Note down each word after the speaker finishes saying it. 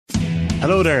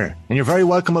Hello there, and you're very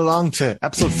welcome along to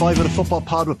episode 5 of the Football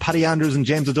Pod with Paddy Andrews and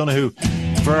James O'Donoghue.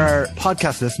 For our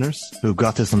podcast listeners who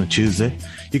got this on a Tuesday,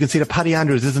 you can see that Paddy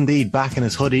Andrews is indeed back in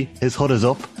his hoodie. His hood is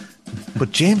up. But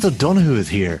James O'Donoghue is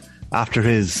here after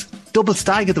his double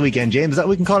stag at the weekend. James, is that what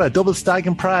we can call it? A double stag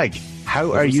in Prague.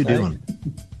 How are you doing?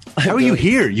 How are you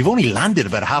here? You've only landed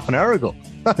about half an hour ago.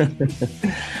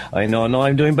 I know, no,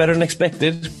 I'm doing better than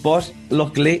expected, but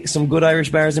luckily some good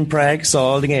Irish bars in Prague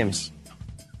saw all the games.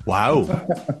 Wow.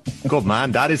 Good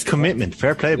man, that is commitment.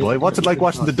 Fair play, boy. What's it like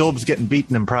watching the Dubs getting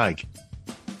beaten in Prague?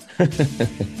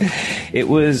 It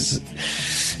was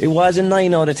a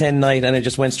 9 out of 10 night, and it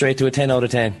just went straight to a 10 out of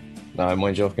 10. No, I'm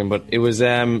only joking, but it was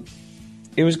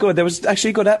good. There was actually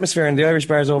a good atmosphere in the Irish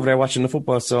bars over there watching the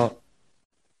football. So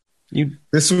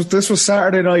this was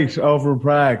Saturday night over in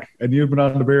Prague, and you'd been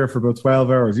on the beer for about 12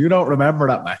 hours. You don't remember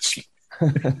that match.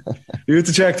 You had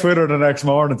to check Twitter the next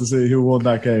morning to see who won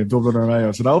that game, Dublin or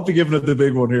Mayo. So I hope you're giving it the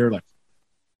big one here. Like,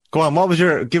 go on.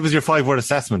 Give us your 5-word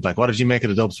assessment. Like, what did you make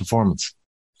of the Dubs' performance?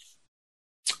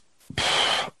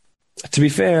 To be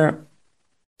fair,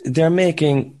 they're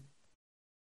making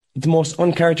the most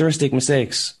uncharacteristic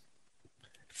mistakes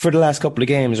for the last couple of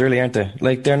games, really, aren't they?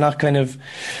 Like,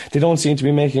 they don't seem to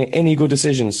be making any good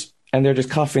decisions, and they're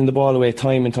just coughing the ball away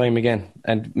time and time again.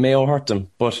 And Mayo hurt them,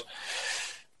 but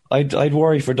I'd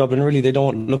worry for Dublin. Really, they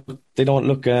don't look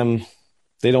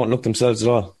themselves at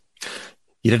all.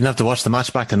 You didn't have to watch the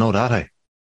match back to know that,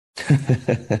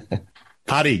 eh?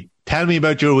 Paddy, tell me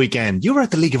about your weekend. You were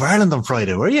at the League of Ireland on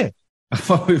Friday, were you?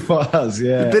 Oh, it was,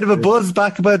 yeah. A bit of a buzz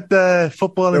back about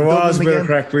football. There was a bit again. of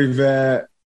crack. We've a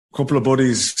couple of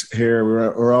buddies here.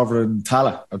 We're over in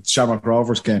Tala at the Shamrock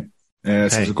Rovers game. So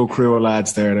there's a good crew of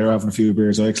lads there. They were having a few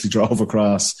beers. I actually drove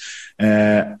across.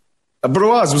 But it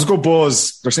was a good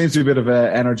buzz. There seems to be a bit of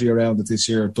energy around it this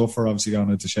year. Duffer obviously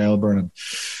gone into Shelburne, and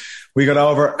we got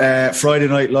over Friday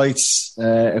night lights.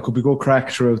 It could be good crack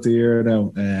throughout the year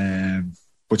now.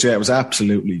 But yeah, it was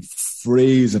absolutely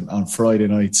freezing on Friday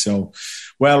night. So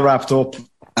well wrapped up,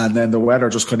 and then the weather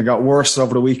just kind of got worse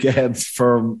over the weekend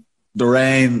from the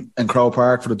rain in Crow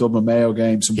Park for the Dublin Mayo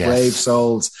game. Some brave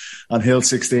souls on Hill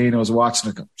 16. I was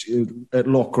watching it. It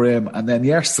looked grim. And then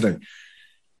yesterday,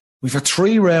 we've had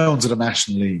 3 rounds of the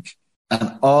National League,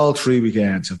 and all 3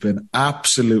 weekends have been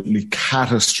absolutely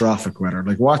catastrophic weather.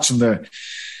 Like, watching the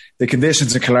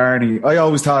conditions in Killarney, I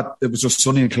always thought it was just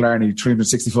sunny in Killarney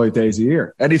 365 days a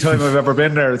year. Anytime I've ever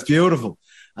been there, it's beautiful.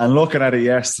 And looking at it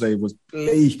yesterday was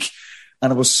bleak.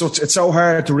 And it's so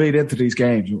hard to read into these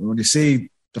games. When you see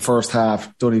the first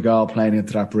half, Donegal playing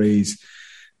into that breeze,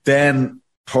 then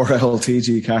poor old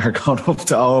TG Carr going up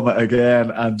to Oma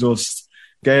again, and just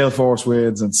gale force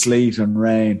winds and sleet and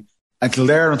rain. And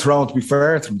Kildare and Tyrone, to be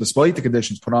fair to them, despite the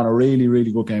conditions, put on a really,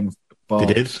 really good game of ball.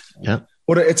 They did, yeah.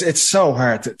 But it's so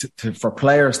hard for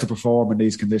players to perform in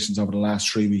these conditions over the last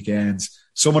 3 weekends.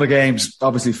 Some of the games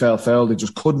obviously fell foul. They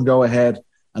just couldn't go ahead.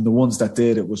 And the ones that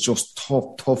did, it was just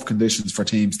tough conditions for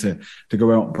teams to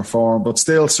go out and perform. But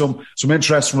still some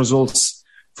interesting results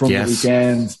from the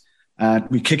weekend. And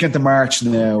we kick into March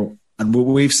now. And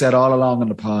we've said all along in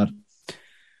the pod,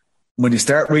 when you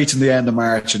start reaching the end of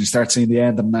March and you start seeing the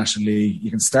end of the National League, you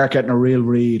can start getting a real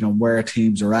read on where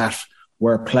teams are at,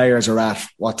 where players are at,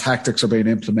 what tactics are being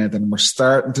implemented. And we're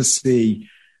starting to see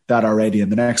that already in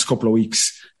the next couple of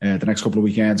weeks. The next couple of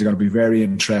weekends are going to be very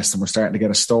interesting. We're starting to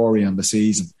get a story on the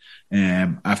season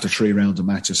after 3 rounds of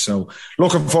matches. So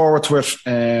looking forward to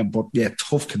it. But yeah,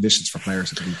 tough conditions for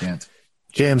players at the weekend.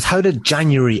 James, how did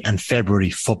January and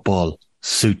February football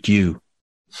suit you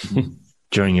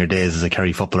during your days as a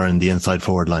Kerry footballer in the inside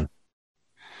forward line?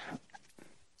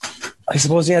 I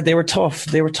suppose, yeah, they were tough.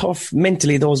 They were tough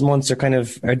mentally. Those months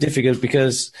are difficult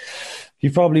because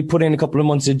you probably put in a couple of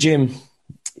months of gym.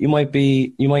 You mightn't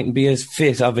be as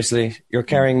fit, obviously. You're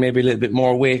carrying maybe a little bit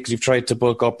more weight because you've tried to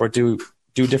bulk up or do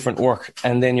different work.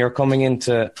 And then you're coming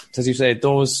into, as you say,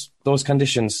 those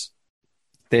conditions.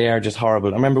 They are just horrible.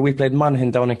 I remember we played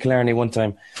Monaghan down in Killarney one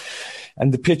time,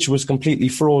 and the pitch was completely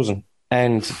frozen.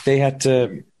 And they had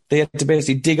to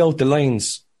basically dig out the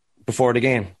lines before the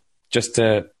game just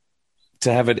to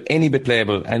have it any bit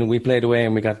playable. And we played away,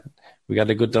 and we got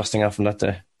a good dusting off from that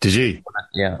day. Did you?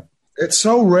 Yeah. It's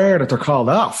so rare that they're called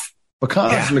off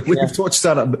because we've touched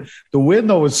that. The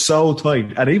window is so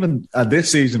tight, and even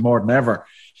this season more than ever,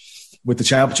 with the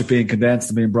championship being condensed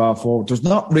and being brought forward, there's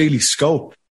not really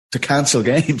scope to cancel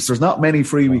games. There's not many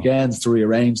free weekends to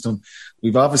rearrange them.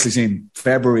 We've obviously seen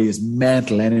February is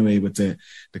mental anyway with the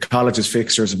colleges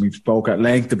fixtures, and we've spoke at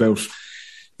length about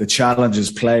the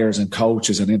challenges players and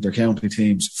coaches and inter-county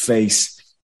teams face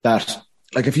that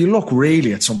like, if you look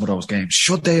really at some of those games,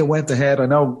 should they have went ahead? I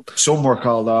know some were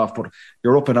called off, but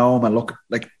you're up and home and look,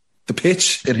 like, the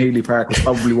pitch in Healy Park was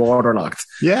probably waterlocked.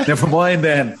 Yeah. Never mind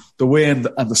then the wind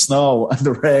and the snow and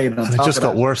the rain. And it just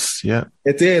got worse. Yeah.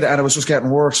 It did. And it was just getting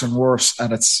worse and worse.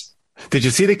 And it's. Did you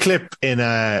see the clip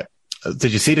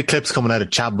did you see the clips coming out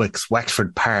of Chadwick's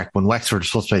Wexford Park when Wexford was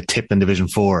supposed to play Tip in Division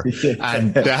 4? Yeah.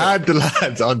 And they had the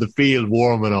lads on the field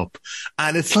warming up.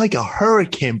 And it's like a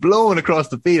hurricane blowing across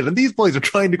the field. And these boys are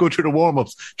trying to go through the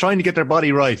warm-ups, trying to get their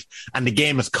body right. And the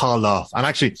game is called off. And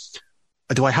actually,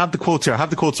 do I have the quotes here? I have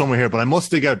the quotes somewhere here, but I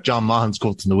must dig out John Mahon's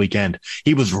quotes in the weekend.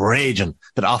 He was raging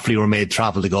that Offaly were made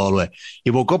travel to Galway.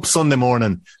 He woke up Sunday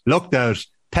morning, looked out,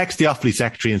 texted the Offaly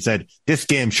secretary and said, this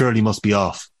game surely must be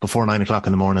off before 9 o'clock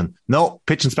in the morning. No,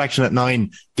 pitch inspection at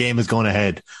 9, game is going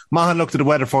ahead. Mahon looked at the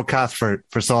weather forecast for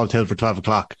Salt Hill for 12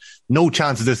 o'clock. No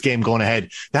chance of this game going ahead.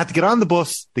 They had to get on the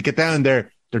bus, they get down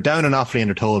there, they're down in Offaly and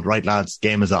they're told, right lads,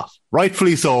 game is off.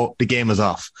 Rightfully so, the game is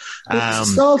off.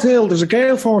 Salt Hill, there's a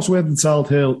gale force wind in Salt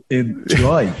Hill in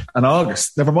July and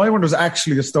August. Never mind when there's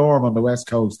actually a storm on the west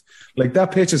coast. Like,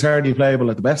 that pitch is hardly playable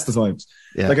at the best of times.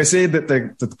 Yeah. Like, I see that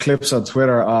the clips on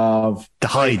Twitter of the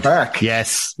Hyde Park.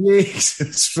 Yes.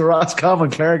 Jesus, the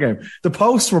Roscommon Clare game. The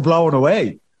posts were blown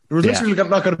away. There was literally not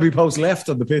going to be posts left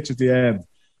on the pitch at the end.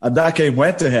 And that game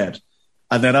went ahead.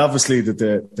 And then obviously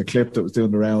the clip that was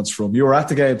doing the rounds from, you were at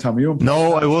the game, Tom.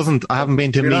 No, I wasn't. I haven't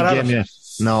been to a meet game yet.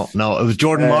 No. It was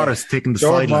Jordan Morris taking the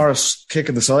sideline. Jordan Morris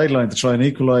kicking the sideline to try and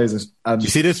equalise it. And you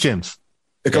see this, James?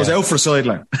 It goes out for a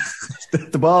sideline.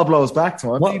 The ball blows back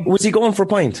to him. Was he going for a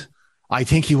point? I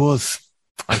think he was.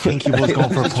 going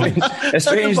for a point. A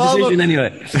strange decision anyway.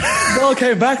 The ball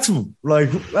came back to him. Like,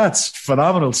 that's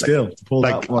phenomenal skill to pull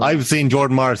that one. I've seen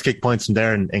Jordan Morris kick points from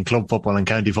there in club football and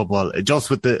county football. Just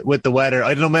with the weather.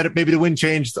 I don't know, maybe the wind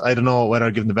changed. I don't know whether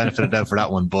I'd give him the benefit of the doubt for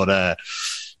that one. But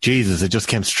Jesus, it just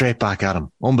came straight back at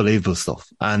him. Unbelievable stuff.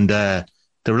 And they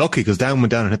were lucky because down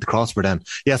went down and hit the crossbar then.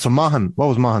 Yeah, so Mahon, what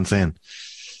was Mahon saying?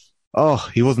 Oh,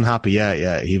 he wasn't happy.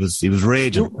 Yeah. He was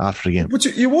raging after the game. But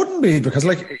you wouldn't be, because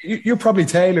like you probably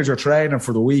tailored your training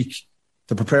for the week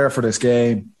to prepare for this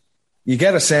game. You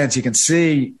get a sense, you can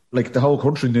see, like, the whole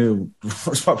country knew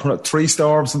there's probably 3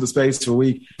 storms in the space of a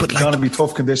week. But it's going to be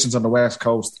tough conditions on the west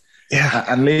coast. Yeah,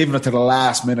 and leaving it to the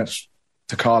last minute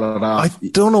to call it off. I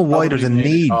don't know why there's a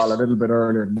need. Call a little bit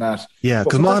earlier than that. Yeah,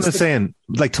 because Mahon is saying,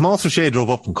 like, Tomás O'Shea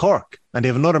drove up from Cork, and they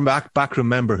have another backroom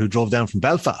member who drove down from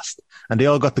Belfast. And they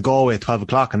all got to Galway at 12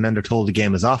 o'clock, and then they're told the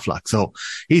game is off. Like, so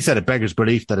he said it beggars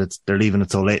belief that they're leaving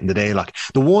it so late in the day. Like,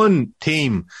 the one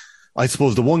team, I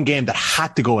suppose, the one game that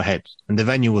had to go ahead and the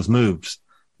venue was moved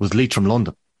was Leitrim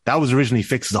London. That was originally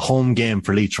fixed as a home game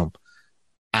for Leitrim,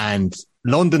 and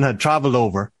London had travelled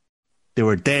over. They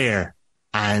were there,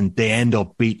 and they end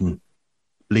up beating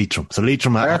Leitrim. So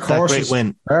Leitrim had that great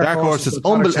win. Dark Horses,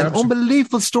 an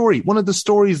unbelievable story. One of the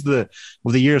stories of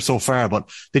the year so far. But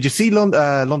did you see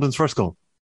London's first goal?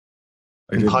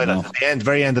 In Highland, at the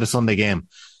very end of the Sunday game.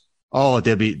 Oh,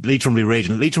 Leitrim will be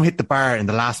raging. Leitrim hit the bar in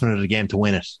the last minute of the game to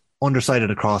win it. Underside of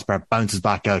the crossbar, bounces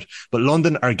back out. But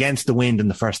London are against the wind in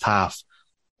the first half.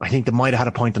 I think they might have had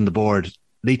a point on the board.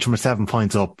 Leitrim are 7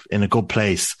 points up in a good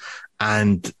place.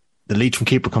 And the Leitrim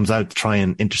keeper comes out to try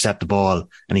and intercept the ball,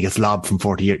 and he gets lobbed from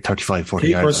 35, 40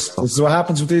 yards. This is what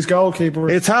happens with these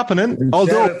goalkeepers. It's happening.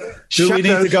 Although, do we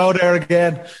need to go there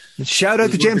again? Shout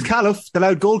out to James Califf, the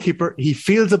loud goalkeeper. He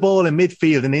fields the ball in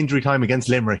midfield in injury time against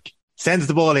Limerick. Sends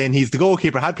the ball in. He's the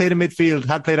goalkeeper. Had played in midfield.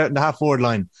 Had played out in the half-forward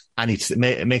line, and he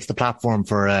makes the platform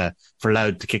for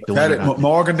Loud to kick the winner.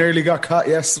 Morgan nearly got caught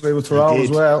yesterday with Tyrrell as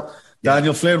well. Yeah.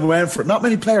 Daniel Flynn went for it. Not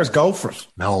many players go for it.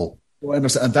 No.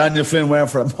 And Daniel Flynn went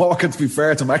for it. Morgan, to be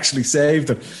fair to him, actually saved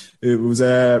it. It was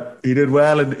he did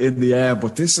well in the end.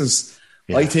 But this is,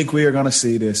 I think we are going to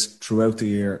see this throughout the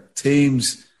year.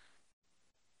 Teams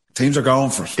are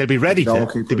going for it. They'll be ready to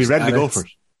go for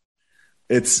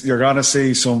it. You're going to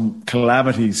see some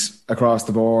calamities across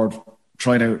the board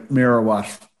trying to mirror what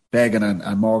Began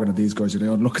and Morgan and these guys are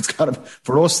doing. Look,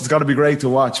 for us, it's got to be great to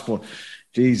watch. But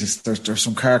Jesus, there's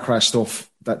some car crash stuff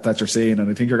that you're seeing, and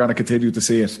I think you're going to continue to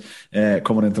see it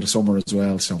coming into the summer as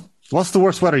well. So, what's the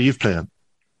worst weather you've played in?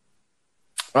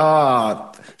 Do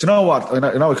you know what? I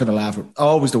know I kind of laugh.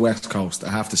 Always the West Coast, I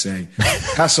have to say.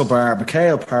 Castlebar,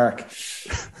 McHale Park.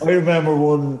 I remember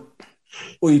when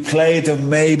we played them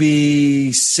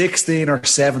maybe 16 or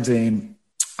 17,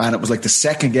 and it was like the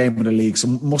second game of the league, so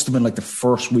it must have been like the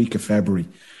first week of February.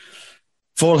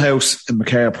 Full house in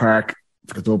McHale Park.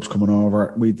 For the Dubs coming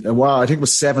over. I think it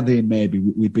was 17 maybe.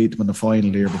 We beat them in the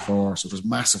final the year before, so it was a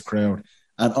massive crowd.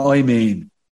 And I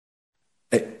mean,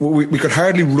 we could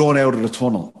hardly run out of the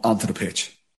tunnel onto the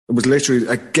pitch. It was literally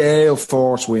a gale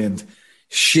force wind,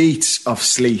 sheets of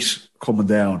sleet coming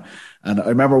down. And I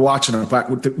remember watching it back.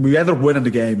 We ended up winning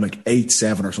the game like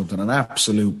 8-7 or something. An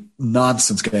absolute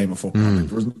nonsense game of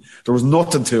football. There was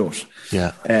nothing to it.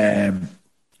 Yeah.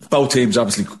 Both teams,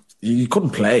 obviously, you couldn't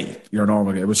play your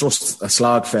normal game. It was just a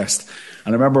slog fest.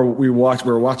 And I remember we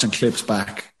were watching clips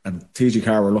back, and TG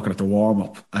Carr were looking at the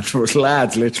warm-up, and there was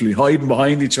lads literally hiding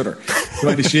behind each other,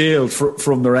 trying to shield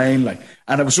from the rain.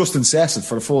 And it was just incessant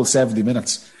for the full 70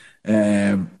 minutes.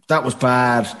 That was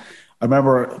bad. I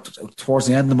remember towards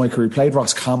the end of my career, we played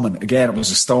Roscommon. Again, it was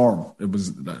a storm. It was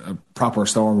a proper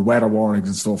storm with weather warnings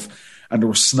and stuff. And there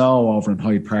was snow over in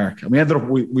Hyde Park. And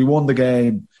we won the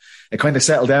game. It kind of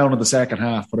settled down in the second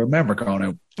half. But I remember going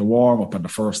out, the warm-up in the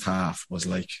first half was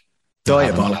like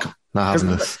diabolical. Not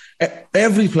having this.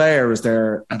 Every player is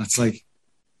there, and it's like,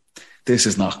 this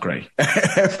is not great.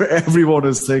 Everyone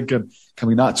is thinking, can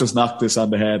we not just knock this on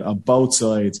the head on both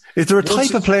sides? Is there a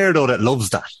type of player, though, that loves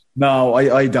that? No,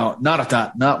 I don't. Not at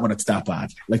that. Not when it's that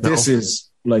bad. Like, this is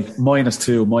like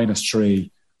 -2,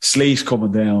 -3, sleet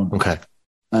coming down. Okay.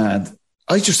 And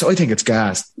I think it's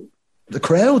gas. The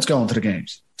crowd's going to the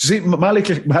games. Do you see,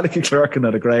 Malachy Clerkin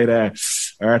had a great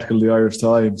article in the Irish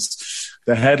Times.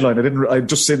 The headline, I'd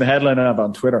just seen the headline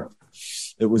on Twitter.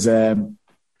 It was,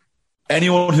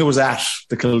 anyone who was at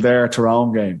the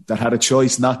Kildare-Tyrone game that had a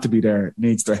choice not to be there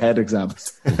needs their head examined.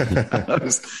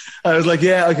 I was like,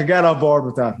 yeah, I could get on board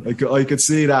with that. I could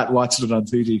see that watching it on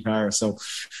TG Carr. So,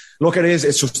 look,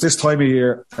 it's just this time of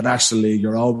year, the National League,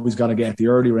 you're always going to get the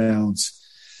early rounds.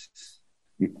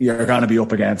 You're going to be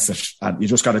up against it, and you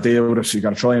just got to deal with it. You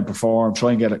got to try and perform,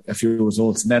 try and get a few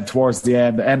results. And then towards the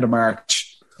end of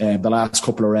March, the last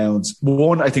couple of rounds,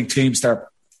 I think teams start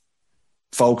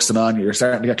focusing on you. You're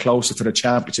starting to get closer to the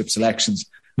championship selections,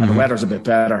 and the weather's a bit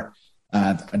better,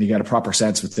 and you get a proper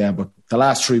sense with them. But the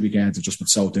last 3 weekends have just been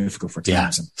so difficult for teams. Yeah,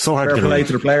 and so hard. Fair play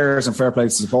to the players and fair play to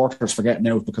the supporters for getting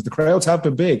out, because the crowds have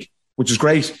been big, which is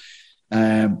great.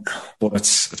 But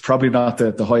it's probably not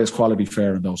the highest quality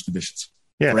fare in those conditions.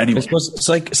 Yeah, I suppose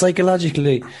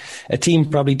psychologically, a team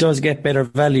probably does get better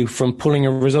value from pulling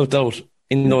a result out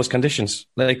in those conditions,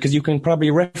 because you can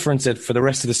probably reference it for the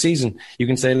rest of the season. You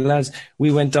can say, lads, we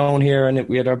went down here and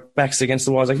we had our backs against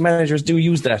the walls. Like, managers do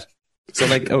use that. So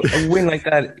like a win like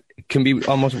that can be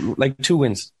almost like 2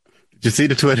 wins. Did you see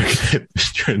the Twitter clip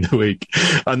during the week?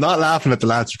 I'm not laughing at the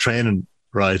lads for training,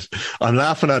 right? I'm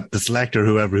laughing at the selector,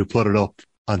 who put it up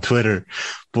on Twitter.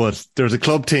 But there's a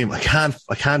club team. I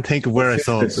can't think of where I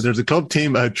saw it. But there's a club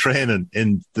team out training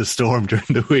in the storm during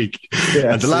the week,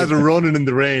 and the lads are running in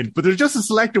the rain. But there's just a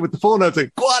selector with the phone out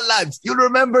saying, "Go on, lads! You'll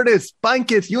remember this.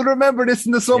 Bank it. You'll remember this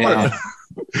in the summer." Yeah.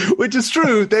 Which is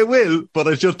true, they will. But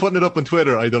I was just putting it up on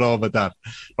Twitter. I don't know about that.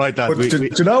 Right, Dad. Do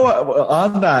you know what,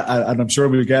 on that? And I'm sure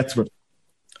we'll get to it.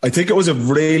 I think it was a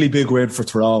really big win for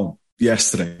Tyrone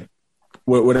yesterday,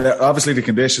 with obviously the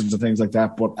conditions and things like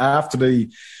that. But after the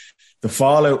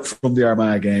fallout from the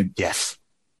Armagh game, yes,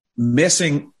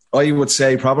 missing, I would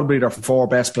say, probably their 4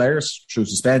 best players through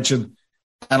suspension,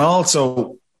 and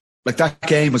also like that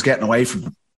game was getting away from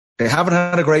them. They haven't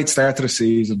had a great start to the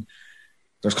season.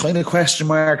 There's kind of question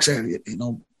marks. You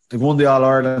know, they've won the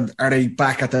All-Ireland. Are they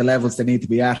back at the levels they need to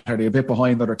be at? Are they a bit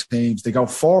behind other teams? They go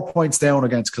 4 points down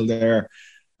against Kildare.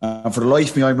 For the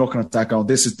life of me, I'm looking at that going,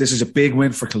 this is a big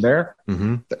win for Kildare,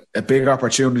 a big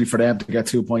opportunity for them to get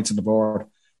 2 points on the board,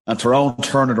 and Tyrone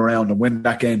turn it around and win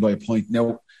that game by a point.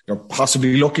 Now, they're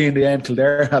possibly lucky in the end.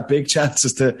 Kildare had big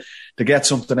chances to get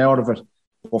something out of it.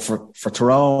 But for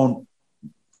Tyrone,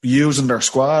 using their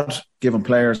squad, giving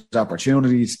players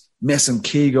opportunities, missing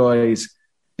key guys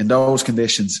in those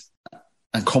conditions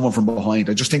and coming from behind,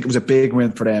 I just think it was a big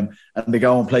win for them. And they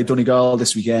go and play Donegal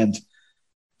this weekend.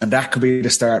 And that could be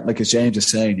the start, like as James is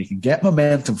saying. You can get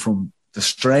momentum from the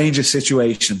strangest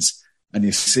situations, and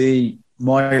you see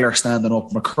Myler standing up.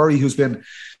 McCurry, who's been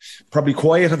probably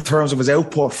quiet in terms of his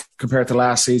output compared to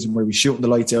last season, where he's shooting the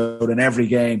lights out in every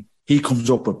game, he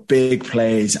comes up with big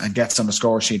plays and gets on the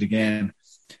score sheet again.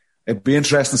 It'd be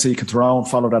interesting to see can Tyrone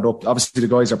follow that up. Obviously, the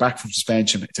guys are back from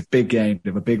suspension. It's a big game. They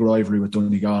have a big rivalry with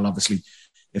Donegal, obviously.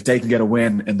 If they can get a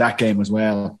win in that game as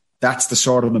well, that's the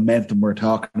sort of momentum we're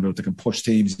talking about that can push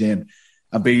teams in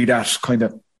and be that kind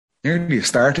of nearly a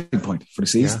starting point for the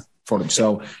season for them.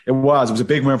 So it was a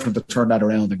big win for them to turn that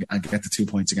around and get the 2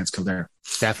 points against Kildare.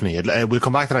 Definitely. We'll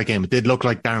come back to that game. It did look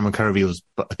like Darren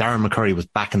McCurry was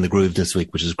back in the groove this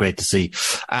week, which is great to see.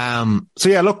 So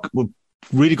yeah, look,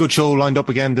 really good show lined up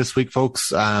again this week,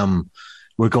 folks.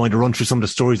 We're going to run through some of the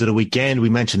stories of the weekend. We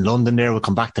mentioned London there. We'll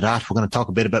come back to that. We're going to talk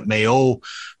a bit about Mayo.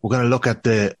 We're going to look at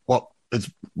what is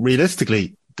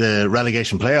realistically the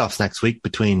relegation playoffs next week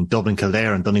between Dublin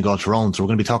Kildare and Donegal Tyrone. So we're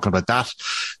going to be talking about that.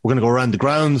 We're going to go around the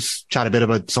grounds, chat a bit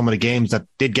about some of the games that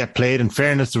did get played. In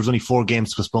fairness, there was only 4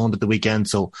 games postponed at the weekend.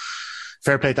 So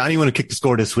fair play to anyone who kicked the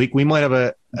score this week. We might have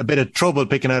a bit of trouble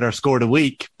picking out our score of the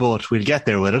week, but we'll get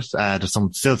there with it. There's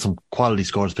still some quality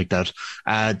scores picked out.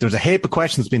 There's a heap of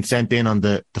questions being sent in on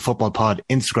the Football Pod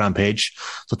Instagram page.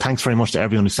 So thanks very much to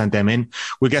everyone who sent them in.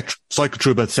 We'll cycle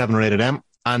through about 7 or 8 of them.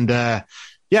 And,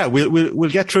 we'll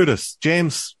get through this.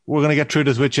 James, we're going to get through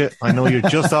this with you. I know you're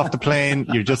just off the plane.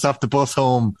 You're just off the bus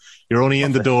home. You're only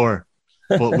in the door.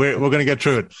 But we're going to get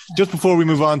through it. Just before we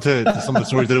move on to some of the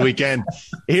stories of the weekend,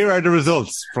 here are the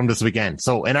results from this weekend.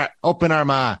 So up in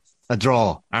Armagh, a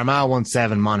draw. Armagh won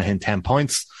 7, Monaghan 10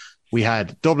 points. We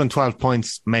had Dublin 12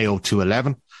 points, Mayo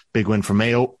 2-11. Big win for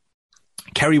Mayo.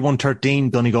 Kerry won 13,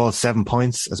 Donegal 7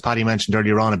 points. As Paddy mentioned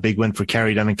earlier on, a big win for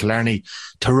Kerry down in Killarney.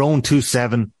 Tyrone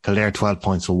 2-7, Kildare 12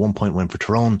 points, so 1 point win for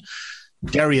Tyrone.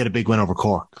 Derry had a big win over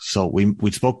Cork. So we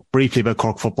spoke briefly about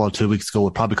Cork football 2 weeks ago. We'll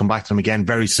probably come back to them again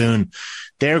very soon.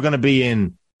 They're going to be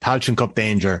in Tailteann Cup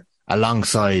danger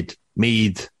alongside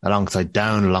Meath, alongside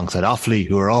Down, alongside Offaly,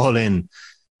 who are all in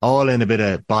a bit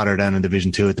of bother down in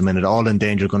Division 2 at the minute, all in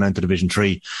danger going down to Division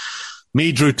 3.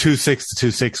 Meath drew 2-6 to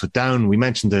 2-6 with Down. We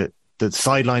mentioned the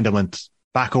sideline that went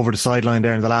back over the sideline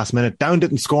there in the last minute. Down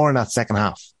didn't score in that second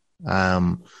half.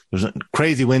 There's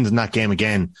crazy wins in that game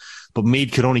again. But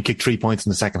Meath could only kick 3 points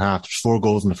in the second half. There's 4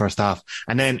 goals in the first half.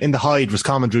 And then in the Hyde,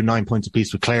 Roscommon drew 9 points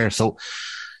apiece with Clare. So,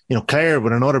 Clare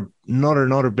with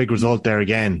another big result there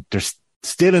again. They're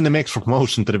still in the mix for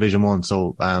promotion to Division 1.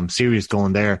 So, serious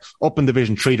going there. Up in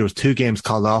Division 3, there was 2 games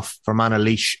called off. Fermanagh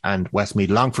Laois and Westmeath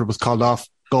Longford was called off.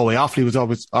 Galway Offaly was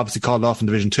obviously called off in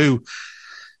Division 2.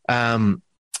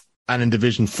 And in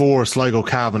Division 4, Sligo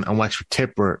Cavan and Wexford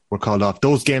Tip were called off.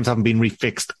 Those games haven't been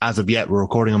refixed as of yet. We're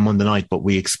recording on Monday night, but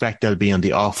we expect they'll be on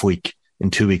the off week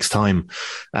in 2 weeks' time.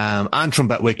 Antrim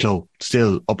bet Wicklow,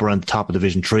 still up around the top of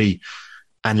Division 3.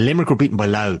 And Limerick were beaten by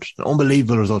Louth. An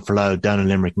unbelievable result for Louth down in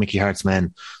Limerick. Mickey Hart's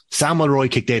men. Samuel Roy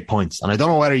kicked 8 points. And I don't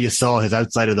know whether you saw his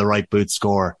outside of the right boot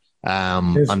score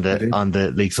on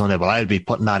the League Sunday, but I'll be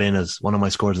putting that in as one of my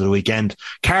scores of the weekend.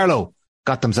 Carlow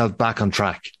got themselves back on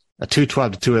track. A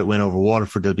 2-12 to 2-8 win over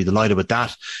Waterford. They'll be delighted with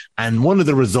that. And one of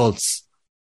the results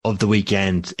of the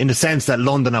weekend, in the sense that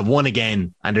London have won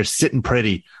again and they're sitting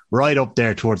pretty right up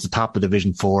there towards the top of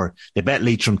Division 4. They bet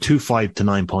Leitrim 2-5 to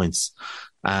 9 points.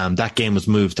 That game was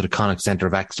moved to the Connacht Centre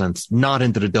of Excellence, not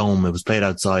into the Dome. It was played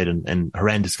outside in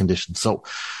horrendous conditions. So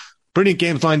brilliant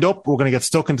games lined up. We're going to get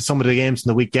stuck into some of the games in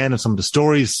the weekend and some of the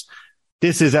stories.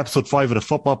 This is episode 5 of the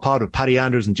Football Pod with Paddy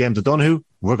Anders and James O'Donoghue.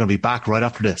 We're going to be back right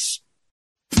after this.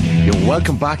 You're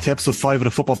welcome back to episode 5 of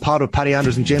the Football Pod with Paddy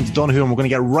Andrews and James O'Donoghue, and we're going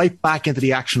to get right back into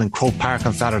the action in Croke Park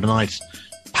on Saturday night.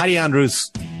 Paddy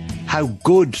Andrews, how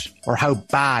good or how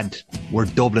bad were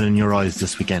Dublin in your eyes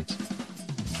this weekend?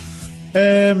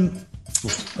 I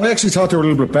actually thought they were a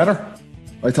little bit better.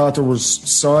 I thought there was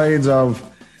signs of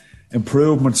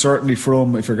improvement, certainly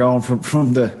from, if you're going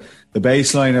from the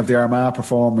baseline of the Armagh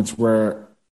performance, where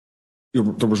there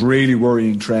was really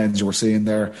worrying trends you were seeing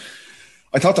there.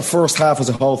 I thought the first half as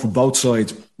a whole from both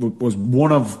sides was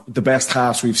one of the best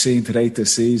halves we've seen to date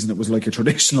this season. It was like a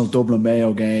traditional Dublin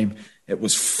Mayo game. It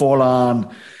was full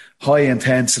on, high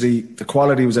intensity. The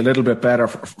quality was a little bit better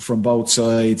from both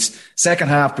sides. Second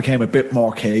half became a bit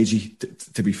more cagey,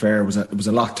 to be fair. It was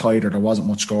a lot tighter. There wasn't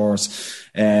much scores.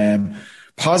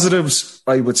 Positives,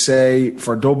 I would say,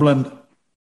 for Dublin,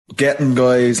 getting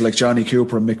guys like Johnny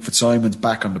Cooper and Mick Fitzsimons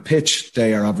back on the pitch.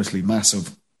 They are obviously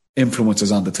massive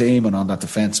influences on the team and on that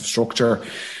defensive structure.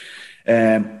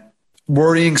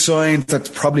 Worrying signs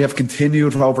that probably have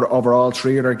continued over all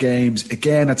 3 of their games.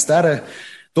 Again, it's that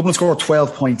Dublin scored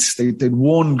 12 points. They had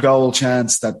 1 goal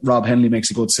chance that Rob Henley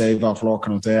makes a good save off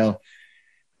Lorcan O'Dell.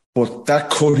 But that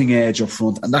cutting edge up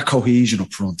front and that cohesion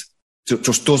up front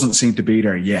just doesn't seem to be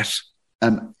there yet.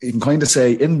 And you can kind of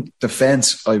say, in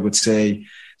defence, I would say,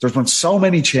 there's been so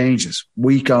many changes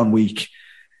week on week.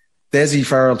 Desi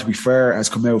Farrell, to be fair, has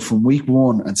come out from week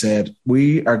 1 and said,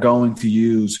 we are going to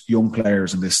use young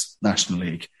players in this National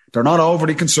League. They're not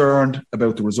overly concerned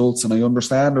about the results, and I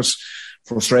understand there's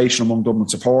frustration among Dublin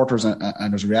supporters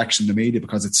and there's a reaction in the media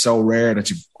because it's so rare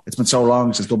that it's been so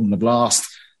long since Dublin have lost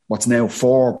what's now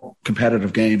 4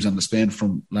 competitive games on the spin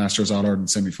from last year's All-Ireland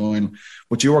semi-final.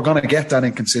 But you are going to get that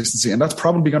inconsistency, and that's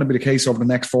probably going to be the case over the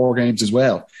next 4 games as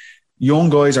well. Young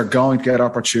guys are going to get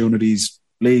opportunities.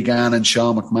 Lee Gannon,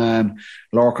 Sean McMahon,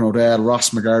 Lorcan O'Dell, Ross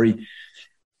McGarry.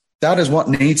 That is what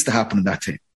needs to happen in that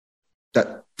team.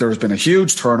 That there's been a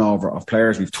huge turnover of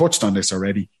players. We've touched on this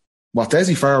already. What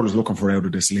Desi Farrell is looking for out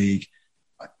of this league,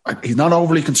 he's not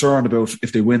overly concerned about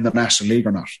if they win the National League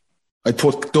or not. I'd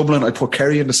put Dublin, I'd put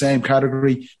Kerry in the same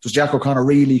category. Does Jack O'Connor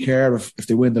really care if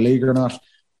they win the league or not?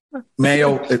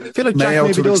 Mayo, I feel like Jack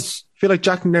maybe does. I feel like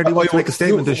Jack nearly wants to make a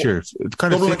statement this year. It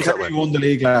kind Dublin and Kerry won the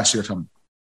league last year, Tom.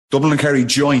 Dublin and Kerry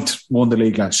joint won the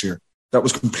league last year. That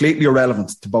was completely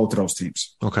irrelevant to both of those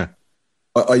teams. Okay.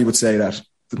 I would say that.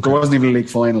 There wasn't even a league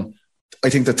final. I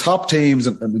think the top teams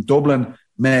in Dublin,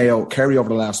 Mayo, Kerry over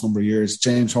the last number of years,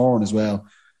 James Horan as well,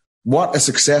 what a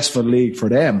successful league for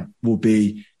them will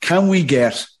be, can we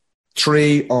get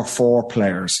 3 or 4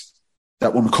 players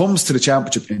that when it comes to the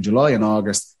championship in July and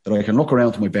August, that I can look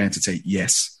around to my bench and say,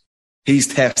 yes,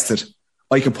 he's tested.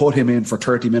 I can put him in for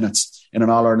 30 minutes in an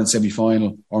All-Ireland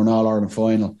semi-final or an All-Ireland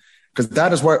final. Because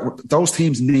that is where those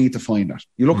teams need to find that.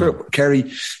 You look at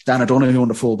Kerry, Dan O'Donoghue on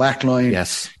the full back line.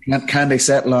 Yes. Can they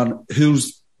settle on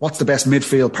what's the best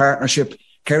midfield partnership?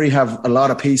 Kerry have a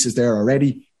lot of pieces there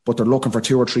already, but they're looking for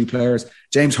 2 or 3 players.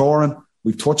 James Horan,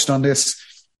 we've touched on this,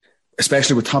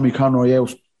 especially with Tommy Conroy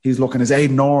out. He's looking, is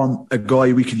Aidan Norm a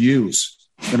guy we can use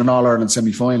in an All-Ireland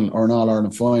semi-final or an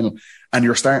All-Ireland final? And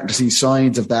you're starting to see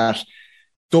signs of that.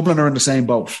 Dublin are in the same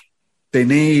boat. They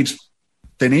need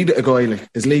a guy like,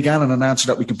 is Lee Gannon an answer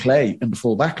that we can play in the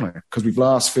full back line? Because we've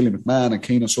lost Philly McMahon and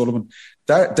Keane O'Sullivan.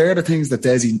 They're the things that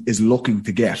Desi is looking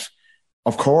to get.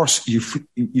 Of course,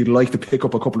 you'd like to pick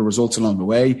up a couple of results along the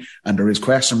way, and there is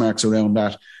question marks around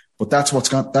that. But that's what's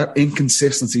got that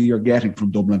inconsistency you're getting from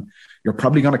Dublin. You're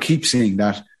probably going to keep seeing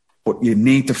that, but you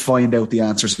need to find out the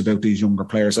answers about these younger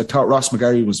players. I thought Ross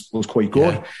McGarry was quite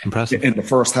good in the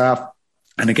first half.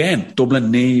 And again, Dublin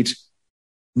need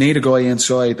a guy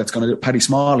inside that's going to do. Paddy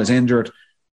Small is injured.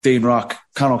 Dean Rock,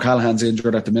 Conor O'Callaghan's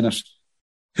injured at the minute.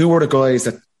 Who are the guys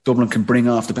that Dublin can bring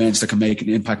off the bench that can make an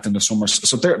impact in the summer?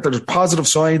 So there's positive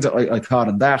signs, I thought,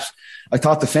 in that. I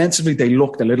thought defensively they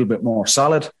looked a little bit more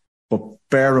solid, but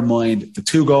bear in mind the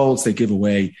 2 goals they give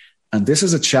away, and this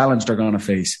is a challenge they're going to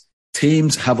face.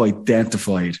 Teams have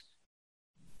identified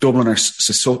Dublin are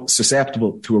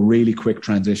susceptible to a really quick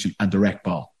transition and direct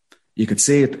ball. You could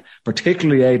see it,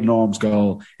 particularly Aidan Norm's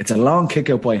goal. It's a long kick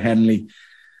out by Henley.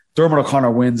 Dermot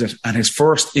O'Connor wins it, and his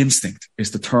first instinct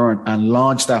is to turn and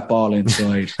launch that ball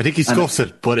inside. I think he scuffs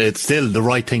it, but it's still the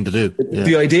right thing to do. Yeah.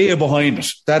 The idea behind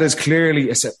it, that is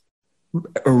clearly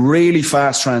a really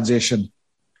fast transition.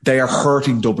 They are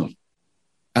hurting Dublin.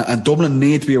 And Dublin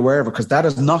need to be aware of it, because that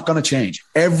is not going to change.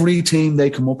 Every team they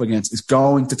come up against is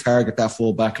going to target that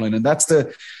full back line. And that's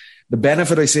the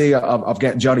benefit I see of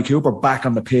getting Johnny Cooper back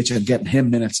on the pitch and getting him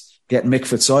minutes, getting Mick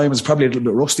Fitzsimons probably a little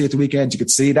bit rusty at the weekend. You could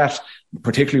see that,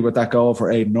 particularly with that goal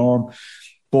for Aidan Norm.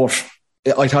 But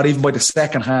I thought even by the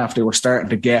second half, they were starting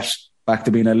to get back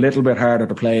to being a little bit harder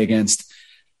to play against.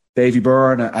 Davy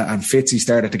Byrne and Fitzy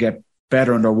started to get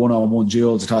better in their one-on-one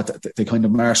duels. I thought that they kind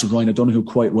of marshalled Ryan O'Donoghue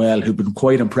quite well, who'd been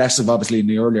quite impressive, obviously, in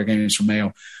the earlier games from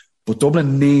Mayo. But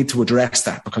Dublin need to address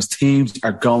that, because teams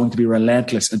are going to be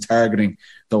relentless in targeting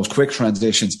those quick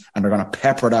transitions, and they're going to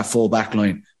pepper that full back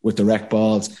line with direct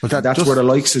balls. That's where the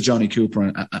likes of Johnny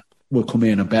Cooper will come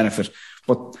in and benefit.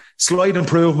 But slight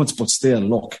improvements, but still,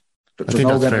 look, there's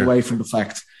no getting away from the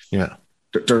fact. Yeah,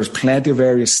 there's plenty of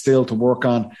areas still to work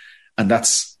on, and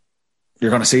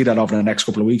you're going to see that over the next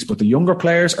couple of weeks. But the younger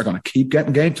players are going to keep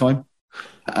getting game time,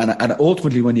 and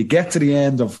ultimately, when you get to the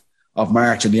end of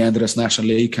March and the end of this National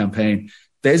League campaign,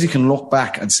 Desi can look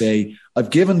back and say, I've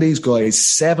given these guys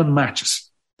 7 matches,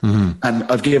 and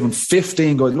I've given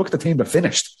 15 guys. Look at the team that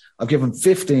finished. I've given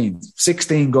 15,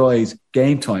 16 guys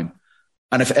game time.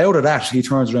 And if out of that, he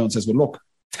turns around and says, well, look,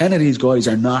 10 of these guys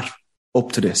are not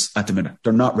up to this at the minute.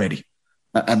 They're not ready.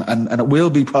 And it will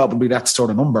be probably that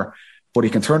sort of number. But he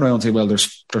can turn around and say, well,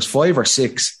 there's 5 or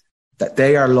 6 that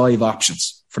they are live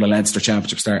options for the Leinster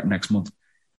Championship starting next month.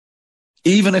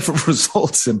 Even if it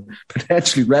results in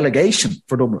potentially relegation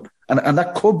for Dublin. And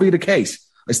that could be the case.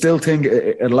 I still think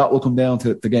a lot will come down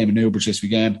to the game in Newbridge this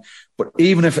weekend. But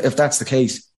even if that's the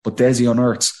case, but Desi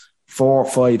unearths 4,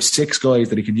 5, 6 guys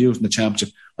that he can use in the championship,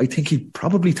 I think he'd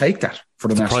probably take that for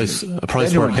the national. A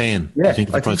price worth paying. Yeah, I think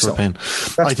the price worth paying.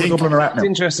 That's where Dublin are at now. It's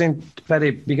interesting,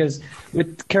 Paddy, because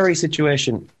with Kerry's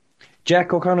situation,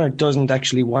 Jack O'Connor doesn't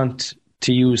actually want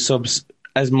to use subs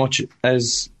as much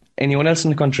as anyone else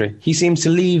in the country. He seems to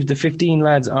leave the 15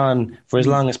 lads on for as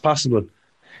long as possible.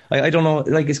 I don't know,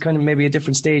 like, it's kind of maybe a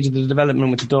different stage of the development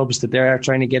with the Dubs, that they are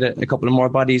trying to get a couple of more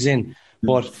bodies in.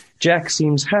 But Jack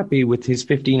seems happy with his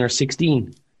 15 or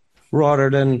 16, rather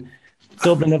than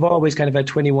Dublin have always kind of had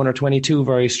 21 or 22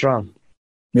 very strong.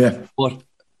 Yeah. But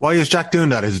why is Jack doing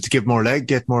that? Is it to get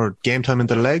more game time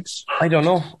into the legs? I don't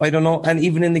know. And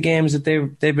even in the games that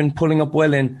they've been pulling up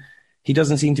well in, he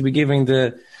doesn't seem to be giving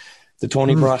the the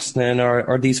Tony Brosnan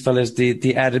or these fellas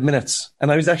the added minutes.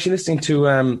 And I was actually listening to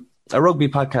a rugby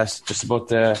podcast just about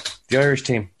the Irish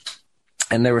team,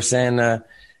 and they were saying the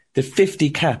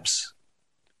 50 caps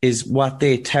is what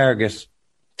they target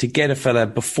to get a fella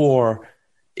before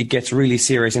it gets really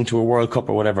serious into a World Cup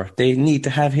or whatever. They need to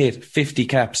have hit 50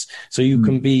 caps so you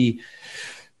can be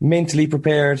mentally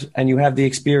prepared and you have the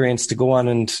experience to go on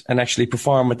and actually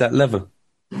perform at that level.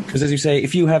 Because as you say,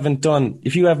 if you haven't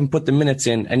put the minutes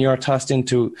in and you're tossed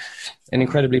into an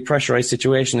incredibly pressurized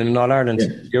situation in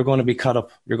All-Ireland, you're going to be caught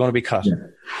up. You're going to be caught.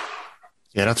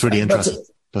 Yeah, that's really interesting.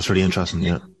 That's really interesting,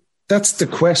 yeah. That's the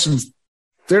questions.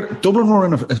 Dublin were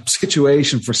in a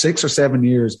situation for 6 or 7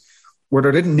 years where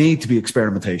there didn't need to be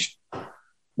experimentation.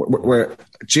 Where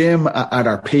Jim, at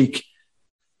our peak,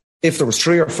 if there was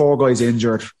 3 or 4 guys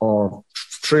injured, or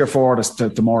 3 or 4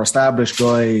 the more established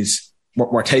guys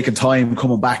were taking time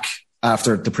coming back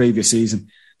after the previous season,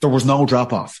 there was no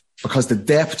drop-off because the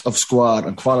depth of squad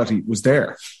and quality was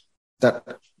there.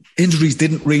 That injuries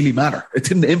didn't really matter. It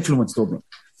didn't influence Dublin.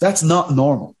 That's not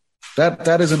normal.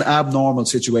 That is an abnormal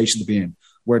situation to be in.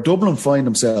 Where Dublin find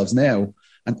themselves now,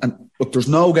 and look, there's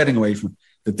no getting away from it.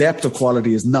 The depth of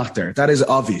quality is not there. That is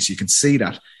obvious. You can see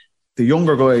that. The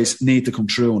younger guys need to come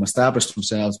through and establish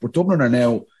themselves. But Dublin are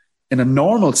now in a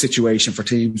normal situation for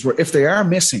teams where if they are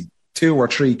missing 2 or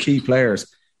 3 key players,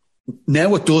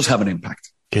 now it does have an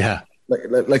impact. Yeah.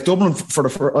 Like Dublin,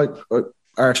 for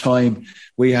our time,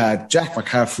 we had Jack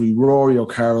McCaffrey, Rory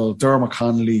O'Carroll, Dermot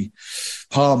Connolly,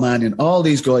 Paul Mannion, all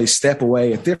these guys step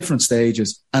away at different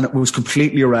stages, and it was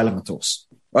completely irrelevant to us.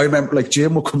 I remember, like,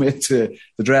 Jim would come into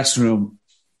the dressing room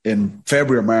in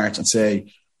February or March and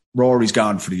say, Rory's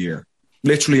gone for the year.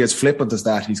 Literally as flippant as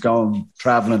that, he's gone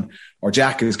travelling, or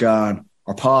Jack is gone,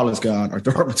 or Paul is gone, or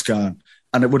Dermot's gone.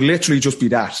 And it would literally just be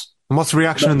that. And what's the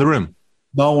reaction in the room?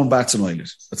 No one bats an eyelid.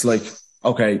 It's like,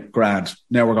 okay, grand,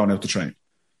 now we're going out to train.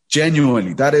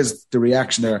 Genuinely, that is the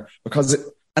reaction there, because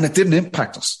it didn't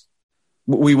impact us.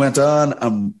 We went on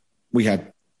and we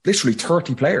had literally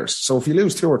 30 players. So if you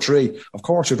lose 2 or 3, of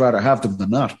course you'd rather have them than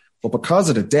not. But because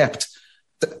of the depth,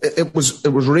 it was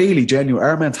really genuine.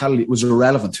 Our mentality was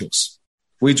irrelevant to us.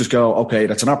 We just go, okay,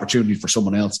 that's an opportunity for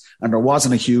someone else. And there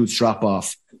wasn't a huge drop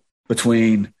off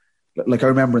between, like I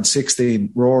remember in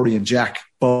 2016, Rory and Jack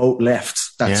both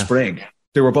left that spring.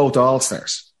 They were both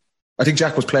All-Stars. I think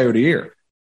Jack was Player of the Year.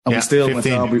 And we still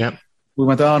 15, went on. We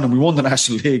went on and we won the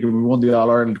National League and we won the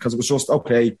All-Ireland because it was just,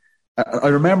 okay. I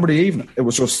remember the evening. It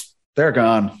was just, they're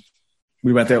gone.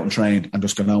 We went out and trained and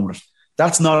just got on with it.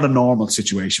 That's not a normal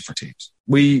situation for teams.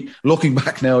 Looking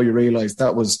back now, you realise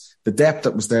that was the depth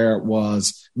that was there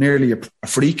was nearly a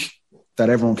freak that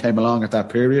everyone came along at that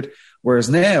period. Whereas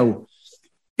now,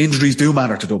 injuries do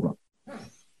matter to Dublin.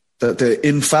 The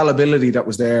infallibility that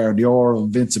was there and the oral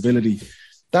invincibility,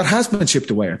 that has been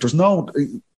chipped away.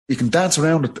 You can dance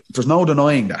around it. There's no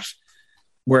denying that.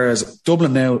 Whereas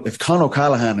Dublin now, if Con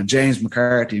O'Callaghan and James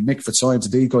McCarthy and Mick Fitzsimons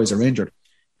and these guys are injured,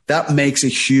 that makes a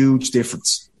huge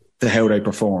difference to how they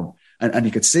perform. And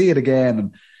you could see it again,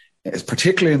 and it's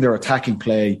particularly in their attacking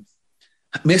play,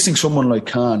 missing someone like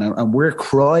Con, and we're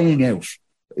crying out.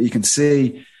 You can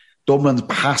see Dublin's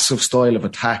passive style of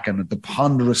attack and the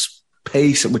ponderous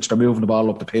pace at which they're moving the ball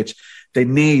up the pitch.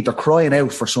 They're crying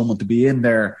out for someone to be in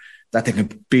there that they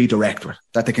can be direct with,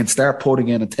 that they can start putting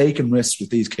in and taking risks with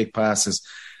these kick passes.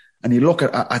 And you look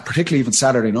at particularly even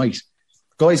Saturday night,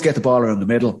 guys get the ball around the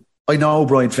middle. I know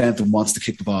Brian Fenton wants to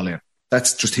kick the ball in.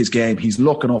 That's just his game. He's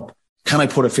looking up, can I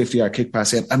put a 50-yard kick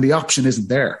pass in? And the option isn't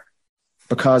there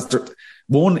because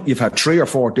you've had 3 or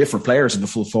 4 different players in the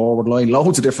full forward line,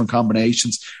 loads of different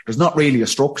combinations. There's not really a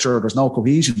structure. There's no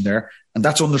cohesion there. And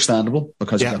that's understandable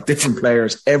because you've got different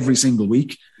players every single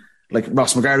week. Like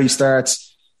Ross McGarry starts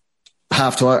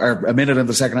or a minute in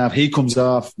the second half. He comes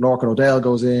off. Lorcan O'Dell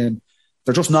goes in.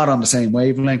 They're just not on the same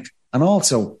wavelength. And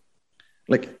also,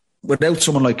 like, without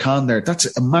someone like Con there,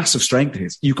 that's a massive strength of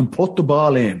his. You can put the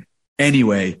ball in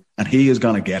anyway, and he is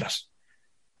going to get it.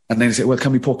 And then you say, well,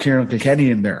 can we put Ciaran Kilkenny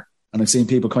in there? And I've seen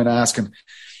people kind of asking,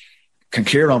 can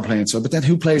Ciaran play inside? But then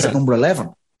who plays at number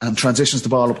 11 and transitions the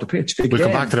ball up the pitch? Again, we'll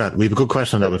come back to that. We have a good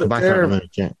question on that. We'll come back to that in a minute.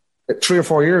 Yeah. 3 or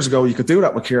 4 years ago, you could do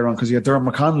that with Ciaran because you had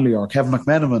Dermot Connolly or Kevin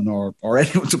McMenamin or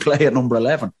anyone to play at number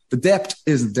 11. The depth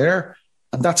isn't there,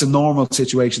 and that's a normal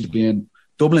situation to be in.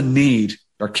 Dublin need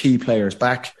their key players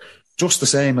back, just the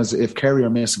same as if Kerry are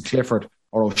missing Clifford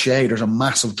or O'Shea, there's a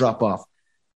massive drop-off.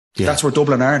 Yeah. That's where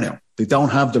Dublin are now. They don't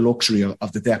have the luxury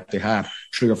of the depth they had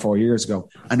 3 or 4 years ago.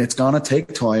 And it's going to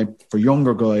take time for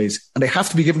younger guys, and they have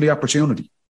to be given the opportunity.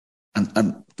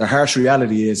 And the harsh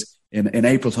reality is, in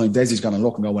April time, Desi's going to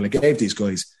look and go, well, I gave these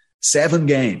guys 7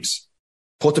 games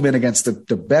put them in against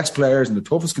the best players in the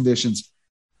toughest conditions,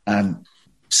 and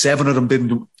 7 of them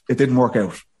didn't work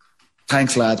out.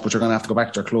 Thanks, lads, but you're going to have to go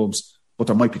back to their clubs. But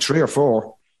there might be 3 or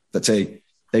 4 that say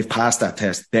they've passed that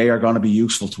test. They are going to be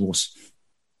useful to us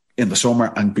in the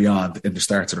summer and beyond in the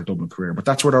starts of their Dublin career. But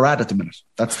that's where they're at the minute.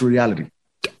 That's the reality.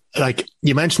 Like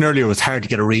you mentioned earlier, it was hard to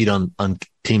get a read on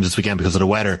teams this weekend because of the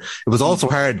weather. It was also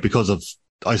hard because of,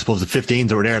 I suppose, the 15s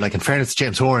that were there. Like in fairness to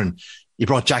James Horan, he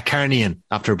brought Jack Carney in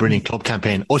after a brilliant club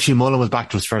campaign. Oisin Mullen was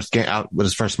back to his first game out with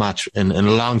his first match in a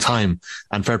long time,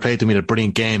 and fair play to him, he had a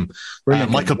brilliant game.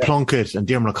 Michael Plunkett and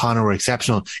Diarmuid O'Connor were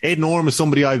exceptional. Aidan Orme is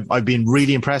somebody I've been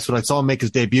really impressed with. I saw him make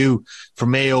his debut for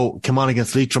Mayo, come on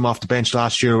against Leitrim off the bench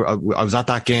last year. I was at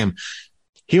that game.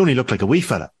 He only looked like a wee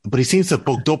fella, but he seems to have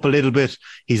bugged up a little bit.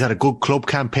 He's had a good club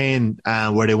campaign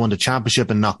where they won the championship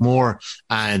in Knockmore,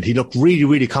 and he looked really,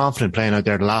 really confident playing out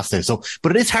there the last day. So,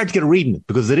 but it is hard to get a read in it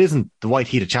because it isn't the White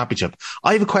Heated Championship.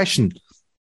 I have a question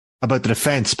about the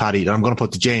defence, Paddy, that I'm going to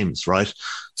put to James, right?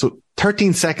 So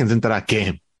 13 seconds into that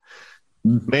game,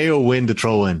 Mayo win the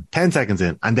throw in, 10 seconds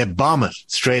in, and they bomb it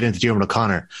straight into Diarmuid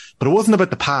O'Connor. But it wasn't about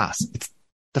the pass. It's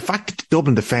the fact that the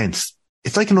Dublin defence,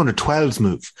 it's like an under-12s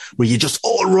move where you just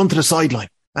all run to the sideline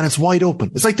and it's wide open.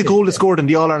 It's like the goal they scored in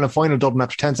the All-Ireland final Dublin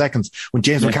after 10 seconds when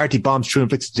James McCarthy bombs through and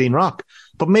flicks it to Dean Rock.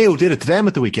 But Mayo did it to them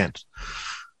at the weekend.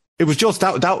 It was just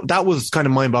that was kind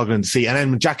of mind-boggling to see. And then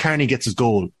when Jack Carney gets his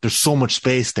goal, there's so much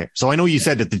space there. So I know you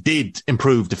said that they did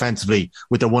improve defensively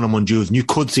with their one-on-one duels, and you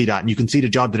could see that, and you can see the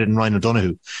job they did in Ryan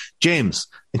O'Donoghue. James,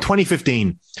 in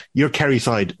 2015, your Kerry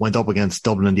side went up against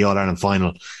Dublin in the All-Ireland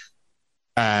final.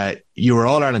 You were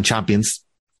All-Ireland champions.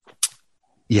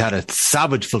 You had a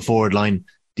savage full forward line.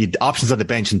 The options on the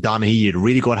bench and Donaghy, you had a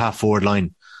really good half forward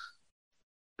line.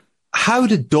 How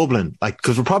did Dublin,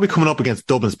 because we're probably coming up against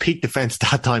Dublin's peak defence at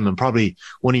that time and probably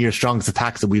one of your strongest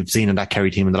attacks that we've seen in that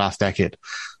Kerry team in the last decade.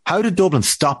 How did Dublin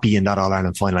stop you in that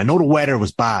All-Ireland final? I know the weather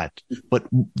was bad, but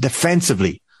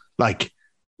defensively, I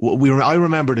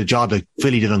remember the job that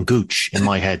Philly did on Gooch in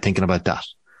my head thinking about that.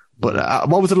 But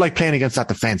what was it like playing against that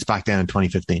defence back then in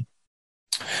 2015?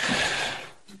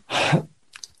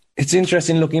 It's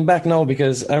interesting looking back now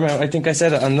because I think I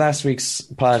said it on last week's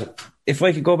pod. If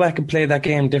I could go back and play that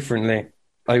game differently,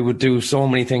 I would do so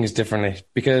many things differently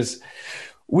because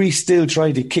we still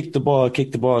tried to kick the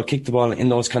ball in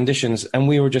those conditions, and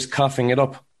we were just coughing it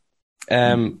up.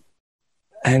 And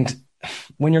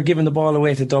when you're giving the ball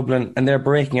away to Dublin and they're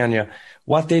breaking on you,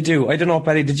 what they do, I don't know,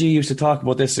 Paddy, did you used to talk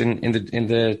about this in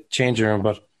the changing room?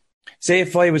 But say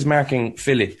if I was marking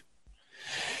Philly,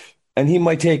 and he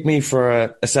might take me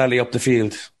for a sally up the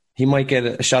field. He might get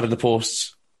a shot at the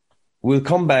posts. We'll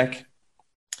come back.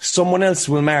 Someone else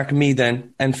will mark me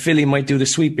then, and Philly might do the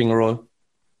sweeping role.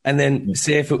 And then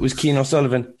say if it was Cian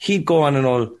O'Sullivan, he'd go on and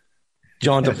all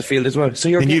jaunt up the field as well. So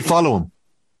you'd follow him.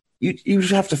 You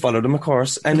have to follow them, of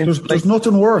course. And there's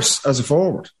nothing worse as a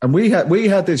forward. And we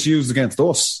had this used against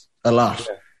us a lot.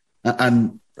 Yeah.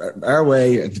 And our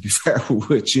way, and to be fair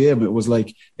with Jim, it was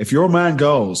like, if your man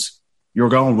goes, you're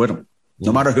going with him,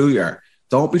 no matter who you are.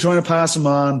 Don't be trying to pass him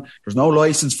on. There's no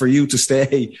license for you to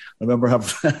stay. I remember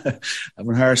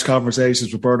having harsh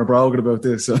conversations with Bernard Brogan about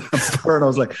this. And Bernard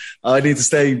was like, I need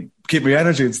to keep my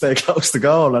energy and stay close to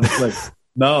goal. And it's like,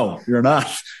 no, you're not.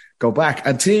 Go back.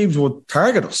 And teams would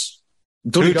target us.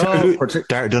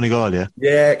 Donegal, yeah.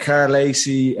 Yeah, Carl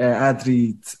Lacey,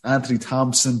 Anthony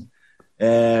Thompson,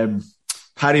 Paddy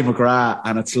McGrath.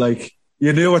 And it's like,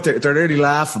 you knew what they're really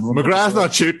laughing. McGrath's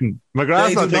not shooting.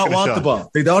 McGrath's not taking a shot. They do not want the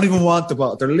ball. They don't even want the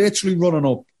ball. They're literally running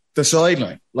up the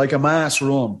sideline like a mass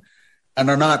run. And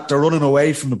they're running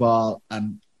away from the ball.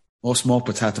 And us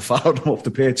Muppets had to follow them up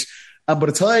the pitch. And by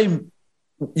the time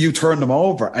you turn them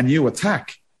over and you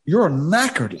attack, you're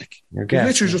knackered. You've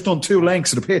literally just done 2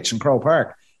 lengths of the pitch in Croke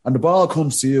Park. And the ball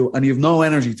comes to you and you have no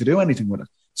energy to do anything with it.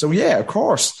 So, yeah, of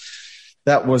course,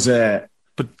 that was a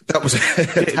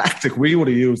tactic we would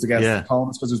have used against the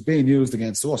opponents because it was being used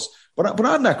against us. But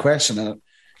on that question,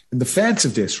 in defence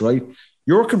of this, right,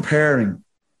 you're comparing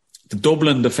the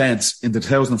Dublin defence in the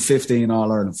 2015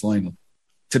 All-Ireland final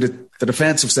to the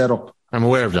defensive setup. I'm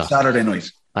aware of that. Saturday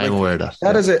night. I'm aware of that.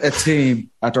 That is a team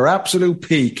at their absolute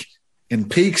peak, in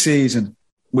peak season,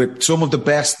 with some of the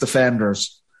best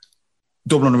defenders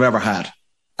Dublin have ever had.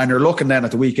 And you're looking then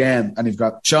at the weekend and you've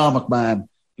got Sean McMahon,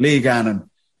 Lee Gannon,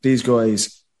 these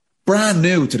guys, brand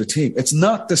new to the team. It's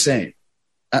not the same.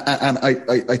 And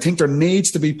I think there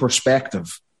needs to be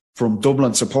perspective from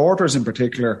Dublin supporters in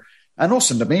particular and us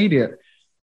in the media.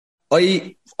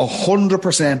 I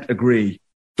 100% agree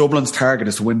Dublin's target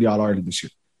is to win the All-Ireland this year.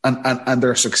 And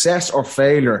their success or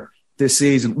failure this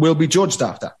season will be judged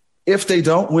off that. if they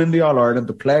don't win the All-Ireland,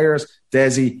 the players,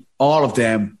 Desi, all of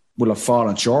them will have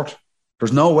fallen short.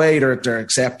 There's no way they're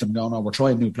accepting, no, we're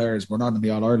trying new players, we're not in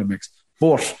the All-Ireland mix.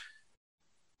 But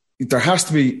there has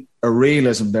to be a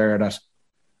realism there that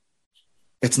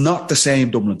it's not the same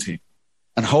Dublin team.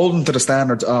 And holding to the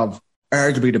standards of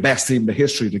arguably the best team in the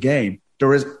history of the game,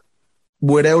 there is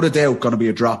without a doubt going to be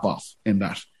a drop-off in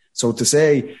that. So to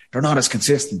say they're not as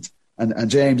consistent,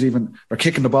 and James, even they're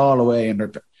kicking the ball away,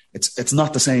 and it's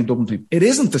not the same Dublin team. It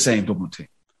isn't the same Dublin team.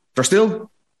 They're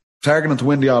still targeting to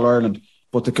win the All-Ireland,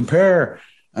 but to compare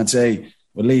and say,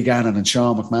 well, Lee Gannon and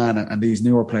Sean McMahon and these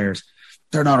newer players,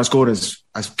 they're not as good as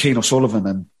Cian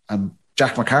O'Sullivan and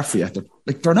Jack McCaffrey.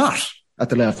 They're not at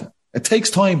the level. It takes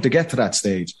time to get to that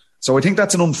stage. So I think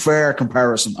that's an unfair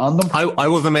comparison on them. I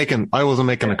wasn't making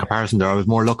a comparison there. I was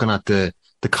more looking at the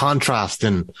contrast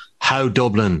in how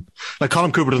Dublin, like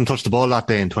Colin Cooper doesn't touch the ball that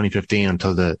day in 2015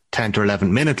 until the 10th or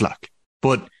 11th minute,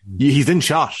 but he's in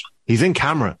shot. He's in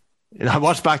camera. I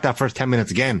watched back that first 10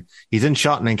 minutes again. He's in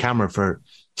shot and in camera for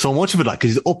so much of it,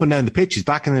 because he's up and down the pitch. He's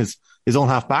back in his own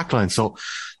half back line. So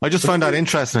I just find that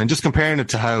interesting, and just comparing it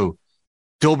to how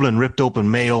Dublin ripped open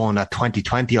Mayo on that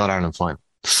 2020 All-Ireland final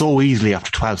so easily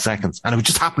after 12 seconds. And it was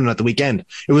just happening at the weekend.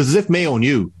 It was as if Mayo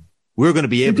knew we were going to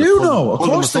be able to pull, of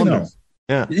course they know.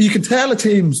 Yeah. You can tell a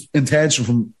team's intention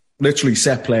from literally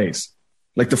set plays.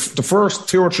 Like the first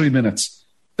 2 or 3 minutes,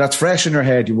 that's fresh in your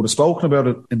head. You would have spoken about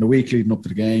it in the week leading up to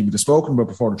the game. You'd have spoken about it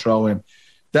before the throw-in.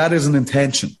 That is an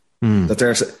intention. That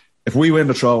there's, if we win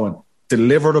the throw-in,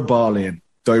 deliver the ball in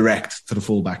direct to the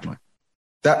full back line.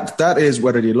 That is,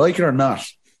 whether you like it or not,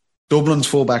 Dublin's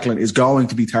full back line is going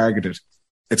to be targeted.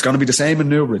 It's going to be the same in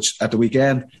Newbridge at the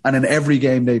weekend and in every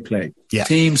game they play. Yeah.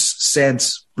 Teams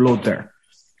sense blood there.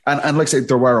 And like I said,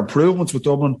 there were improvements with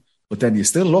Dublin, but then you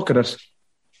still look at it,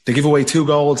 they give away 2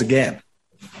 goals again.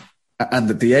 And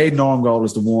the Aidan Orme goal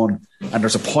is the one. And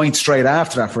there's a point straight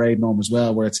after that for Aidan Orme as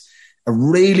well, where it's a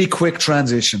really quick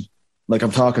transition. Like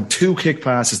I'm talking 2 kick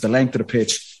passes, the length of the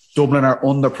pitch. Dublin are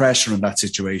under pressure in that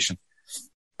situation.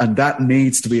 And that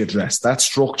needs to be addressed. That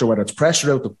structure, whether it's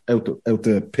pressure out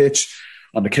the pitch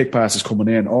on the kick passes coming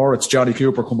in, or it's Johnny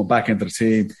Cooper coming back into the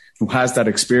team who has that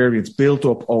experience built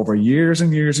up over years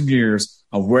and years and years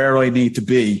of where I need to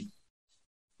be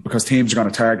because teams are going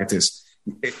to target this.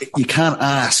 You can't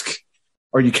ask,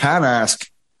 or you can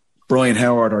ask Brian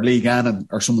Howard or Lee Gannon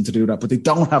or someone to do that, but they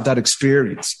don't have that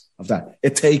experience of that.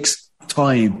 It takes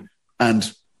time and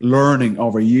learning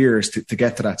over years to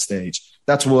get to that stage.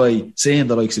 That's why seeing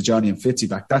the likes of Johnny and Fitzy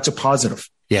back, that's a positive.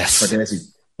 Yes. For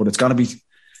Desi. But it's going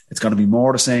to be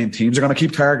more the same. Teams are going to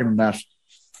keep targeting that,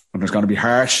 and there's going to be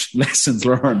harsh lessons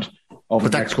learned over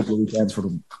the next couple of weekends for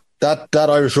them. That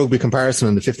Irish rugby comparison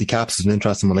and the 50 caps is an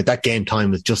interesting one. Like, that game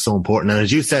time is just so important. And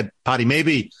as you said, Paddy,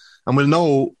 maybe, and we'll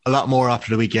know a lot more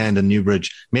after the weekend in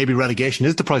Newbridge, maybe relegation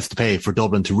is the price to pay for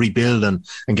Dublin to rebuild and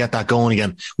get that going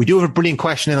again. We do have a brilliant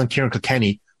question in on Ciaran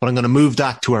Kilkenny, but I'm going to move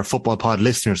that to our Football Pod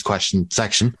listeners question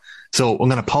section. So I'm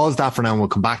going to pause that for now and we'll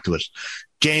come back to it.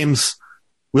 James,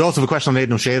 we also have a question on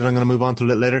Aidan O'Shea that I'm going to move on to a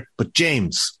little later. But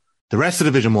James, the rest of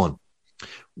Division 1,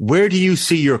 where do you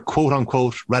see your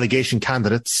quote-unquote relegation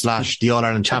candidates / the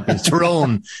All-Ireland champions,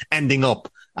 Tyrone, ending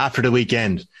up after the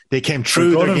weekend? They came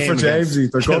through their game.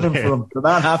 They're gunning for him. They're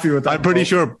not happy with that. I'm pretty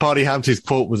sure Paddy Hampshires'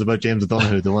 quote was about James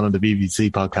O'Donoghue, the one on the BBC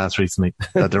podcast recently,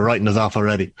 that they're writing us off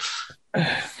already.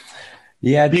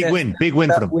 Yeah, big win for them.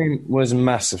 That win was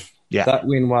massive. Yeah, that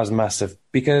win was massive,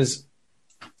 because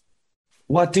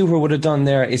what Dooher would have done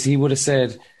there is he would have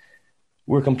said,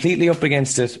 we're completely up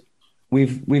against it.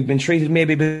 We've been treated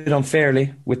maybe a bit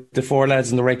unfairly with the 4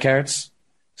 lads in the red cards.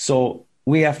 So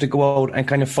we have to go out and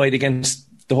kind of fight against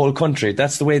the whole country.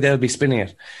 That's the way they'll be spinning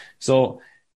it. So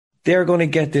they're going to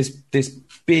get this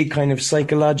big kind of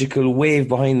psychological wave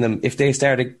behind them if they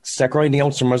start grinding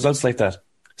out some results like that.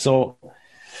 So,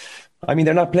 I mean,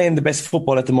 they're not playing the best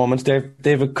football at the moment.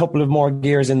 They have a couple of more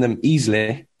gears in them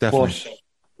easily. Definitely.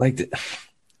 But,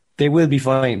 they will be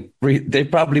fine. They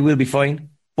probably will be fine,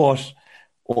 but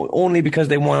only because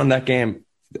they won that game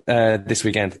this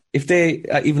weekend. If they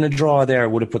even a draw there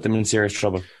would have put them in serious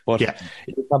trouble. But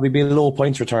it would probably be a low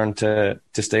points return to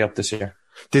stay up this year.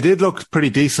 They did look pretty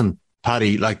decent,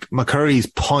 Paddy. Like McCurry's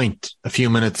point a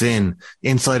few minutes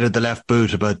inside of the left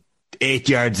boot, about 8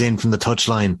 yards in from the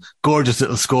touchline. Gorgeous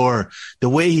little score. The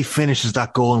way he finishes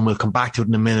that goal, and we'll come back to it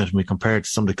in a minute when we compare it to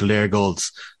some of the Kildare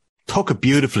goals, took it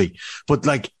beautifully. But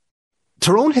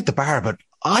Tyrone hit the bar about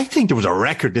I think there was a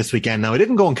record this weekend. Now, I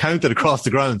didn't go and count it across the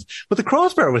grounds, but the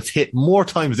crossbar was hit more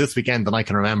times this weekend than I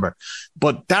can remember.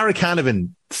 But Derek Canavan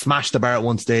smashed the bar at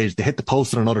one stage. They hit the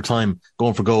post at another time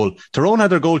going for goal. Tyrone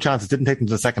had their goal chances, didn't take them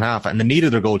to the second half, and they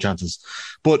needed their goal chances.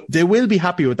 But they will be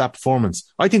happy with that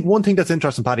performance. I think one thing that's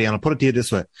interesting, Paddy, and I'll put it to you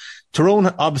this way.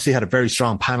 Tyrone obviously had a very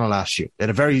strong panel last year. They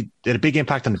had a big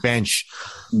impact on the bench.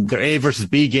 Their A versus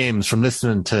B games, from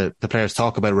listening to the players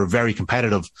talk about it, were very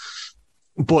competitive.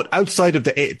 But outside of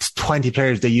the 20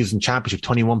 players they use in Championship,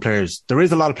 21 players, there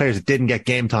is a lot of players that didn't get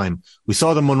game time. We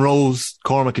saw the Munros,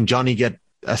 Cormac and Johnny get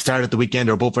a start at the weekend.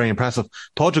 They were both very impressive.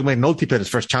 Padraig McNulty played his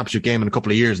first Championship game in a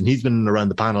couple of years, and he's been around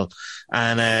the panel.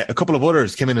 And a couple of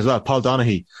others came in as well. Paul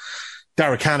Donaghy,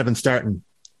 Derek Canavan starting.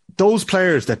 Those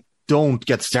players that don't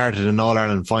get started in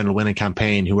All-Ireland final winning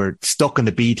campaign, who are stuck in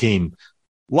the B team,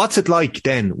 what's it like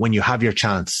then when you have your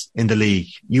chance in the league?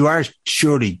 You are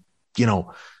surely,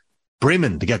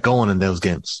 brimming to get going in those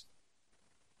games.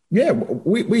 Yeah,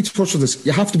 we touched on this.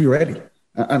 You have to be ready.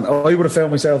 And I would have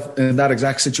found myself in that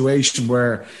exact situation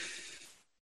where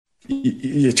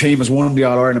your team has won the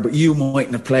All-Ireland, but you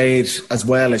mightn't have played as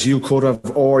well as you could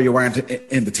have, or you weren't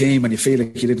in the team and you feel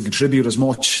like you didn't contribute as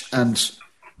much. And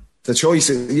the choice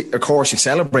is, of course, you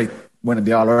celebrate winning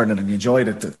the All-Ireland and you enjoyed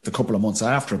it the couple of months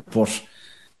after. But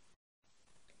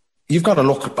you've got to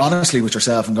look honestly with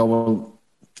yourself and go, well,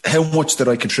 how much did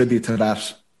I contribute to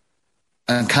that?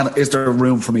 And is there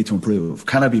room for me to improve?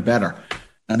 Can I be better?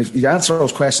 And if you answer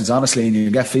those questions honestly and you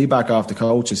get feedback off the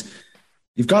coaches,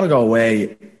 you've got to go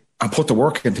away and put the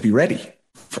work in to be ready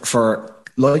for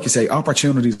like you say,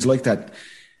 opportunities like that.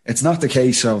 It's not the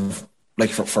case of like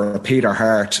for Peter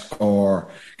Hart or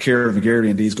Ciaran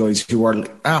McGeary and these guys who are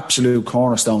absolute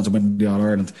cornerstones of winning the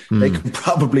All-Ireland.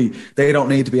 They don't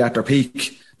need to be at their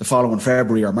peak the following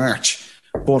February or March.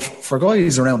 But for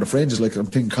guys around the fringes, like I'm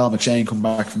thinking Colin McShane coming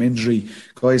back from injury,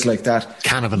 guys like that,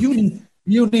 Canavan.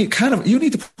 You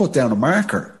need to put down a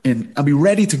marker and be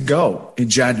ready to go in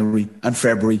January and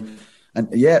February. And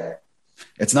yeah,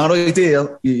 it's not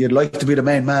ideal. You'd like to be the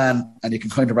main man and you can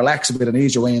kind of relax a bit and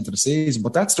ease your way into the season.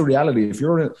 But that's the reality. If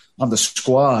you're on the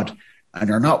squad and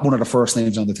you're not one of the first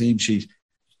names on the team sheet,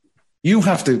 you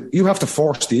have to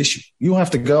force the issue. You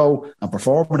have to go and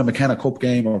perform in a McKenna Cup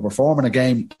game or perform in a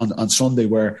game on Sunday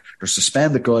where there's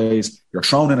suspended guys, you're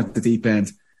thrown in at the deep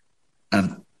end,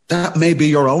 and that may be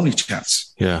your only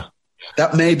chance. Yeah.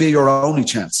 That may be your only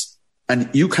chance. And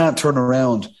you can't turn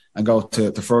around and go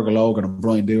to Fergal Logan and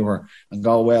Brian Dooher and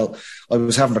go, well, I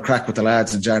was having a crack with the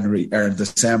lads in January or in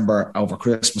December over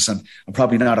Christmas and I'm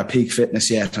probably not at peak fitness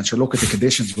yet. And sure, look at the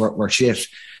conditions were shit.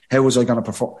 How was I going to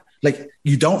perform? Like,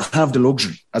 you don't have the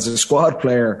luxury as a squad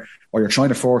player or you're trying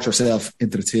to force yourself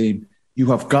into the team.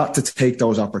 You have got to take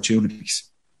those opportunities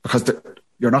because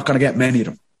you're not going to get many of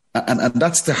them. And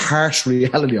that's the harsh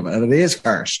reality of it. And it is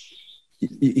harsh.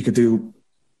 You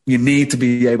need to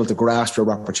be able to grasp your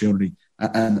opportunity.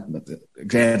 And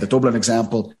again, the Dublin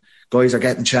example, guys are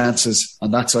getting chances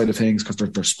on that side of things because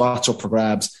there's spots up for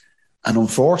grabs. And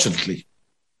unfortunately,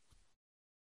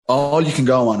 all you can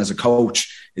go on as a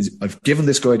coach is I've given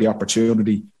this guy the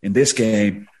opportunity in this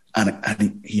game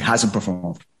and he hasn't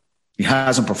performed. He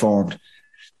hasn't performed.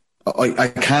 I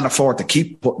can't afford to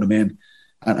keep putting him in.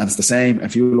 And it's the same.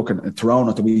 If you look at Tyrone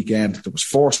at the weekend, there was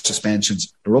 4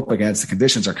 suspensions. They're up against the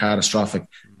conditions are catastrophic.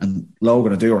 And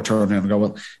Logan and Dewar turn around and go,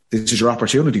 well, this is your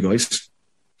opportunity, guys.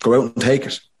 Go out and take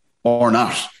it or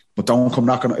not. But don't come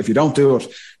knocking. If you don't do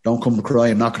it, don't come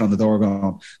crying, knocking on the door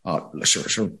going, oh,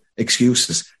 sure.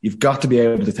 Excuses. You've got to be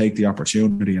able to take the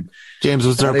opportunity. And James,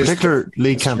 was there a particular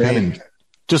league campaign?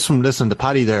 Just from listening to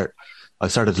Paddy there, I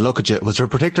started to look at you. Was there a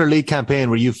particular league campaign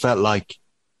where you felt like,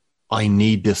 I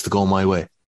need this to go my way?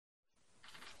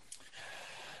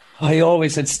 I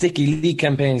always had sticky league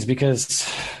campaigns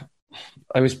because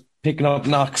I was picking up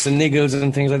knocks and niggles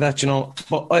and things like that,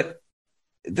 But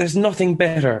there's nothing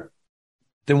better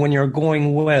than when you're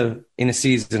going well in a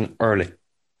season early.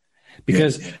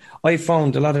 Because I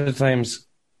found a lot of the times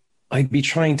I'd be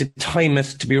trying to time it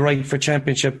to be right for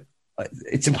championship.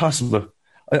 It's impossible.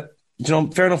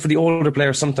 Fair enough for the older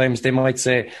players. Sometimes they might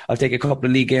say, "I'll take a couple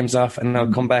of league games off and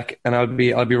I'll come back and I'll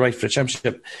be right for the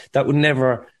championship." That would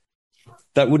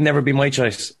never be my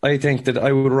choice. I think that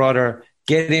I would rather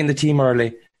get in the team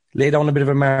early, lay down a bit of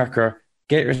a marker,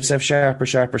 get yourself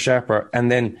sharper,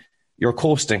 and then you're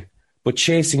coasting. But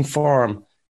chasing form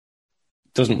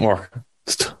doesn't work.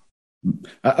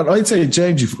 I'd say,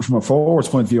 James, from a forward's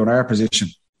point of view in our position,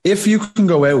 if you can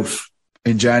go out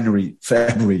in January,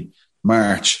 February,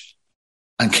 March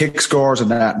and kick scores and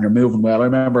that and you're moving well. I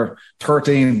remember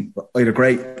 13, I had a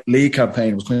great league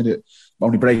campaign. It was kind of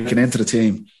only breaking into the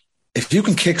team. if you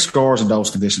can kick scores in those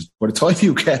conditions, by the time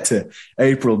you get to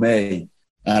April, May,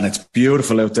 and it's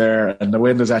beautiful out there and the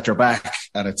wind is at your back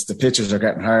and the pitches are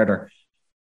getting harder,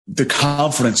 the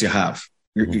confidence you have,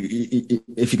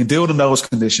 if you can do it in those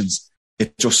conditions,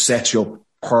 it just sets you up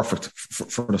perfect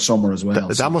for the summer as well.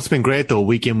 That must have been great though,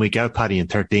 week in, week out, Paddy, in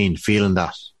 13, feeling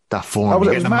that form.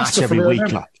 You're getting a match every week.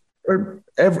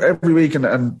 Every week,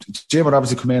 and Jim would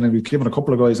obviously come in, and we've given a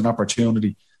couple of guys an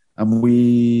opportunity, and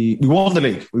we won the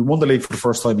league. We won the league for the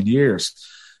first time in years.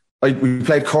 We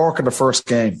played Cork in the first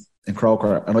game in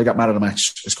Croker, and I got mad at the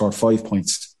match. I scored 5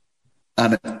 points,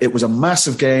 and it was a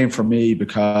massive game for me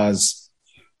because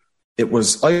I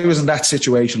was in that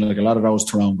situation like a lot of those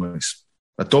Tyrone guys.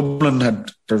 At Dublin,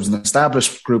 there was an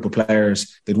established group of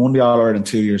players. They'd won the All-Ireland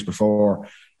 2 years before.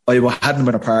 I hadn't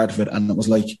been a part of it, and it was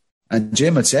like, and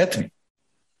Jim had said to me,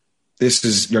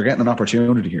 you're getting an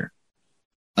opportunity here.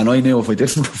 And I knew if I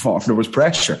didn't perform, there was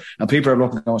pressure. And people are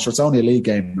looking, sure, it's only a league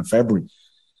game in February.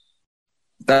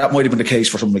 That might have been the case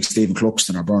for someone like Stephen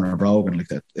Cluxton or Bernard Brogan, like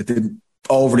that. It didn't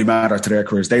overly matter to their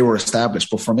careers. They were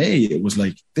established. But for me, it was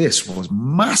like, this was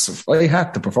massive. I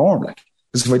had to perform,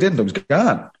 because if I didn't, I was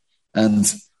gone.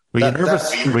 And were you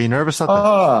nervous at that?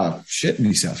 Oh, shitting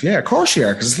myself. Yeah, of course you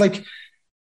are. Because it's like,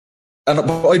 and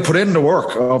I put in the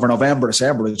work over November,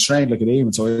 December. I trained like a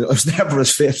demon, so I was never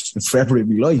as fit in February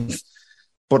in my life.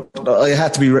 But I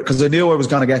had to be, because I knew I was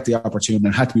going to get the opportunity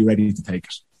and I had to be ready to take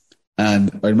it.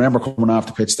 And I remember coming off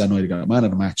the pitch that night, I got a man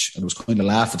of the match, and I was kind of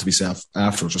laughing to myself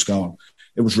afterwards, just going,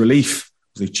 it was relief.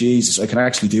 I was like, Jesus, I can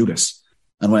actually do this.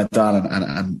 And went on,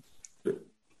 and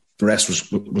the rest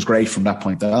was great from that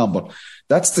point on. But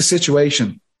that's the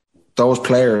situation those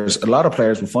players, a lot of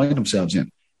players will find themselves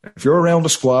in. If you're around the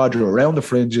squad, you're around the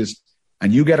fringes,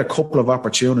 and you get a couple of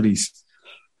opportunities,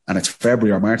 and it's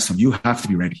February or March time, you have to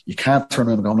be ready. You can't turn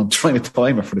around and go, I'm trying to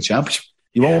time it for the championship.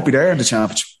 You won't be there in the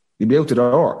championship. You'll be out the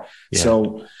door. Yeah.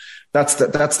 So that's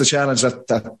the challenge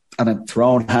that and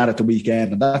Tyrone had at the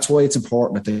weekend, and that's why it's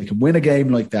important that they can win a game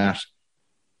like that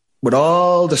with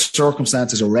all the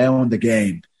circumstances around the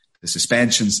game, the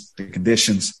suspensions, the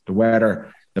conditions, the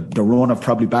weather, the run of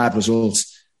probably bad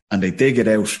results, and they dig it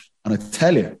out. And I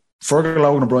tell you, Fergal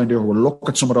Logan and Brian Deere will look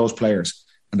at some of those players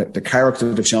and the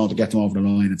character they've shown to get them over the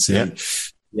line and say,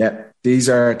 yeah, these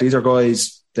are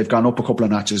guys, they've gone up a couple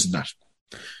of notches in that.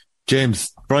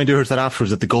 James, Brian Deere said afterwards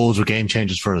that the goals were game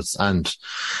changers for us. And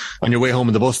on your way home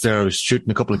in the bus there, I was shooting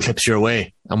a couple of clips your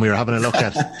way, and we were having a look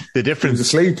at the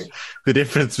difference. The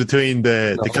difference between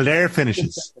the Kildare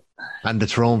finishes and the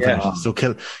Tyrone finishes. So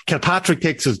Kilpatrick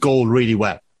takes his goal really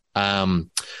well.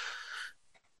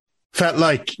 Felt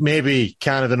like maybe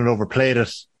Canavan had overplayed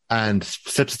it and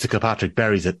slips it to Kilpatrick,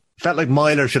 buries it. Felt like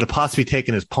Myler should have possibly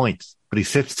taken his point, but he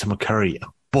slips to McCurry.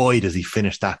 Boy, does he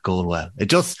finish that goal well. It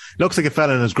just looks like it fell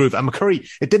in his groove. And McCurry,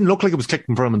 it didn't look like it was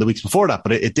clicking for him in the weeks before that,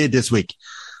 but it did this week.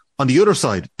 On the other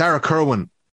side, Dara Kerwin,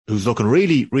 who's looking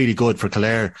really, really good for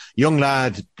Kildare. Young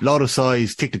lad, lot of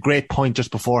size, kicked a great point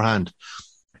just beforehand.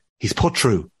 He's put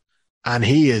through, and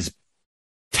he is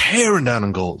tearing down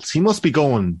on goals. He must be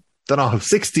going, don't know,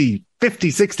 50,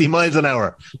 60 miles an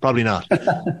hour. Probably not.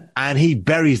 And he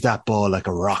buries that ball like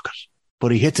a rocket.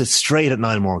 But he hits it straight at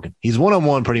Niall Morgan. He's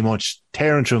one-on-one pretty much,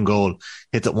 tearing through a goal,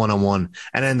 hits it one-on-one.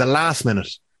 And then the last minute,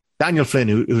 Daniel Flynn,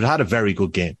 who'd had a very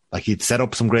good game, like he'd set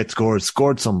up some great scores,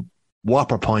 scored some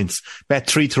whopper points, bet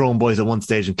 3 Tyrone boys at one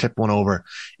stage and clipped one over.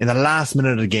 In the last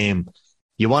minute of the game,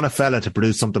 you want a fella to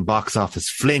produce something box office.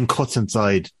 Flynn cuts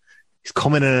inside. He's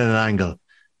coming in at an angle.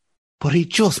 But he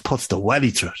just puts the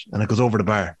welly through it and it goes over the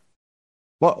bar.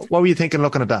 What were you thinking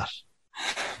looking at that?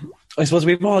 I suppose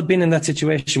we've all been in that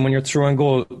situation when you're throwing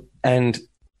goal and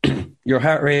your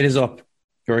heart rate is up.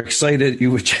 You're excited.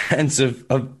 You have a chance of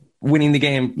winning the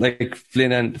game like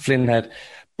Flynn had.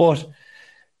 But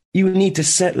you need to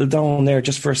settle down there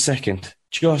just for a second.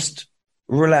 Just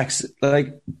relax.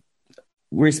 Like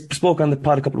we spoke on the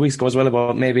pod a couple of weeks ago as well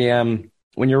about maybe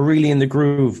when you're really in the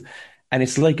groove and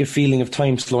it's like a feeling of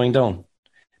time slowing down.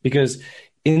 Because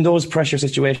in those pressure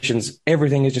situations,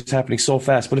 everything is just happening so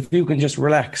fast. But if you can just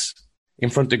relax in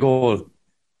front of goal,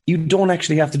 you don't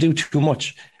actually have to do too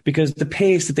much because the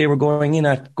pace that they were going in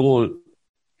at goal,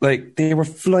 like they were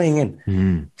flying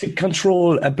in. To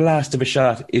control a blast of a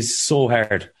shot is so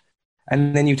hard.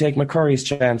 And then you take McCurry's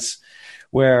chance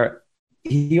where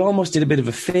he almost did a bit of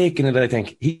a fake in it, I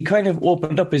think. He kind of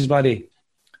opened up his body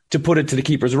to put it to the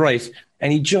keeper's right,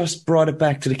 and he just brought it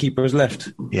back to the keeper's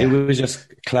left. Yeah. It was just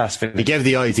class finish. He gave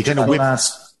the eyes. He kind of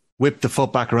whipped the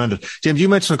foot back around it. James, you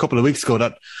mentioned a couple of weeks ago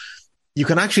that you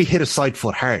can actually hit a side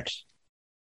foot hard.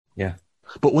 Yeah.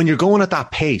 But when you're going at that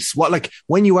pace,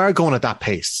 when you are going at that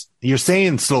pace, you're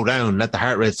saying slow down, let the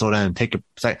heart rate slow down, take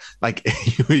a like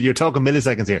you're talking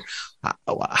milliseconds here.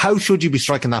 How should you be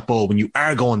striking that ball when you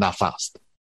are going that fast?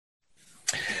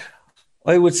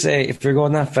 I would say if you're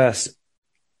going that fast,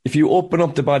 if you open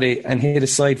up the body and hit a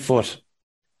side foot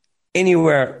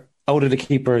anywhere out of the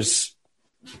keeper's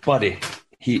body,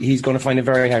 he's going to find it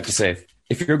very hard to save.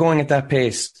 If you're going at that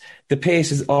pace, the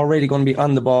pace is already going to be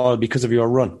on the ball because of your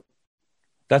run.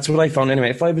 That's what I found anyway.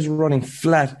 If I was running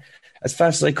flat as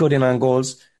fast as I could in on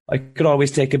goals, I could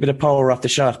always take a bit of power off the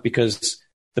shot because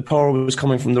the power was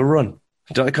coming from the run.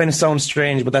 It kind of sounds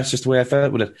strange, but that's just the way I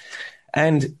felt with it.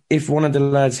 And if one of the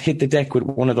lads hit the deck with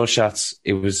one of those shots,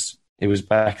 it was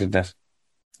back in net.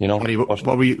 You know.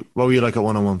 What were you like at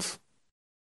one-on-ones?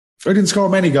 I didn't score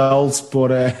many goals,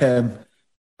 but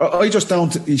I just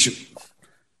don't.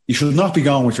 You should not be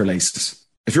going with your laces.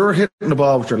 If you're hitting the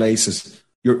ball with your laces,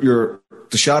 the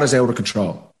shot is out of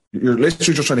control. You're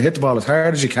literally just trying to hit the ball as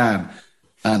hard as you can,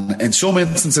 and in some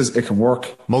instances it can work.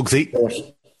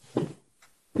 Mugsy.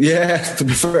 Yeah, to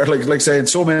be fair, like say in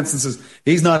some instances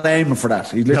he's not aiming for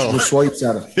that. He literally just swipes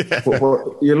at it. Yeah.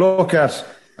 But you look at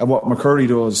what McCurry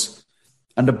does,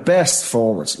 and the best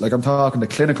forwards, like I'm talking the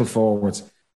clinical forwards,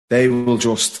 they will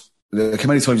just, like how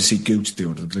many times you see Gooch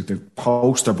do it, like the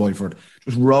poster boy for it,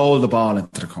 just roll the ball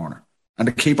into the corner, and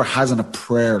the keeper hasn't a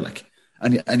prayer. Like,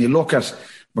 and you look at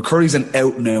McCurry's an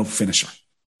out and out finisher.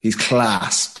 He's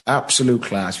class, absolute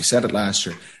class. We said it last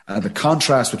year, and the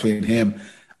contrast between him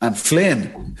and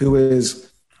Flynn, who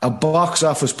is a box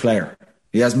office player.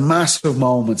 He has massive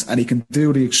moments and he can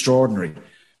do the extraordinary.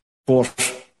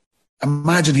 But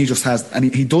imagine he just has,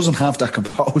 and he doesn't have that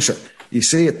composure. You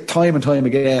see it time and time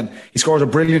again. He scores a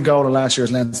brilliant goal in last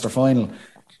year's Leinster final,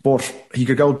 but he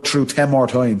could go through 10 more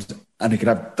times and he could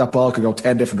have, that ball could go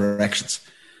 10 different directions.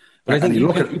 But I think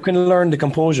you can learn the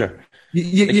composure.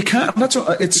 You can't. That's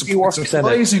what, it's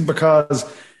surprising because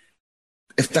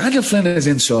if Daniel Flynn is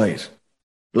inside,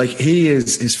 like he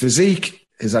is, his physique,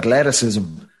 his athleticism,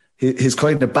 his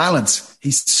kind of balance,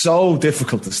 he's so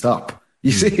difficult to stop.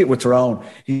 You see it with Tyrone.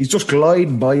 He's just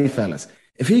gliding by fellas.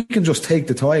 If he can just take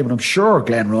the time, and I'm sure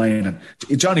Glenn Ryan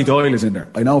and Johnny Doyle is in there.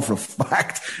 I know for a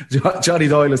fact Johnny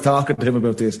Doyle is talking to him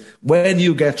about this. When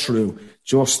you get through,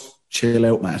 just chill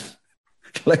out, man.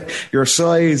 Like your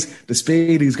size, the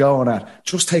speed he's going at,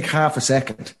 just take half a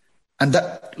second. And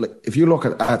that, like, if you look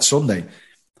at Sunday,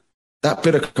 that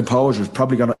bit of composure is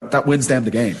probably that wins them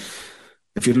the game.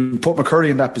 If you put McCurry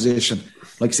in that position,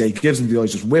 like I say, he gives him the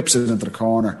eyes, just whips it into the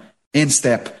corner, in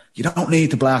step. You don't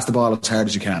need to blast the ball as hard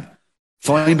as you can.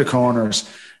 Find the corners,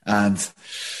 and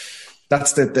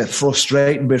that's the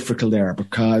frustrating bit for Kildare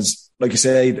because, like you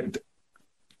say,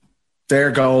 their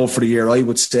goal for the year, I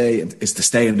would say, is to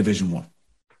stay in Division 1.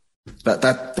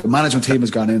 That the management team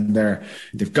has gone in there.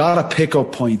 They've got to pick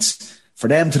up points for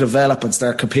them to develop and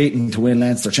start competing to win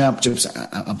Leinster championships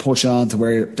and push on to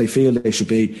where they feel they should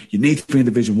be. You need to be in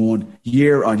Division 1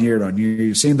 year on year on year.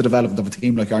 You've seen the development of a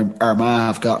team like Armagh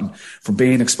have gotten from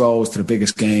being exposed to the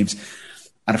biggest games.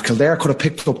 And if Kildare could have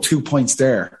picked up 2 points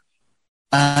there,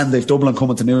 and they've Dublin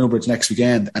coming to Newbridge next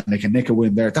weekend, and they can nick a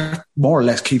win there, that more or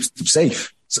less keeps them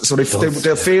safe. So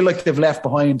they'll feel like they've left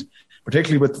behind,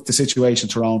 particularly with the situation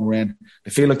Tyrone were in. They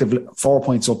feel like they've 4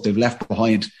 points up, they've left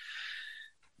behind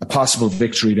a possible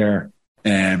victory there.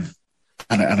 And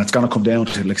it's going to come down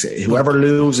to, like, say, whoever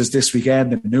loses this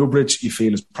weekend in Newbridge, you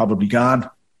feel is probably gone.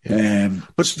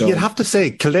 But you'd have to say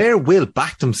Kildare will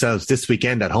back themselves this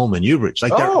weekend at home in Newbridge.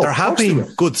 Like there have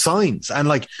been good signs, and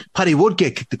like Paddy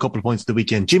Woodgate kicked a couple of points at the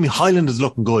weekend. Jimmy Hyland is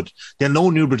looking good. They'll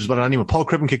know Newbridge is better anyway. Paul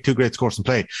Crippen kicked 2 great scores in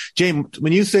play. James,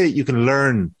 when you say you can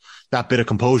learn that bit of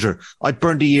composure, I'd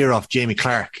burned the ear off Jamie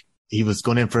Clark. He was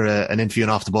going in for an interview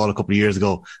and off the ball a couple of years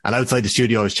ago, and outside the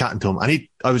studio I was chatting to him, and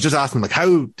I was just asking him, like,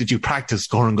 how did you practice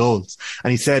scoring goals? And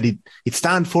he said he'd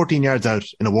stand 14 yards out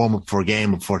in a warm-up before a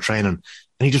game, before training,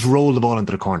 and he just rolled the ball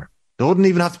into the corner. There wouldn't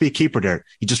even have to be a keeper there.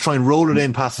 He'd just try and roll it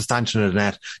in past the stanchion of the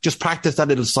net. Just practice that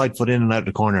little side foot in and out of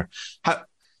the corner.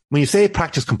 When you say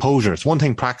practice composure, it's one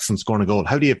thing practicing scoring a goal.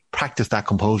 How do you practice that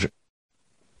composure?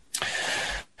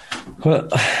 Well,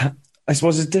 I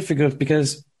suppose it's difficult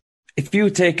because if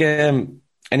you take an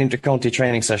inter-county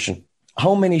training session,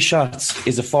 how many shots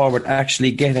is a forward actually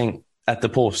getting at the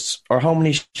posts? Or how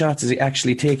many shots is he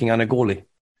actually taking on a goalie?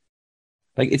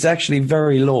 Like, it's actually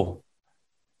very low.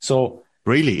 So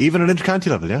really, even at inter-county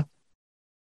level, yeah.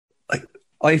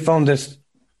 I found it.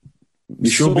 You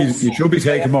should be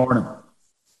taking more than him.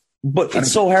 But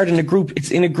it's so hard in a group. It's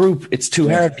in a group. It's too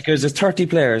hard because there's 30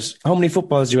 players. How many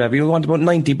footballs do you have? You want about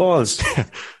 90 balls.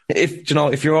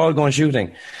 if you're all going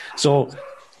shooting. So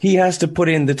he has to put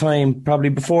in the time probably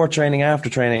before training, after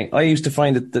training. I used to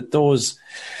find that those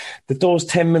that those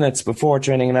 10 minutes before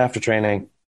training and after training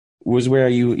was where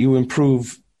you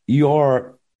improve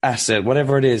your asset,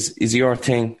 whatever it is your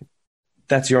thing.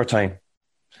 That's your time.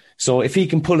 So if he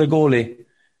can pull a goalie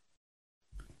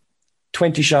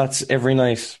 20 shots every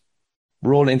night,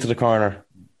 roll into the corner,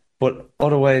 but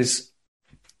otherwise,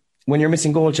 when you're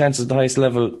missing goal chances at the highest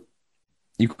level,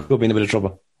 you could be in a bit of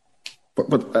trouble.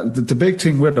 But the big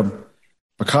thing with him,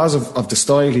 because of the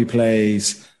style he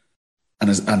plays and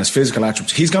his physical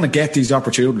attributes, he's going to get these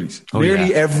opportunities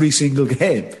nearly every single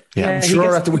game. Yeah, I'm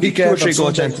sure at the weekend, 2 or 3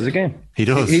 goal chances a game. He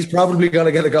does. He's probably going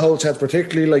to get a goal chance,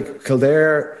 particularly like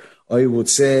Kildare. I would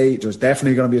say there's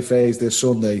definitely going to be a phase this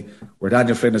Sunday where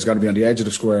Daniel Flynn is going to be on the edge of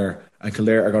the square and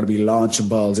Kildare are going to be launching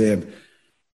balls in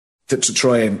to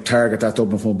try and target that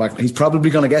Dublin full back. He's probably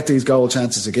going to get these goal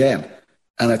chances again.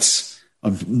 And it's,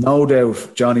 no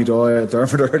doubt, Johnny Doyle,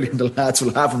 Dermot Early and the lads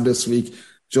will have him this week.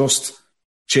 Just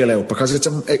chill out, because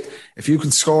if you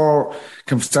can start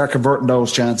converting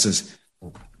those chances,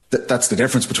 that's the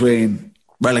difference between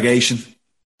relegation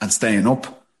and staying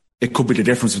up. It could be the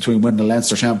difference between winning the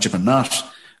Leinster Championship and not.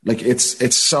 Like,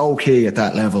 it's so key at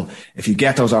that level. If you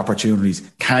get those opportunities,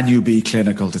 can you be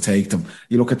clinical to take them?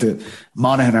 You look at the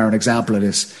Monaghan are an example of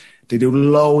this. They do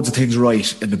loads of things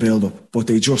right in the build-up, but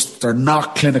they're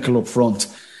not clinical up front.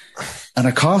 And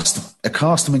it cost them. It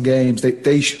cost them in games.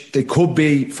 They could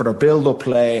be, for their build-up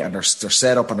play and their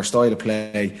setup and their style of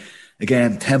play,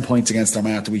 again, 10 points against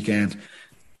Armagh at the weekend.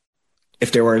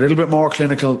 If they were a little bit more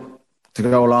clinical to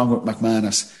go along with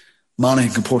McManus,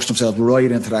 Monaghan can push themselves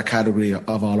right into that category of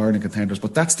all-Ireland contenders.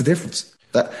 But that's the difference.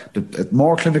 The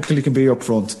more clinical you can be up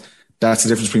front, that's the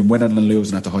difference between winning and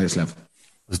losing at the highest level.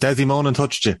 Was Desi Monan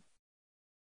touched you?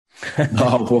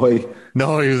 Oh boy.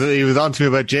 No, he was on to me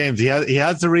about James. He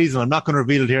has the reason. I'm not going to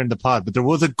reveal it here in the pod, but there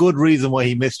was a good reason why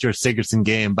he missed your Sigurdsson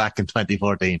game back in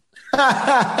 2014.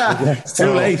 It's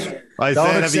too late. I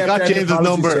said, have you got James's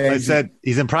number? James. I said,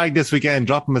 he's in Prague this weekend.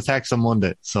 Drop him a text on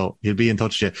Monday. So he'll be in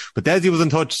touch with you. But Desi was in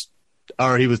touch,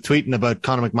 or he was tweeting about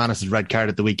Conor McManus's red card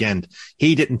at the weekend.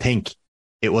 He didn't think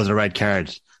it was a red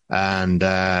card. And,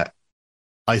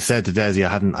 I said to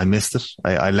Desi, I missed it.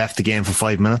 I left the game for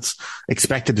 5 minutes,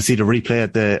 expected to see the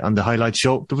replay on the highlight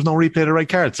show. There was no replay of the red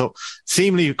card. So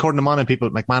seemingly, according to Monaghan people,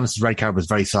 McManus's red card was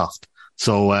very soft.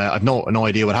 So, I've no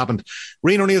idea what happened.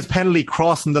 Rian O'Neill's penalty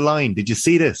crossing the line. Did you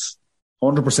see this?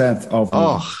 100%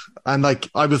 of. And like,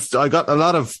 I got a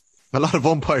lot of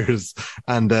umpires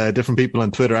and different people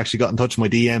on Twitter actually got in touch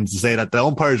with my DMs to say that the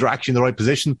umpires were actually in the right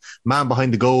position. Man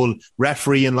behind the goal,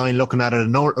 referee in line looking at it,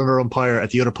 another umpire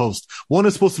at the other post. One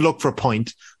is supposed to look for a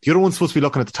point. The other one's supposed to be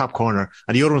looking at the top corner,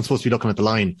 and the other one's supposed to be looking at the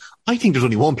line. I think there's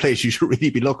only one place you should really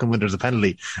be looking when there's a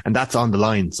penalty, and that's on the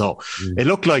line. So it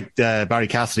looked like Barry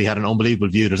Cassidy had an unbelievable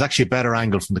view. There's actually a better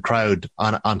angle from the crowd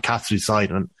on Cassidy's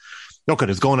side. And look,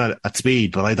 it's going at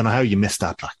speed, but I don't know how you missed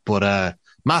that. But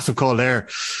massive call there.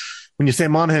 When you say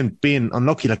Monaghan being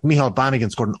unlucky, like Micheál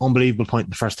Bannigan scored an unbelievable point in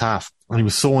the first half, and he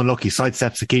was so unlucky,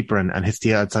 sidesteps the keeper and hits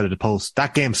the outside of the post.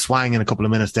 That game swang in a couple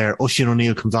of minutes there. Oisin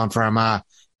O'Neill comes on for Armagh,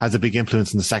 has a big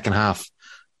influence in the second half.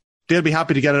 They'll be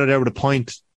happy to get out of there with a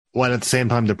point, while at the same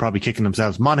time they're probably kicking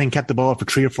themselves. Monaghan kept the ball for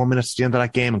 3 or 4 minutes at the end of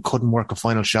that game and couldn't work a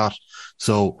final shot.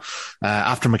 So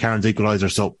after McCarran's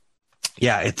equaliser, so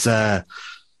yeah,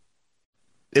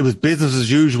 it was business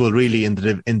as usual really in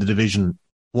the division.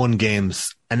 1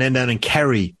 games, and then down in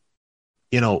Kerry,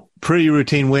 pretty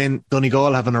routine win.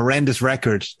 Donegal have an horrendous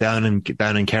record down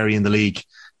in Kerry in the league.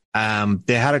 They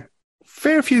had a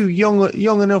fair few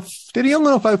young enough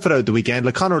outfit out the weekend.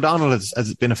 Like Conor O'Donnell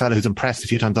has been a fella who's impressed a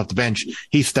few times off the bench.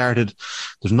 He started.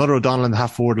 There's another O'Donnell in the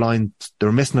half forward line. They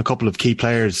were missing a couple of key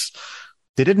players.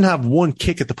 They didn't have one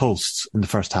kick at the posts in the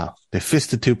first half. They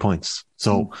fisted 2 points.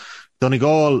 So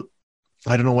Donegal,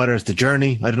 I don't know whether it's the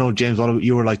journey. I don't know, James, what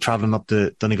you were like travelling up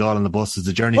to Donegal on the bus. Is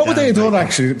the journey? What would they have done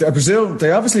actually? I presume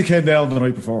they obviously came down the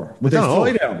night before. Would they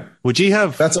fly down? Would you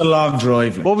have? That's a long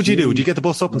drive. What would you do? Would you get the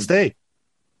bus up and stay?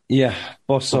 Yeah,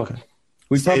 bus up.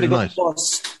 We'd probably go the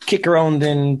bus, kick around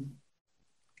in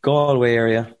Galway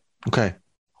area. Okay.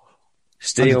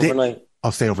 Stay overnight.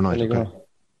 I'll stay overnight. Okay.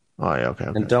 Oh yeah, okay.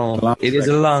 And down. It is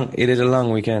a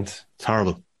long weekend. It's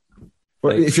horrible.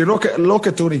 But if you look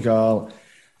at Donegal,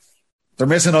 they're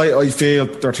missing, I feel,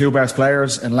 their 2 best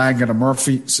players in Langan and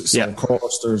Murphy. So of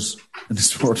course, there's, and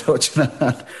this is what we're touching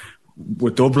on,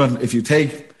 with Dublin, if you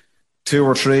take 2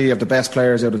 or 3 of the best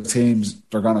players out of the teams,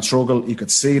 they're going to struggle. You could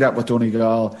see that with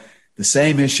Donegal. The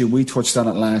same issue, we touched on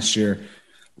it last year.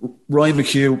 Ryan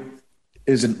McHugh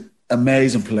is an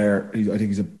amazing player. I think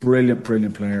he's a brilliant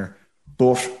player.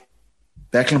 But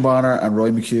Declan Bonner and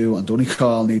Ryan McHugh and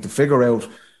Donegal need to figure out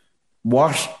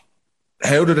what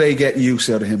how do they get use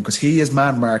out of him? Because he is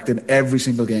man-marked in every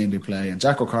single game they play. And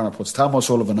Jack O'Connor puts Tom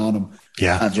O'Sullivan on him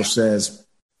and just says,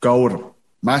 go with him.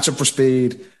 Match up for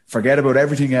speed. Forget about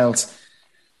everything else.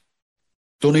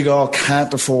 Donegal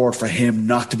can't afford for him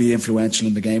not to be influential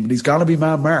in the game. But he's going to be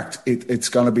man-marked. It's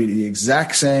going to be the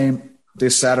exact same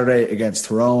this Saturday against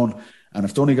Tyrone. And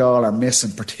if Donegal are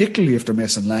missing, particularly if they're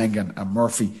missing Langan and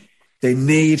Murphy, they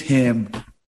need him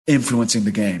influencing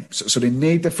the game. So they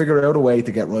need to figure out a way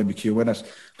to get Roy McHugh in it.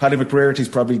 Paddy McBrearty's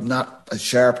probably not as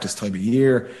sharp this time of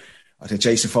year. I think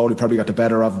Jason Foley probably got the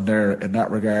better of him there in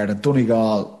that regard. And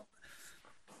Donegal,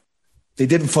 they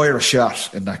didn't fire a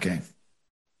shot in that game.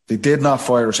 They did not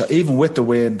fire a shot. Even with the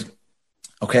wind,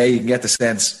 okay, you can get the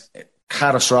sense,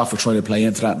 catastrophic trying to play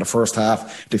into that in the first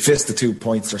half. They fist the 2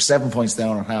 points. They're 7 points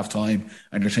down at half time.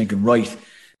 And you're thinking, right,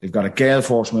 they've got a gale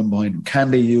force wind behind them.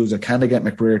 Can they use it? Can they get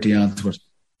McBrearty onto it?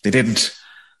 They didn't.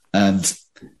 And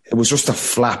it was just a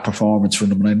flat performance from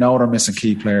them. And I know they're missing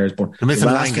key players, but they're missing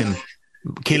Langan.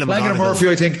 Langan and Murphy,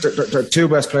 I think, they're two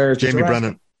best players. Jamie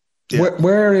Brennan. Yeah.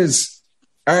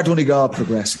 Are Donegal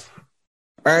progressing?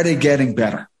 Are they getting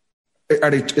better?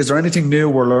 Is there anything new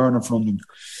we're learning from them?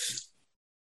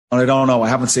 And I don't know. I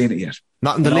haven't seen it yet.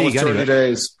 Not in the league, 30 anyway.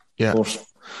 days. Yeah.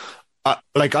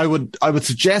 But, I would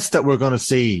suggest that we're going to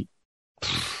see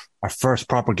our first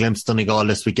proper glimpse of Donegal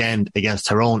this weekend against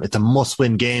Tyrone. It's a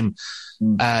must-win game.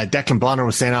 Declan Bonner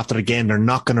was saying after the game they're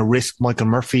not going to risk Michael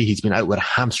Murphy. He's been out with a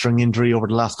hamstring injury over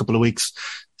the last couple of weeks.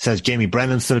 Says Jamie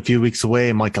Brennan's still a few weeks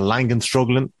away. Michael Langan's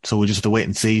struggling, so we'll just have to wait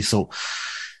and see. So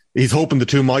he's hoping the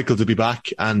two Michaels will be back.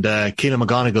 And Keelan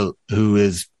McGonigal, who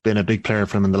has been a big player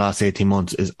for him in the last 18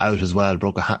 months, is out as well.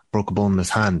 Broke a bone in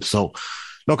his hand. So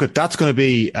look, that's going to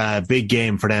be a big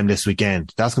game for them this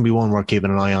weekend. That's going to be one we're keeping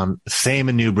an eye on. Same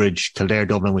in Newbridge, Kildare,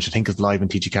 Dublin, which I think is live in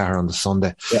TG Cahir on the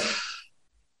Sunday. Yeah.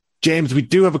 James, we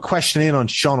do have a question in on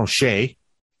Sean O'Shea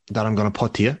that I'm going to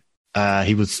put to you.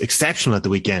 He was exceptional at the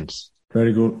weekend.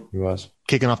 Very good. He was.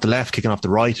 Kicking off the left, kicking off the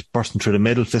right, bursting through the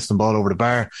middle, fisting ball over the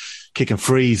bar, kicking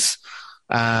frees.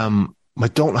 I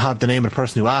don't have the name of the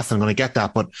person who asked, and I'm going to get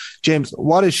that. But James,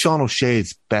 what is Sean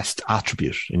O'Shea's best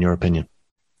attribute, in your opinion?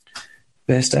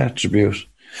 Best attribute.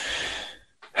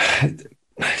 Do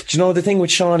you know, the thing with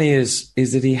Shawnee is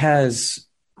that he has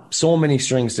so many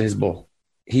strings to his bow.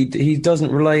 He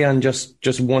doesn't rely on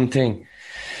just one thing.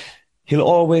 He'll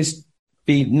always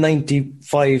be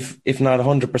 95, if not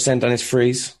 100% on his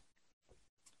frees.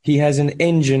 He has an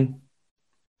engine.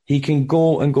 He can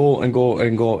go and go and go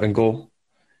and go and go.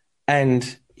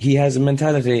 And he has a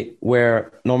mentality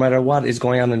where no matter what is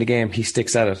going on in the game, he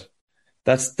sticks at it.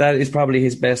 That is probably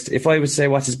his best. If I would say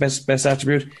what's his best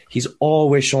attribute, he's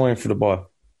always showing for the ball.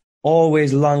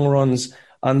 Always long runs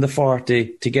on the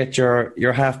 40 to get your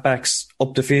halfbacks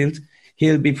up the field.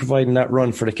 He'll be providing that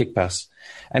run for the kick pass.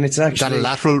 And it's actually... Is that a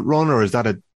lateral run, or is that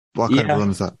what kind of run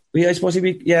is that? Yeah, I suppose it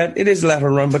is a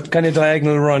lateral run, but kind of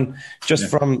diagonal run just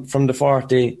from the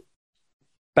 40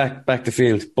 back the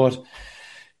field. But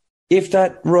if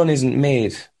that run isn't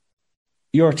made,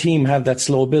 your team have that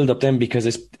slow build up then, because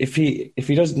if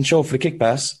he doesn't show for the kick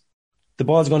pass, the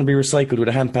ball's going to be recycled with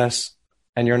a hand pass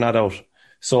and you're not out.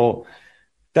 So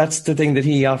that's the thing that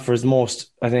he offers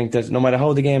most. I think that no matter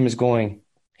how the game is going,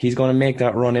 he's going to make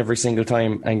that run every single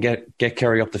time and get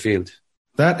Kerry up the field.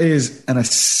 That is an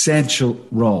essential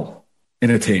role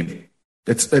in a team.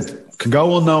 It can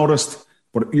go unnoticed,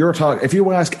 but if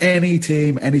you ask any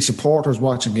team, any supporters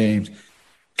watching games,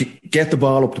 get the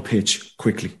ball up the pitch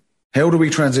quickly. How do we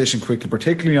transition quickly,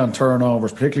 particularly on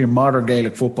turnovers, particularly in modern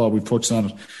Gaelic football? We touched on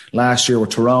it last year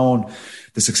with Tyrone,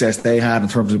 the success they had in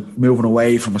terms of moving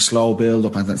away from a slow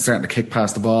build-up and then starting to kick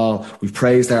past the ball. We've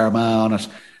praised Armagh on it.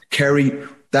 Kerry,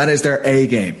 that is their A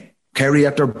game. Kerry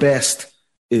at their best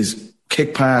is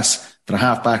kick pass to the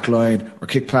half-back line or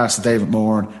kick pass to David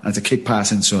Moran, and it's a kick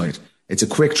pass inside. It's a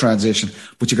quick transition,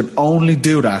 but you can only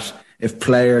do that if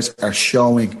players are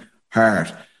showing hard.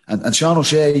 And Sean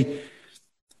O'Shea,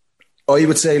 I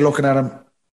would say, looking at him,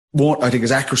 I think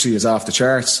his accuracy is off the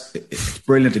charts. It's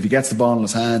brilliant. If he gets the ball in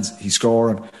his hands, he's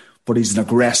scoring. But he's an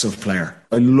aggressive player.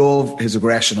 I love his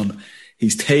aggression.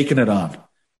 He's taking it on.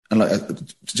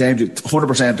 And James,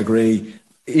 100% agree.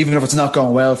 Even if it's not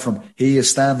going well for him, he is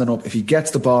standing up. If he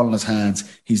gets the ball in his hands,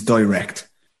 he's direct.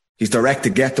 He's direct to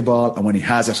get the ball, and when he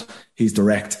has it, he's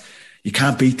direct. You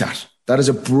can't beat that. That is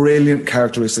a brilliant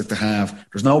characteristic to have.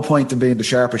 There's no point in being the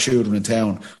sharpest shooter in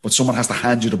town, but someone has to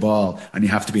hand you the ball and you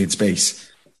have to be in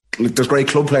space. There's great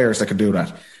club players that can do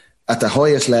that. At the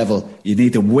highest level, you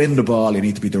need to win the ball, you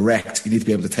need to be direct, you need to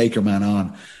be able to take your man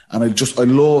on. And I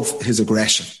love his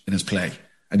aggression in his play.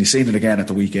 And you've seen it again at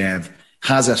the weekend.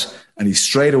 Has it, and he's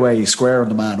straight away, he's squaring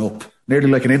the man up. nearly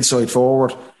like an inside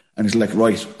forward. And he's like,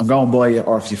 right, I'm going by you,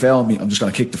 or if you foul me, I'm just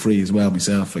going to kick the free as well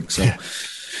myself. Like so.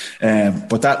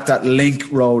 But that link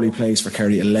role he plays for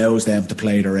Kerry allows them to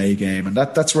play their A game, and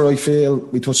that's where I feel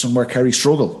we touched on where Kerry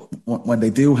struggle when they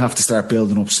do have to start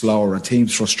building up slower and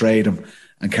teams frustrate them,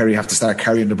 and Kerry have to start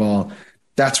carrying the ball.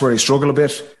 That's where they struggle a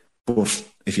bit. But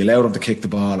if you allow them to kick the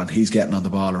ball and he's getting on the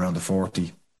ball around the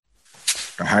 40,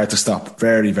 they're hard to stop.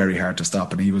 Very, very hard to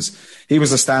stop. And he was a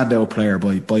standout player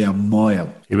by a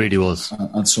mile. He really was.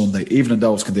 On Sunday. Even in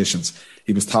those conditions,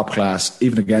 he was top class,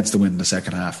 even against the win in the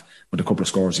second half with a couple of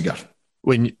scores he got.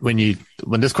 When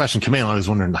this question came in, I was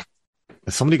wondering, like,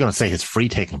 is somebody going to say his free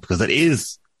taking? Because it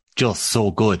is just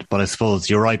so good. But I suppose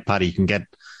you're right, Paddy. You can get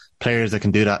players that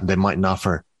can do that and they mightn't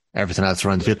offer everything else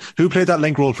around the field. Who played that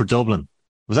link role for Dublin?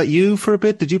 Was that you for a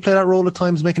bit? Did you play that role at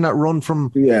times, making that run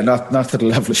from... Yeah, not to the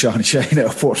level of Ciaran O'Shea now,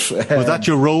 but... was that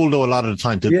your role, though, a lot of the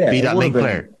time, to be that link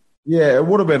player? Yeah, it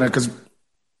would have been, because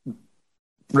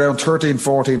around 13,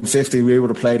 14, 15, we would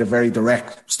have played a very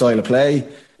direct style of play,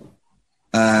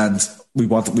 and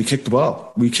we kicked the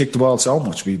ball. We kicked the ball so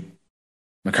much.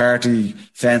 McCarthy,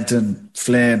 Fenton,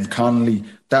 Flynn, Connolly,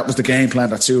 that was the game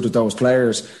plan that suited those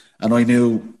players, and I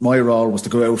knew my role was to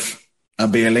go out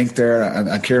and be a link there,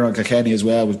 and Ciaran Kilkenny as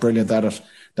well was brilliant at it,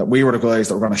 that we were the guys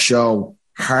that were going to show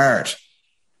hard,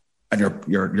 and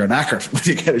you're knackered when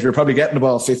you get it. You're probably getting the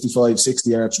ball 55, 60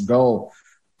 yards from goal,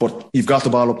 but you've got the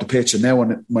ball up the pitch, and now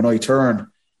when I turn,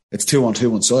 it's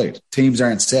 2-on-2 inside. Teams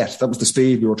aren't set. That was the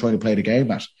speed we were trying to play the game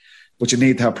at, but you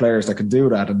need to have players that can do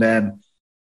that. And then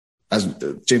as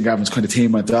Jim Gavin's kind of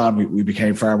team went on, we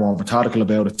became far more methodical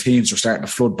about it. Teams were starting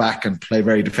to flood back and play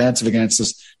very defensive against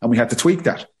us, and we had to tweak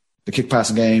that. The kick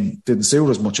passing game didn't suit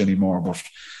us much anymore, but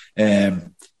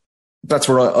that's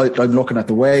where I'm looking at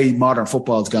the way modern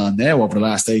football's gone now over the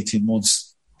last 18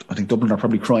 months. I think Dublin are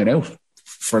probably crying out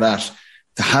for that,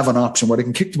 to have an option where they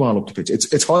can kick the ball up the pitch.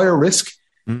 It's higher risk.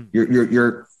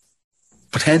 You're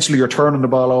potentially turning the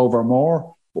ball over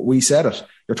more, but we said it.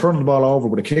 You're turning the ball over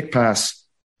with a kick pass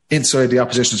inside the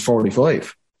opposition's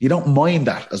 45. You don't mind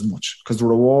that as much because the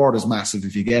reward is massive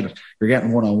if you get it. You're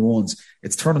getting one-on-ones.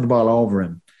 It's turning the ball over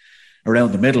and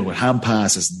around the middle with hand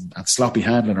passes and sloppy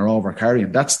handling or over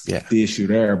carrying. That's the issue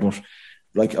there. But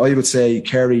like I would say,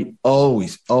 Kerry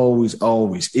always,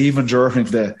 even during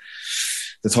the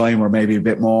time where maybe a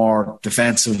bit more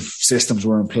defensive systems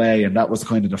were in play, and that was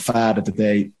kind of the fad of the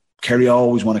day, Kerry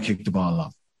always want to kick the ball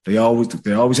long. They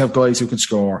always have guys who can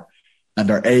score, and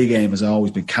their A game has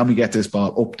always been, can we get this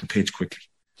ball up the pitch quickly?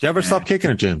 Did you ever stop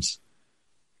kicking it, James?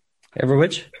 Ever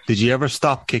which? Did you ever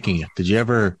stop kicking it? Did you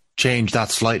ever change that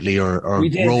slightly or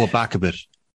roll it back a bit?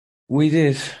 We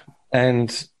did.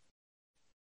 And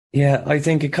yeah, I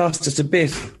think it cost us a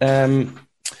bit.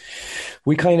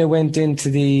 We kind of went into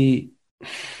the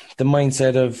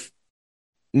mindset of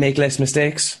make less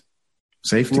mistakes.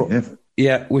 Safety,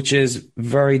 yeah, which is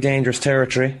very dangerous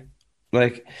territory.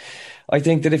 Like, I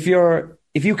think that if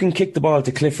you can kick the ball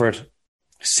to Clifford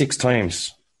 6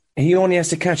 times, he only has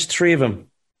to catch 3 of them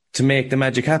to make the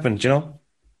magic happen, do you know?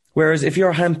 Whereas if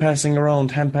you're hand passing around,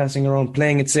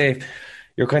 playing it safe,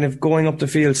 you're kind of going up the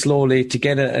field slowly to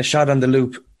get a shot on the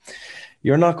loop,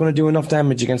 you're not going to do enough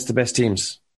damage against the best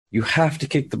teams. You have to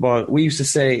kick the ball. We used to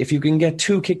say, if you can get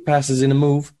 2 kick passes in a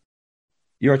move,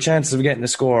 your chances of getting a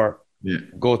score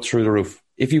go through the roof.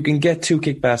 If you can get 2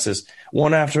 kick passes,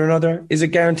 one after another, is a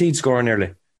guaranteed score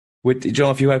nearly. With, you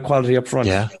know, if you have quality up front.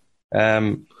 Yeah.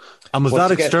 And was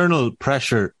that external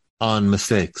pressure on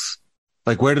mistakes?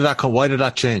 Like, where did that come? Why did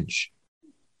that change?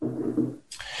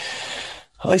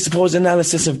 I suppose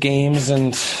analysis of games,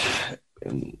 and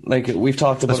like we've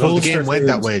talked about. I suppose the game went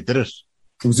that way, did it?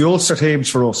 It was the Ulster teams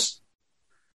for us.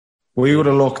 We would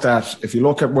have looked at, if you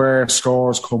look at where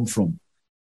scores come from,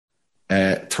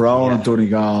 Tyrone and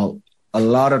Donegal, a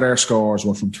lot of their scores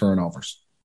were from turnovers.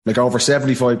 Like over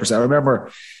 75%. I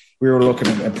remember we were looking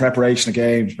in preparation of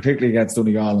games, particularly against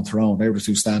Donegal and Tyrone. They were the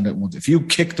 2 standout ones. If you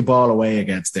kick the ball away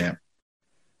against them,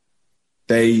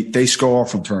 they score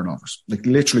from turnovers. Like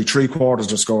literally 3/4 of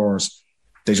the scores,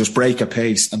 they just break a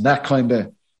pace. And that kind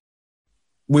of,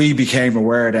 we became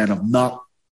aware then of not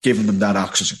giving them that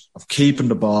oxygen, of keeping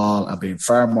the ball and being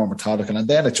far more methodical. And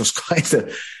then it just kind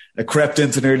of it crept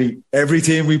into nearly every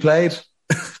team we played.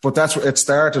 But that's where it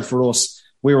started for us.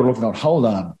 We were looking at, hold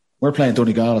on, we're playing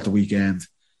Donegal at the weekend.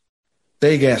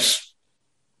 They get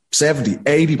 70,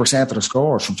 80% of the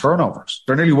scores from turnovers.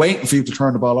 They're nearly waiting for you to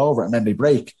turn the ball over and then they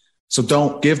break. So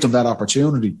don't give them that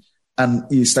opportunity. And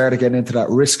you started getting into that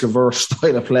risk-averse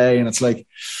style of play. And it's like,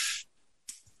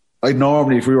 I'd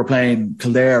normally, if we were playing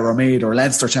Kildare or Meath or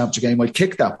Leinster championship game, I'd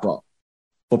kick that ball.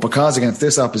 But because against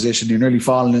this opposition, you're nearly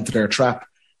falling into their trap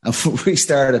And we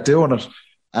started doing it,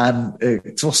 and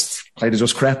it just kind of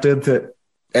just crept into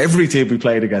every team we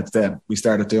played against then. We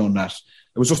started doing that.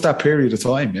 It was just that period of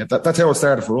time. Yeah, that's how it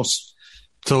started for us.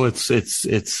 So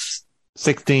it's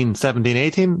 16, 17,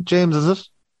 18, James, is it?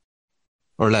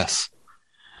 Or less?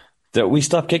 That we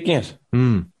stopped kicking it.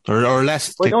 Or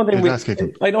less. I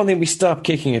don't think we stopped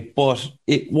kicking it, but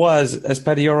it was, as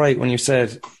Paddy, you're right when you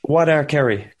said, what are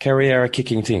Kerry? Kerry are a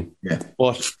kicking team. Yeah.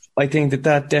 But I think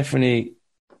that definitely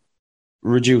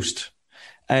reduced.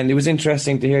 And it was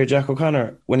interesting to hear Jack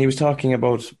O'Connor when he was talking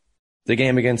about the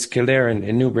game against Kildare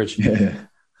in Newbridge. Yeah.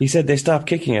 He said they stopped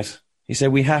kicking it. He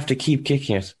said we have to keep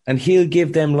kicking it. And he'll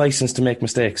give them license to make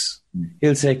mistakes.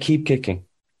 He'll say, keep kicking.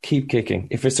 Keep kicking.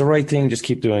 If it's the right thing, just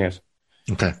keep doing it.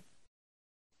 Okay.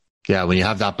 Yeah, when you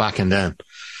have that back and then,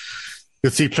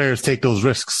 you'll see players take those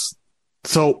risks.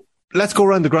 So let's go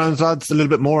around the grounds, lads, a little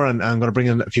bit more. And I'm going to bring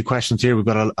in a few questions here. We've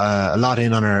got a lot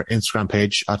in on our Instagram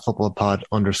page at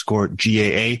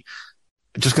footballpod_GAA.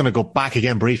 Just going to go back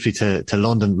again briefly to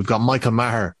London. We've got Michael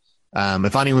Maher.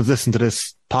 If anyone's listening to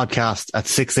this podcast at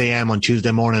 6 a.m. on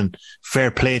Tuesday morning, fair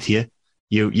play to you.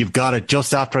 You've got it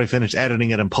just after I finished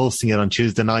editing it and posting it on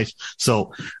Tuesday night.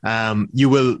 So, you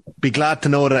will be glad to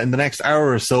know that in the next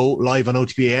hour or so, live on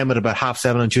OTBAM at about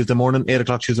 7:30 on Tuesday morning, 8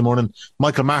 o'clock Tuesday morning,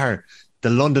 Michael Maher, the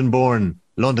London-born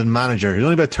London manager, he's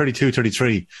only about 32,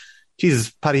 33.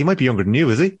 Jesus, Paddy, he might be younger than you,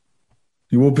 is he?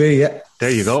 You will be, yeah.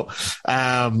 There you go.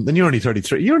 Then you're only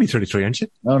 33. You're only 33, aren't you?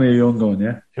 Only a young one,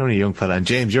 yeah. You're only a young fella. And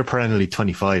James, you're perennially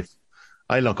 25.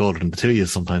 I look older than the two of you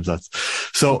sometimes.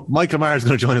 So Michael Maher is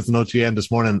going to join us on OTM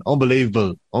this morning.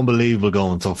 Unbelievable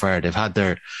going so far. They've had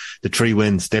the 3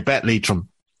 wins. They bet Leitrim.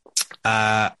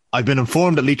 I've been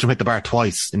informed that Leitrim hit the bar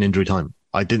twice in injury time.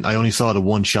 I only saw the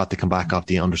one shot to come back off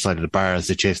the underside of the bar as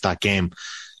they chased that game.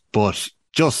 But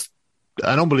just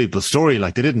an unbelievable story.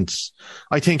 Like, they didn't.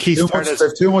 I think they've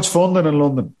too much funding in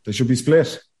London. They should be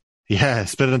split. Yeah,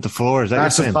 split it into 4.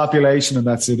 Massive population in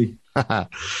that city.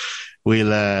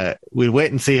 We'll wait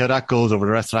and see how that goes over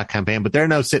the rest of that campaign. But they're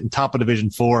now sitting top of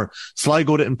Division 4.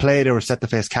 Sligo didn't play. They were set to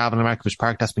face Cavan in Markievicz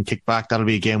Park. That's been kicked back. That'll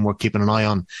be a game worth keeping an eye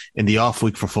on in the off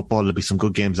week for football. There'll be some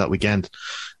good games that weekend.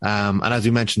 And as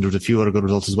you mentioned, there's a few other good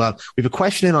results as well. We have a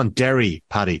question in on Derry,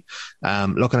 Paddy.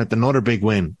 Looking at another big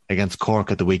win against Cork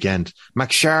at the weekend.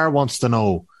 McShar wants to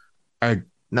know, if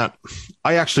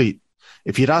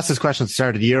you'd asked this question at the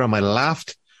start of the year, I might have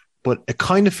laughed, but it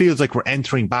kind of feels like we're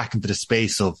entering back into the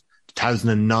space of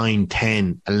 2009,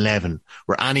 10, 11,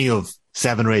 where any of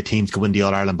 7 or 8 teams could win the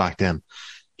All-Ireland back then.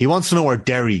 He wants to know, are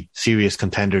Derry serious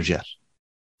contenders yet?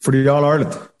 For the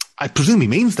All-Ireland? I presume he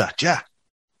means that, yeah.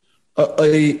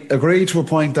 I agree to a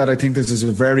point that I think this is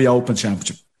a very open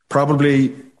championship.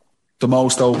 Probably the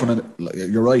most open,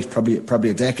 you're right, probably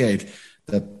a decade.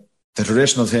 That the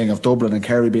traditional thing of Dublin and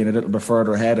Kerry being a little bit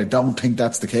further ahead, I don't think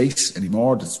that's the case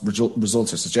anymore. The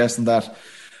results are suggesting that.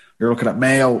 You're looking at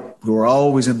Mayo, who are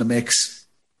always in the mix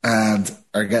and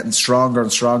are getting stronger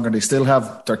and stronger. They still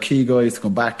have their key guys to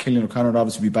come back. Killian O'Connor will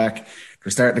obviously be back. They're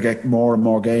starting to get more and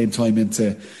more game time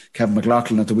into Kevin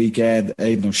McLaughlin at the weekend,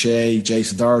 Aidan O'Shea,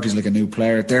 Jason Doherty's like a new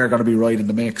player. They're going to be right in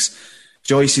the mix.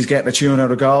 Joycey's getting a tune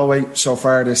out of Galway so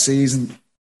far this season.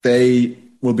 They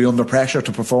will be under pressure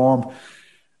to perform.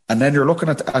 And then you're looking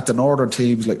at the northern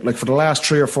teams, like for the last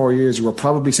 3 or 4 years, you were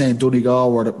probably saying Donegal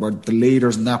were the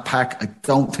leaders in that pack. I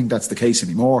don't think that's the case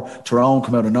anymore. Tyrone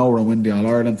come out of nowhere and win the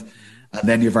All-Ireland. And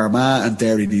then you have Armagh and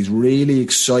Derry, these really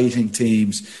exciting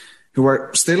teams who are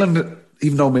still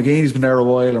even though McGeeney's been there a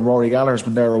while and Rory Gallagher's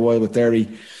been there a while with Derry,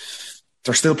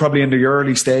 they're still probably in the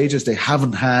early stages. They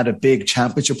haven't had a big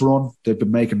championship run. They've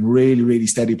been making really, really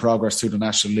steady progress through the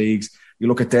national leagues. You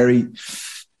look at Derry,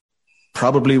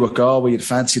 probably with Galway, you'd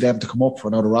fancy them to come up. I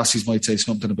know the Rossies might say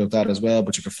something about that as well,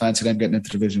 but you could fancy them getting into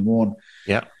Division 1.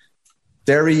 Yeah.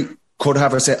 Derry could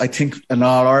have I think an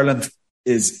All-Ireland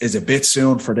is a bit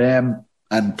soon for them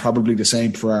and probably the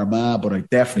same for Armagh, but I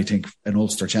definitely think an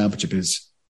Ulster Championship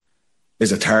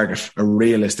is a target, a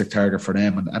realistic target for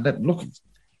them. And then look,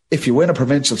 if you win a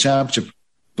provincial championship,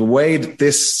 the way that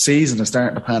this season is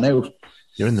starting to pan out,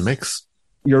 you're in the mix.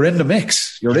 You're in the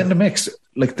mix. You're in the mix.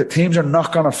 Like, the teams are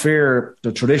not going to fear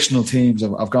the traditional teams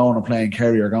of going and playing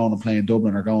Kerry or going and playing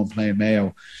Dublin or going and playing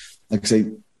Mayo. Like I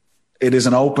say, it is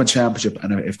an open championship,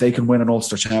 and if they can win an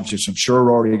Ulster Championship, I'm sure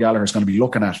Rory Gallagher is going to be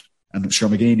looking at, and I'm sure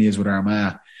McGeeney is with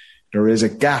Armagh. There is a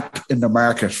gap in the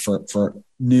market for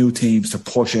new teams to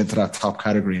push into that top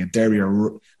category, and Derry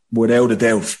are, without a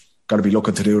doubt, going to be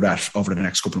looking to do that over the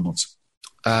next couple of months.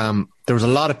 There was a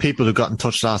lot of people who got in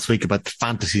touch last week about the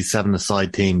fantasy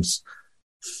 7-a-side teams.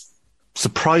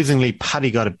 surprisingly,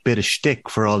 Paddy got a bit of shtick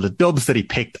for all the dubs that he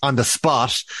picked on the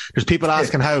spot. There's people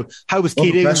asking how was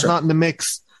Keith Higgins not in the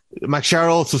mix? McSharr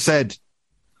also said,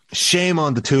 shame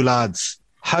on the two lads.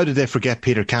 How did they forget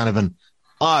Peter Canavan?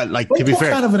 To be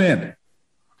fair. Canavan in?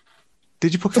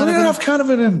 Did you put Canavan in? Did I have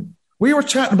Canavan in? We were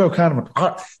chatting about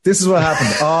Canavan. This is what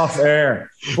happened off air.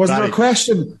 Wasn't there a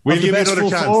question? We'll give you another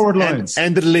chance. Forward lines.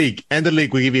 End of the league.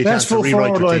 We'll give you a chance to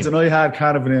rewrite your lines, team. and I had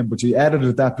Canavan in, but you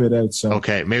edited that bit out. So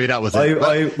okay, maybe that was it.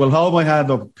 I will hold my hand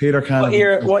up. Peter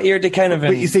Canavan. What year did Canavan?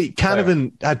 But you see,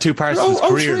 Canavan had two parts of his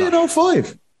career. 03 and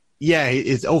 05. Yeah,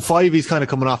 it's 05. He's kind of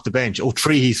coming off the bench.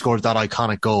 03, he scored that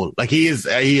iconic goal. Like he is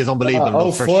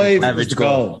unbelievable. 05 average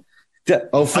goal.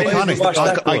 05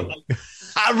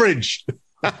 average.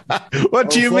 What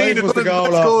do you mean? It's one of the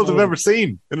best goals I've ever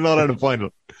seen in an All-Ireland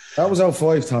final. That was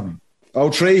 05, Tommy.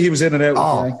 03, he was in and out with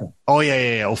the ankle. Oh,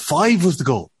 yeah. 05 was the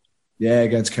goal. Yeah,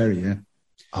 against Kerry, yeah.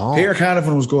 Oh. Peter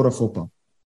Canavan was good at football.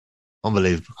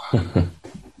 Unbelievable.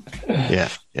 yeah,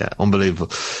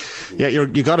 unbelievable. Yeah,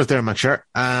 you got it there, McSharr.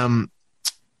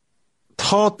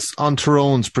 Thoughts on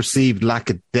Tyrone's perceived lack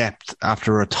of depth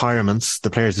after retirements, the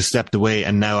players who stepped away,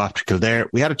 and now after Kildare?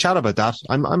 We had a chat about that.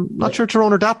 I'm not sure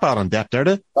Tyrone are that bad on depth, are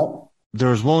they? Oh.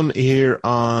 There's one here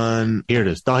it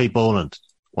is, Dahi Boland.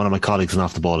 One of my colleagues in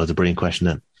Off the Ball has a brilliant question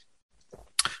in.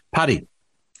 Paddy,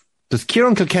 does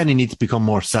Ciaran Kilkenny need to become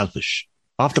more selfish?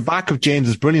 Off the back of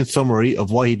James's brilliant summary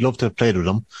of why he'd love to have played with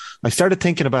him, I started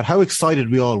thinking about how excited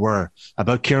we all were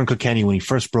about Ciaran Kilkenny when he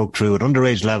first broke through at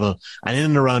underage level and in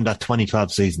and around that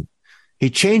 2012 season. He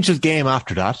changed his game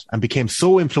after that and became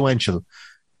so influential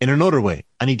in another way,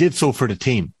 and he did so for the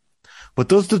team. But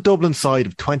does the Dublin side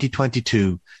of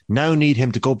 2022 now need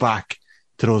him to go back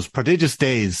to those prodigious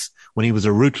days when he was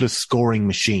a ruthless scoring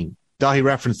machine? Dahi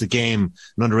referenced an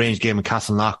underage game in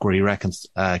Castleknock where he reckons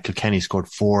Kilkenny scored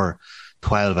 4-12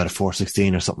 out of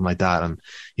 4-16 or something like that. And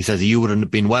he says you would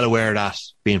have been well aware of that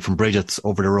being from Bridget's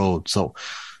over the road. So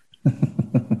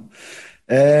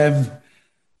I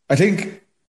think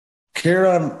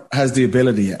Ciaran has the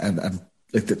ability and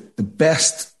like the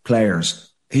best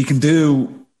players, he can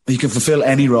fulfill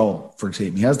any role for a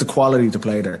team. He has the quality to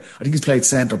play there. I think he's played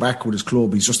centre back with his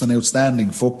club. He's just an outstanding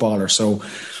footballer. So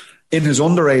in his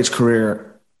underage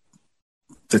career,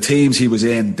 the teams he was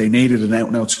in, they needed an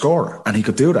out-and-out scorer, and he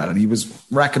could do that. And he was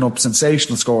racking up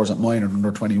sensational scores at minor and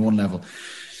under 21 level.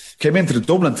 Came into the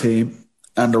Dublin team,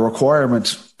 and the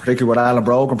requirement, particularly with Alan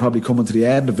Brogan probably coming to the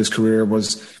end of his career,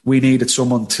 was we needed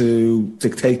someone to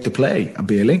dictate the play and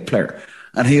be a link player.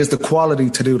 And he has the quality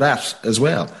to do that as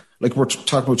well. Like we're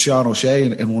talking about Sean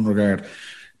O'Shea in one regard.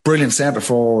 Brilliant centre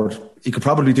forward. He could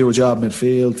probably do a job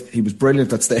midfield. He was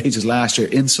brilliant at stages last year,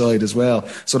 inside as well.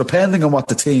 So depending on what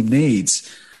the team needs,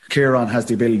 Ciaran has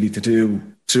the ability to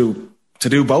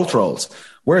do both roles.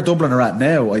 Where Dublin are at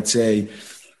now, I'd say,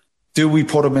 do we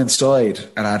put him inside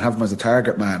and I'd have him as a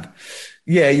target man?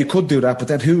 Yeah, you could do that, but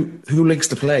then who links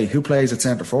the play? Who plays at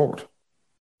centre forward?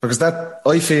 Because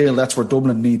I feel that's where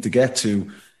Dublin need to get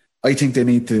to. I think they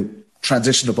need to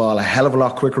transition the ball a hell of a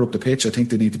lot quicker up the pitch. I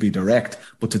think they need to be direct.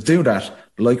 But to do that,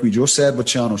 like we just said with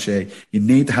Sean O'Shea, you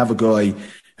need to have a guy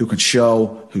who can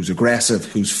show, who's aggressive,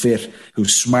 who's fit,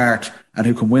 who's smart, and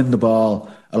who can win the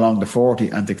ball along the 40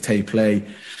 and dictate play.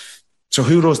 So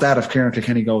who does that if Ciaran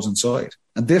Kilkenny goes inside?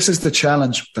 And this is the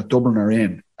challenge that Dublin are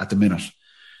in at the minute.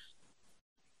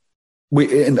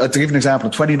 To give an example,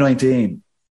 in 2019,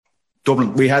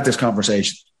 Dublin, we had this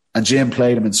conversation, and Jim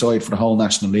played him inside for the whole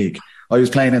National League. I was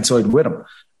playing inside with him,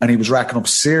 and he was racking up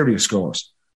serious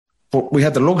scores. But we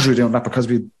had the luxury of doing that because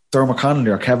we had Dermot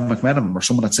Connolly or Kevin McMenamin or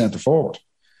someone at centre forward.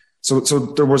 So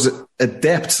there was a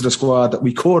depth to the squad that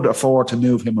we could afford to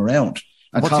move him around.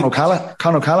 And Con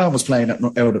O'Callaghan was playing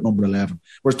out at number 11.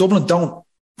 Whereas Dublin don't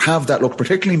have that look,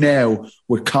 particularly now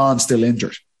with Con still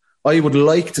injured. I would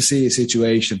like to see a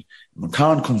situation when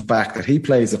Con comes back that he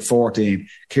plays at 14,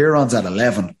 Kieran's at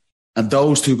 11, and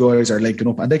those two guys are linking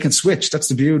up and they can switch. That's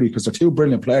the beauty, because they're two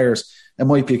brilliant players. It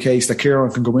might be a case that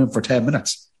Ciaran can go in for 10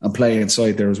 minutes and play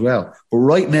inside there as well. But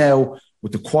right now,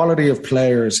 with the quality of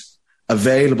players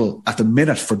available at the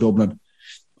minute for Dublin,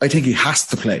 I think he has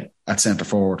to play at centre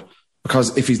forward,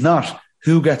 because if he's not,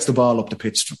 who gets the ball up the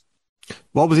pitch to him?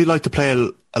 What was he like to play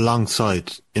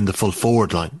alongside in the full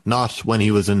forward line? Not when he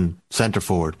was in centre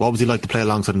forward. What was he like to play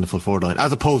alongside in the full forward line,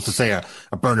 as opposed to, say,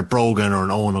 a Bernard Brogan or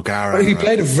an Owen O'Gara? Well, he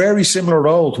played a very similar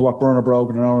role to what Bernard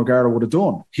Brogan and Owen O'Gara would have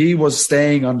done. He was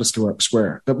staying on the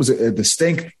square. That was a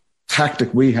distinct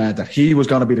tactic we had, that he was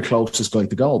going to be the closest guy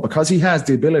to goal, because he has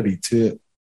the ability to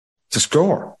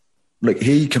score. Like,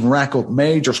 he can rack up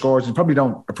major scores. You probably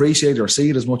don't appreciate it or see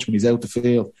it as much when he's out the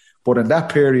field. But in that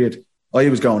period, I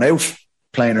was going out,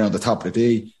 playing around the top of the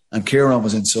D, and Ciaran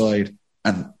was inside,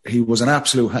 and he was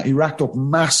he racked up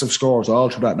massive scores all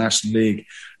through that National League.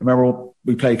 I remember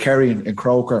we played Kerry in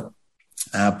Croker.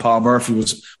 Paul Murphy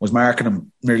was marking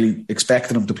him, nearly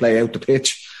expecting him to play out the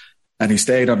pitch, and he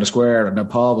stayed on the square, and then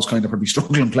Paul was kind of probably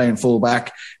struggling playing full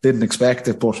back, didn't expect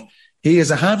it, but he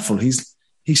is a handful. He's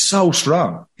so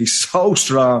strong. He's so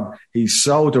strong. He's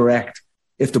so direct.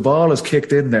 If the ball is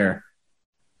kicked in there,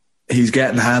 he's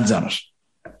getting hands on it.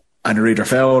 And you're either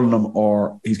fouling him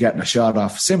or he's getting a shot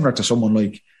off, similar to someone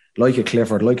like a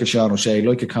Clifford, like a Sean O'Shea,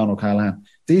 like a Conor O'Callaghan.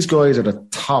 These guys are the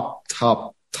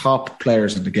top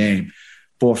players in the game.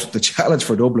 But the challenge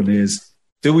for Dublin is,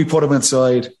 do we put them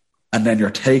inside and then you're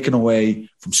taken away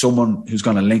from someone who's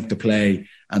going to link the play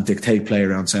and dictate play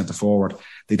around centre forward?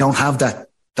 They don't have that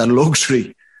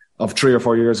luxury of 3 or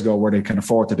 4 years ago where they can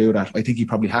afford to do that. I think he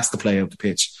probably has to play out the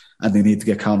pitch, and they need to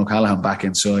get Conor O'Callaghan back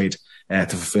inside to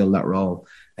fulfil that role.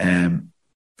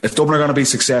 If Dublin are going to be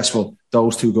successful,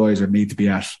 those two guys are going to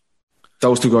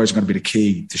be the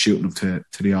key to shooting them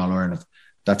to the All-Ireland.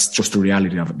 That's just the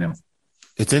reality of it now.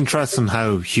 It's interesting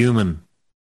how human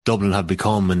Dublin have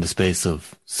become in the space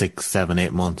of 6, 7,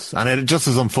 8 months. And it just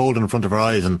is unfolding in front of our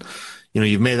eyes. And,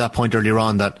 you've made that point earlier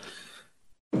on that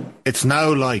it's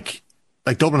now like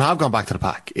Dublin have gone back to the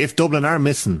pack. If Dublin are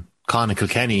missing Con and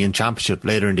Kilkenny in Championship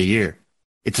later in the year,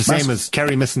 it's the same as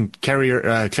Kerry missing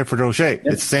Clifford O'Shea. Yep.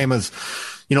 It's the same as,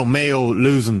 Mayo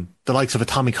losing the likes of a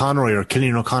Tommy Conroy or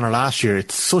Killian O'Connor last year.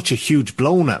 It's such a huge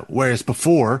blow now. Whereas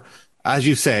before, as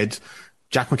you said,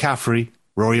 Jack McCaffrey,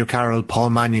 Rory O'Carroll,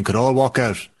 Paul Mannion could all walk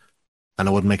out and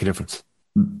it wouldn't make a difference.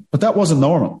 But that wasn't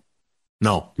normal.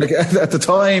 No. Like at the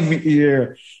time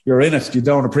you're in it, you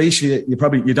don't appreciate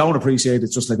it.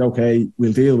 It's just like, okay,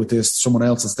 we'll deal with this. Someone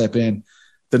else will step in.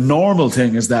 The normal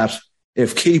thing is that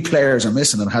if key players are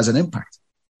missing, it has an impact.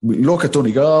 We look at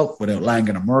Donegal without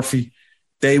Langan and Murphy.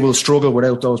 They will struggle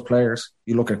without those players.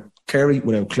 You look at Kerry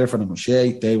without Clifford and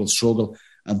O'Shea. They will struggle.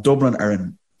 And Dublin are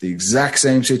in the exact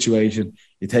same situation.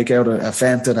 You take out a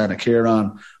Fenton and a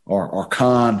Ciaran or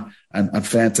Con and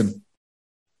Fenton.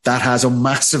 That has a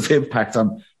massive impact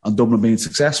on Dublin being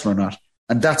successful or not.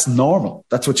 And that's normal.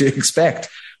 That's what you expect.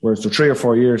 Whereas the 3 or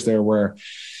 4 years there where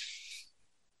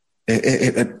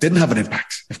it didn't have an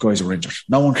impact if guys were injured.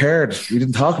 No one cared. We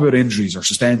didn't talk about injuries or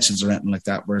suspensions or anything like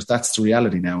that, whereas that's the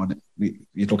reality now. And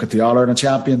you look at the All-Ireland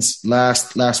champions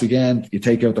last weekend, you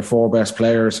take out the 4 best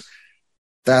players.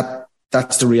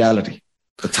 That's the reality.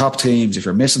 The top teams, if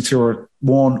you're missing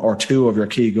 1 or 2 of your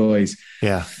key guys,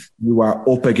 you are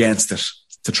up against it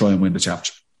to try and win the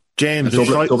championship. James,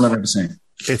 Dublin are the same.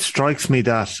 It strikes me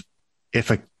that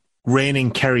if a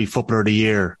reigning Kerry Footballer of the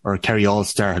Year or a Kerry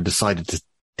All-Star had decided to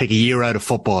take a year out of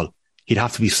football, he'd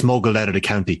have to be smuggled out of the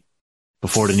county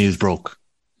before the news broke.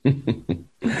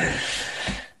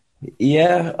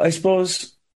 Yeah, I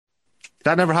suppose.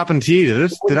 That never happened to you,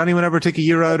 did it? Did anyone ever take a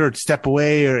year out or step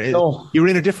away? No. You were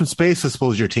in a different space, I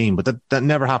suppose, your team, but that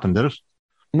never happened, did it?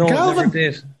 No, it never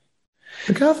did.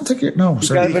 Did Gavin take it? No,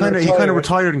 sorry. He kind of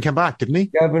retired and came back, didn't he?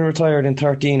 Gavin retired in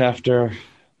 13 after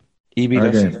EB,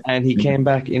 and he came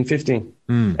back in 15.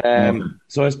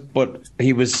 But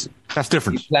he was. That's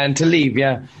different. He planned to leave,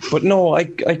 yeah. But no, I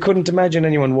couldn't imagine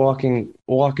anyone walking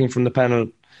from the panel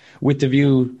with the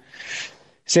view.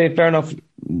 Say, fair enough.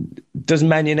 Does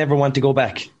Mannion ever want to go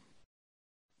back?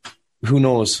 Who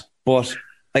knows? But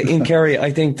in Kerry,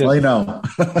 I think that I know.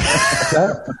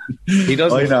 He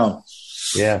doesn't. I know.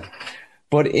 Yeah.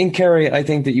 But in Kerry, I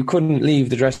think that you couldn't leave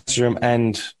the dressing room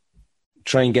and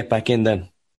try and get back in then.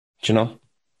 Do you know?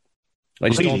 I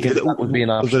just don't think that would be an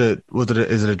option.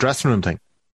 Is it a dressing room thing?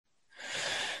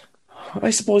 I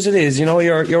suppose it is.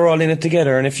 You're all in it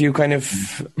together, and if you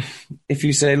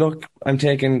say, look, I'm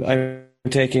taking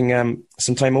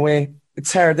some time away,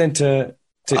 it's hard then to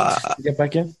get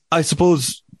back in. I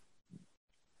suppose.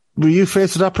 Were you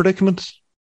faced with that predicament?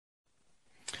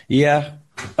 Yeah.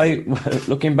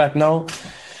 Looking back now,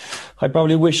 I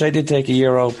probably wish I did take a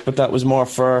year out, but that was more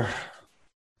for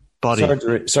body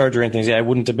surgery and things. Yeah, it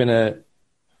wouldn't have been a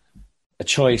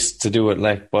choice to do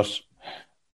it, but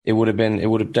it would have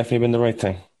definitely been the right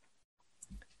thing.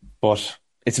 But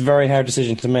it's a very hard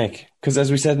decision to make because,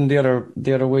 as we said in the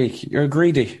other week, you're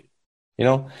greedy.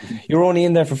 You're only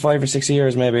in there for 5 or 6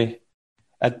 years, maybe,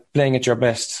 at playing at your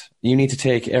best. You need to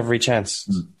take every chance.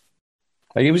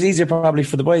 Like, it was easier probably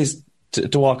for the boys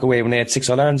to walk away when they had 6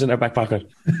 All-Irelands in their back pocket.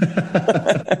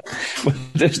 What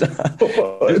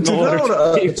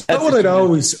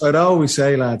I'd always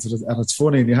say, lads, and it's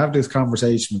funny, and you have this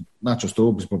conversation, not just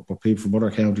Dubs, but people from other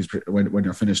counties when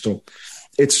you're finished up.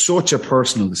 It's such a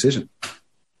personal decision.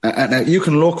 And you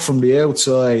can look from the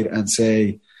outside and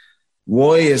say,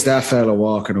 why is that fella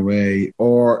walking away?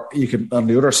 Or you can, on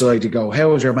the other side, you go,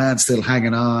 how is your man still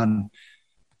hanging on?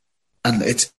 And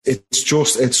it's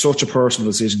such a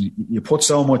personal decision. You put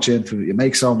so much into it, you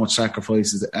make so much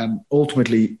sacrifices, and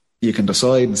ultimately you can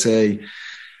decide and say,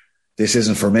 this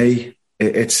isn't for me.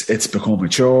 It's become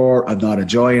mature. I'm not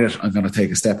enjoying it. I'm going to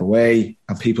take a step away.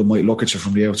 And people might look at you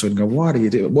from the outside and go, what are you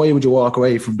doing? Why would you walk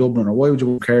away from Dublin? Or why would you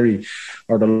go Kerry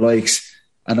or the likes?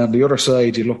 And on the other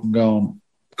side, you look and go,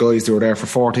 guys that were there for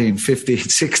 14, 15,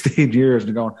 16 years,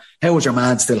 and you're going, how is your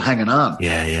man still hanging on?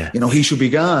 Yeah. You know, he should be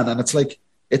gone. And it's like,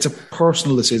 it's a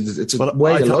personal decision. It's a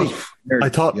way of life. I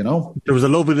thought, you know, there was a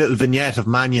lovely little vignette of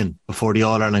Mannion before the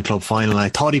All-Ireland Club final, and I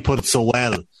thought he put it so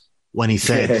well when he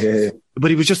said, but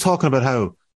he was just talking about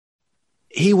how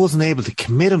he wasn't able to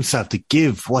commit himself to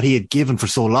give what he had given for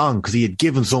so long because he had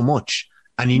given so much.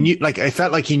 And he knew, like, I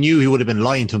felt like he knew he would have been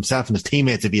lying to himself and his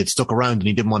teammates if he had stuck around and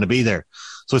he didn't want to be there.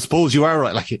 So I suppose you are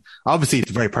right. Like, obviously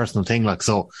it's a very personal thing. Like,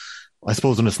 so I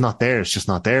suppose when it's not there, it's just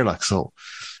not there. Like, so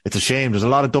it's a shame. There's a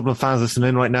lot of Dublin fans listening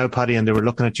in right now, Paddy, and they were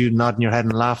looking at you, nodding your head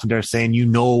and laughing. They're saying, you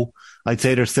know, I'd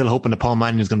say they're still hoping that Paul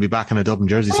Mannion's going to be back in a Dublin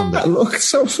jersey someday. Look,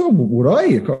 so would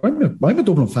I. I'm a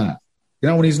Dublin fan. You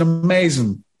know, when he's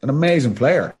an amazing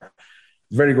player.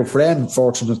 Very good friend,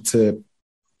 fortunate to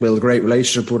build a great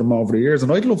relationship with him over the years.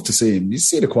 And I'd love to see him. You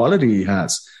see the quality he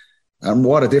has and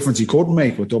what a difference he could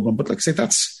make with Dublin. But like I say,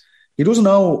 he doesn't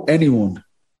owe anyone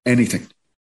anything.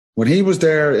 When he was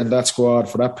there in that squad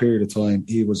for that period of time,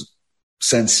 he was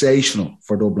sensational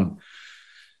for Dublin.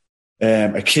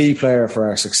 A key player for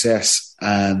our success.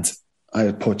 And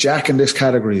I put Jack in this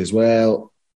category as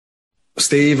well.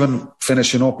 Stephen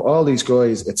finishing up, all these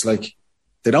guys, it's like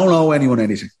they don't owe anyone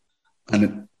anything.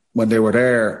 And when they were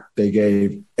there, they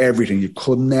gave everything. You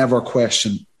could never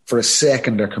question for a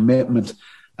second their commitment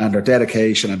and their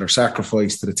dedication and their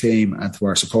sacrifice to the team and to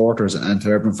our supporters and to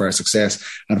everyone for our success.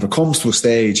 And if it comes to a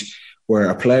stage where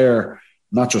a player,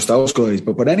 not just those guys,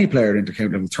 but any player in the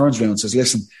county level turns around and says,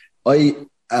 listen, I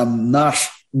am not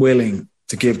willing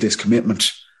to give this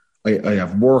commitment. I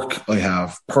have work, I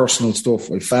have personal stuff,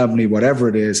 I have family, whatever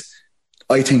it is.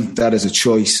 I think that is a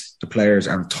choice the players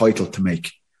are entitled to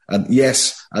make. And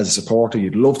yes, as a supporter,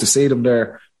 you'd love to see them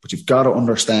there, but you've got to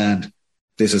understand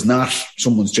this is not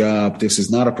someone's job. This is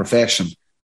not a profession,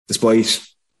 despite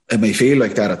it may feel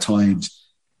like that at times.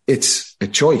 It's a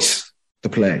choice to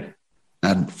play.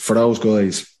 And for those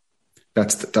guys,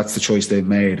 that's the choice they've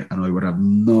made. And I would have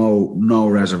no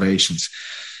reservations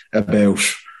about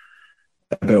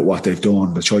what they've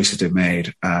done, the choices they've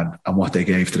made, and what they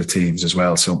gave to the teams as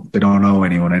well. So they don't owe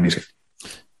anyone anything.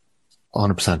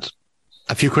 100%.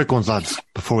 A few quick ones, lads,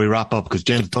 before we wrap up, because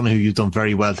James Donoghue, you've done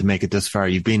very well to make it this far.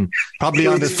 You've been probably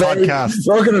on this podcast.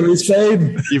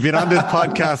 You've been on this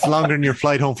podcast longer than your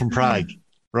flight home from Prague.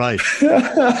 Right.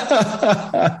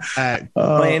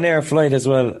 Ryanair flight as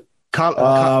well.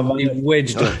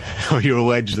 Wedged it. Oh, you were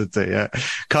wedged, I'd say, yeah.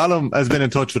 Colm has been in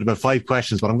touch with about 5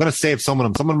 questions, but I'm going to save some of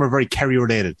them. Some of them are very Kerry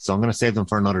related, so I'm going to save them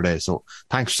for another day. So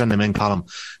thanks for sending them in,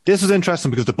 Colm. This was interesting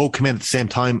because they both came in at the same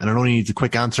time, and it only needs a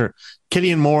quick answer.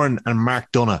 Killian Moran and Mark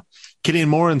Donough. Killian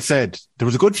Moran said there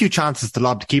was a good few chances to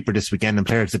lob the keeper this weekend and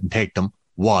players didn't take them.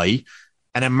 Why?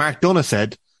 And then Mark Donough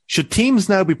said, should teams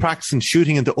now be practicing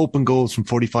shooting into open goals from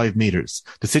 45 metres?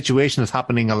 The situation is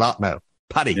happening a lot now.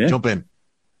 Paddy, jump in.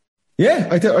 Yeah,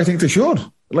 I think they should.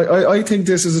 Like, I think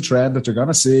this is a trend that you're going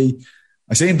to see.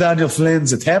 I seen Daniel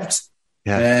Flynn's attempt.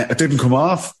 Yeah, it didn't come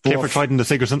off. Clifford tried in the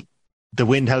Sigerson. The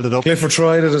wind held it up. Clifford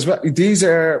tried it as well.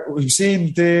 We've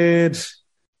seen, did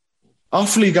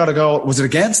Offaly got a goal? Was it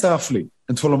against Offaly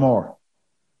in Tullamore?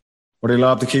 Where they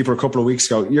lobbed the keeper a couple of weeks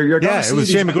ago. It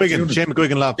was Shane McGuigan. Shane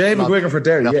McGuigan lobbed. Shane McGuigan for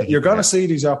there. Yeah, you're going to see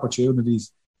these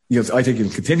opportunities. I think you'll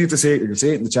continue to see it. You'll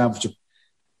see it in the championship.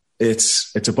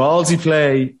 It's a ballsy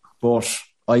play. But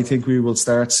I think we will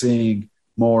start seeing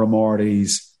more and more of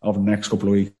these over the next couple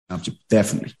of weeks.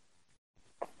 Definitely.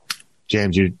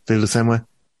 James, you feel the same way?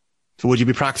 So would you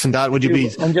be practicing that? Would you be?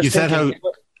 You said how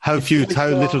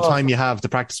little time you have to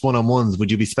practice one-on-ones. Would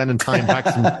you be spending time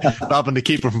practicing lobbing the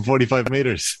keeper from 45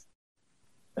 metres?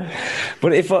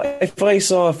 But if I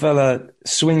saw a fella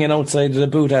swinging outside of the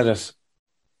boot at it,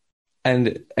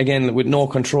 and again with no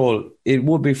control, it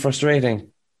would be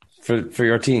frustrating for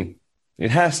your team. It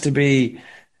has to be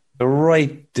the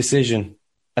right decision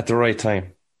at the right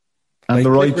time. And like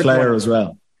the right player as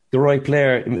well. The right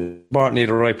player, importantly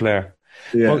the right player.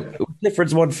 Yeah. But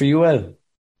Clifford's one for UL.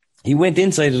 He went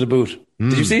inside of the boot.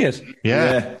 Did you see it?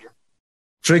 Yeah.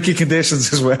 Tricky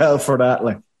conditions as well for that.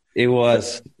 Like It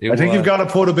was. I think you've got to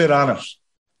put a bit on it.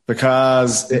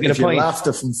 Because if you left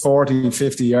it from 40,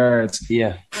 50 yards,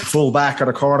 full back or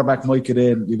the quarterback might get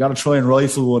in. You got to try and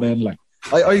rifle one in. Like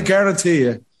I guarantee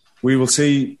you, we will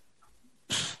see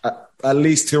at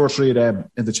least 2 or 3 of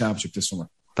them in the championship this summer.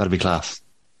 That'll be class.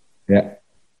 Yeah.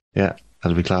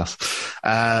 That'll be class.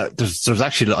 There's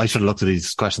actually, I should have looked at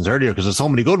these questions earlier because there's so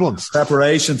many good ones.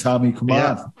 Preparation, Tommy. Come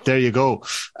on. There you go.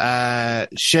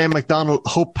 Shane McDonald,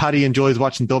 hope Paddy enjoys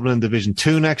watching Dublin in Division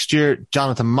 2 next year.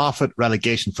 Jonathan Moffat,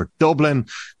 relegation for Dublin.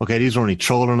 Okay, these are only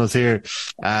trolling us here.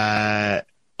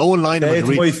 Owen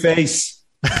Lineman. My face.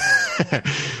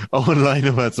 Owen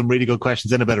Lineman had some really good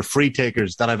questions in about our free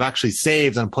takers that I've actually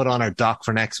saved and put on our doc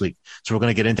for next week. So we're going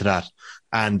to get into that.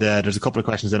 And there's a couple of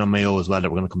questions in on Mayo as well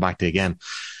that we're going to come back to again.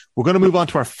 We're going to move on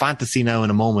to our fantasy now in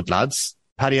a moment, lads.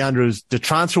 Paddy Andrews, the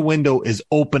transfer window is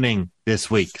opening this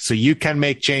week, so you can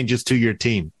make changes to your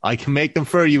team. I can make them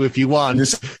for you if you want.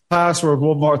 Just password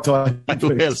one more time. I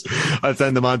will. I'll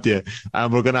send them on to you.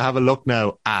 And we're going to have a look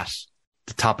now at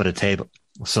the top of the table.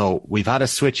 So we've had a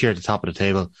switch here at the top of the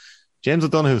table. James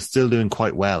O'Donoghue is still doing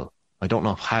quite well. I don't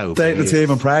know how. Stay the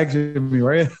team in Prague, Jimmy,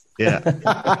 were you? Yeah.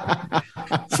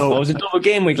 So it was a double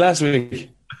game week last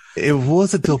week. It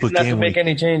was a double game week. Didn't make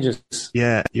any changes.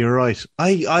 Yeah, you're right.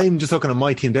 I'm just looking at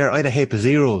my team there. I had a heap of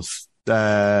zeros.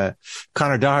 Conor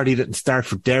Doherty didn't start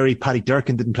for Derry. Paddy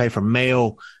Durkin didn't play for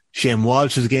Mayo. Shane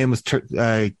Walsh's game wasn't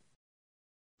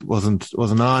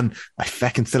on. I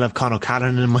feckin' still have Conor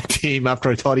O'Callaghan in my team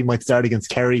after I thought he might start against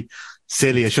Kerry.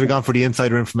 Silly. I should have gone for the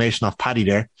insider information off Paddy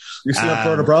there. You still have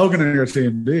Berta Brogan in your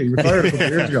team, do you? You retired a couple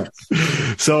of years ago.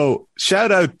 So,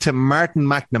 shout out to Martin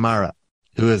McNamara,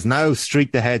 who has now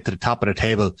streaked ahead to the top of the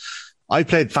table. I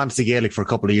played Fantasy Gaelic for a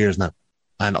couple of years now,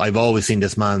 and I've always seen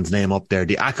this man's name up there.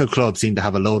 The Ackle Club seem to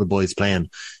have a load of boys playing.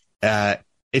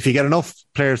 If you get enough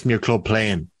players from your club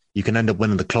playing, you can end up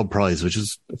winning the club prize, which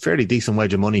is a fairly decent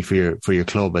wedge of money for your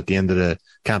club at the end of the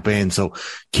campaign. So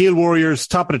Kiel Warriors,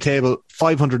 top of the table,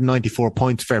 594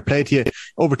 points. Fair play to you.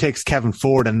 Overtakes Kevin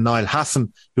Ford and Niall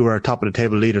Hassan, who were our top of the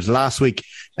table leaders last week.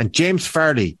 And James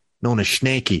Farley, known as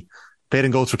Snaky, played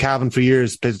in goals for Cavan for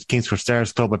years, played at the Kingscourt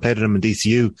Stars Club. I played with him in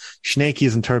DCU. Snaky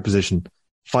is in third position,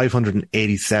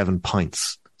 587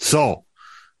 points. So,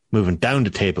 moving down the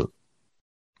table,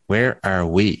 where are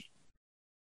we?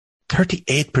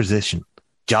 38th position,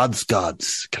 Jods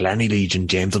Gods, Killarney Legion,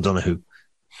 James O'Donoghue.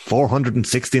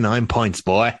 469 points,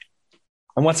 boy.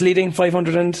 And what's leading?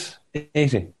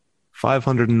 580?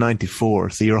 594.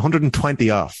 So you're 120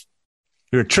 off.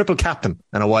 You're a triple captain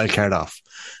and a wild card off.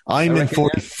 I'm in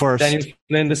 41st. Daniel's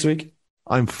playing this week.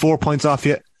 I'm 4 points off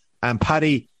you. And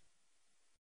Paddy,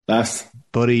 last.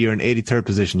 Buddy, you're in 83rd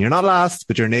position. You're not last,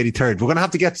 but you're in 83rd. We're going to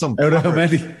have to get some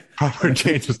proper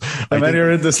changes. How many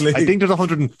are in this league? I think there's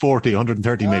 140,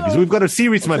 130 maybe. So we've got a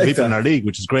serious amount of people in our league,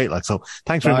 which is great. Like, so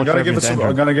thanks very much. I'm going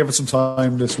to give it some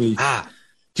time this week.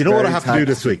 Do you know what I have to do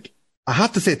this week? I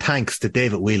have to say thanks to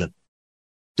David Whelan.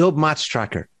 Dub Match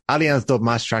Tracker. Allianz Dub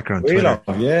Match Tracker on Twitter.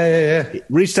 Yeah. He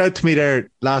reached out to me there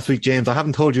last week, James. I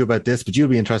haven't told you about this, but you'll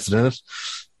be interested in it.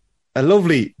 A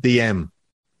lovely DM.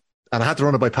 And I had to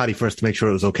run it by Paddy first to make sure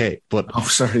it was okay. But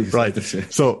sorry. Right.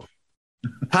 So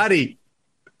Paddy,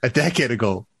 a decade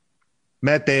ago,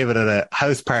 met David at a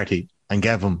house party and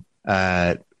gave him,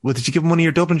 did you give him one of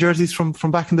your Dublin jerseys from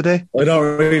back in the day? I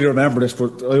don't really remember this,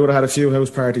 but I would have had a few house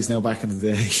parties now back in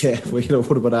the day. Yeah, we would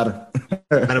have been at it.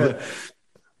 And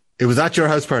it was at your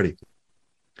house party.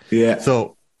 Yeah.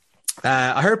 So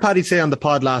I heard Paddy say on the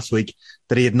pod last week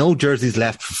that he had no jerseys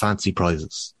left for fancy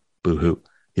prizes. Boo-hoo.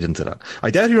 He didn't say that.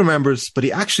 I doubt he remembers, but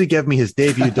he actually gave me his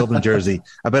debut Dublin jersey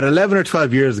about 11 or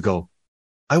 12 years ago.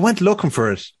 I went looking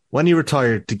for it when he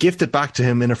retired to gift it back to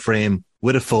him in a frame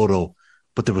with a photo,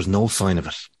 but there was no sign of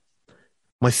it.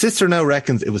 My sister now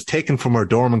reckons it was taken from her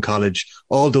dorm in college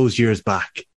all those years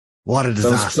back. What a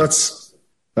disaster.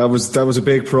 That was a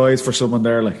big prize for someone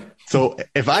there. Like. So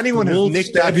if anyone has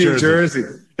nicked that jersey,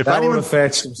 if anyone would have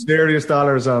fetched some serious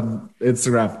dollars on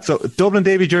Instagram. So Dublin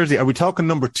debut jersey, are we talking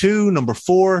number 2, number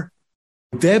 4?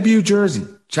 Debut jersey,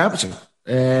 championship.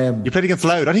 You played against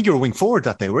Louth. I think you were wing forward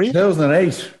that day, were you?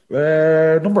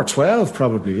 2008. Number 12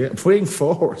 probably. Yeah. Wing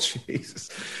forward, Jesus.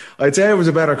 I'd say I was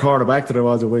a better quarterback than I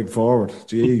was a wing forward.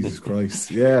 Jesus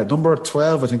Christ. Yeah, number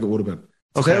 12 I think it would have been.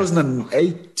 Okay.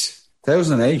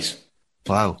 2008.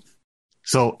 Wow.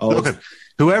 So look at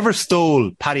whoever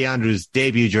stole Paddy Andrews'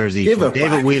 debut jersey from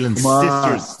David Whelan's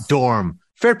sister's dorm.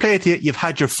 Fair play to you. You've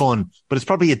had your fun, but it's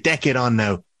probably a decade on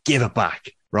now. Give it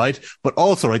back, right? But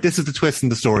also, right, this is the twist in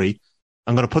the story.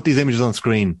 I'm going to put these images on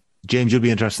screen. James, you'll be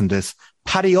interested in this.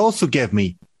 Paddy also gave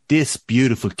me this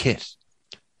beautiful kit.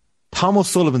 Tom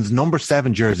O'Sullivan's number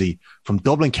 7 jersey from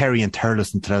Dublin, Kerry and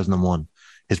Thurles in 2001.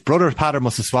 His brother Patter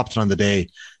must have swapped it on the day.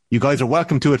 You guys are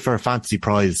welcome to it for a fantasy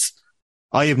prize.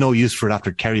 I have no use for it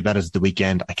after Kerry bet us at the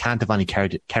weekend. I can't have any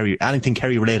anything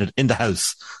Kerry related in the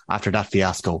house after that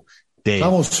fiasco. Dave.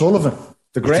 Thomas Sullivan.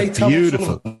 The great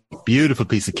beautiful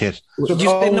piece of kit. Did you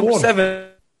say number 7?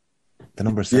 The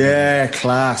number 7. Yeah,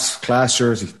 class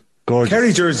jersey. Gorgeous.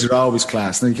 Kerry jerseys are always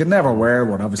class. Now you can never wear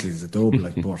one, obviously it's a double,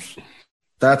 but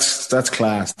that's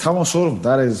class. Thomas Sullivan,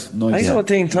 that is nice. I don't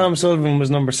think Tom Sullivan was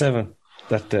number 7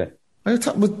 that day.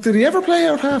 Did he ever play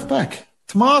out half back?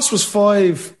 Tomas was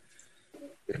 5.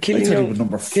 Killian Young was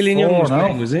number 4. Killian Young was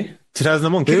playing, was he?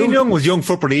 2001. Killian Young was Young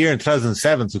Footballer of the Year in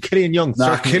 2007, so Killian Young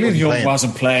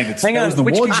wasn't playing. It's Hang on,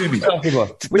 which game are we talking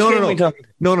about? Which game are we talking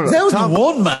about? No.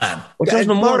 2001, man.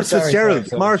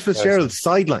 Morris Fitzgerald's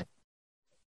sideline.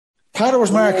 Patter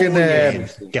was marking...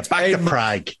 Get back to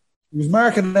Prague. He was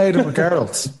marking Aidan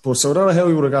McGarrett, but so I don't know how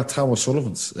he would have got Thomas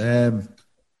Sullivan's.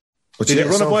 But Did he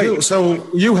run away? So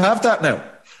you have that now?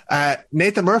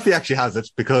 Nathan Murphy actually has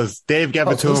it because Dave gave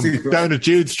it to him down at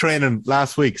Jude's training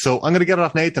last week. So I'm going to get it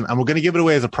off Nathan and we're going to give it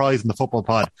away as a prize in the football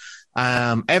pod.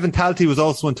 Evan Talty was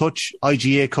also in touch,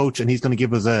 IGA coach, and he's going to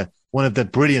give us one of the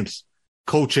brilliant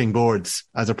coaching boards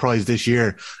as a prize this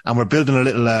year. And we're building a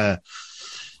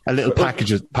little package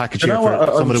here for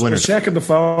some of the winners. Checking the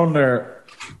phone there.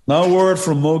 No word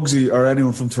from Muggsy or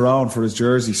anyone from Tyrone for his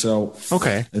jersey. So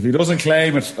okay, if he doesn't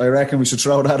claim it, I reckon we should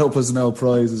throw that up as an old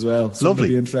prize as well. Lovely.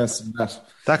 Be interested in that.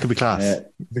 That could be class.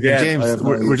 Again, James,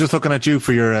 we're just looking at you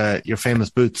for your famous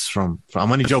boots from.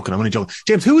 I'm only joking.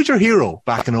 James, who was your hero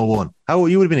back in 01? How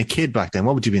you would have been a kid back then?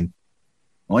 What would you been?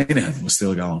 Moynihan was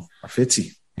still going. Or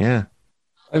Fitzy. Yeah.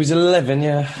 I was 11.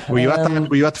 Yeah. Were you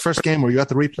at the first game? Were you at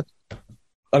the replay?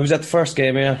 I was at the first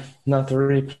game. Yeah, not the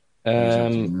replay.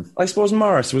 I suppose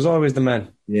Morris was always the man.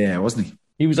 Yeah, wasn't he?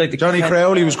 He was like Johnny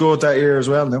Crowley was good that year as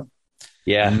well. No.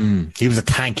 Yeah. He was a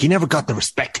tank. He never got the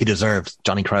respect he deserved.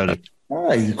 Johnny Crowley.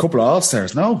 He's a couple of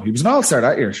All-Stars. No, he was an All-Star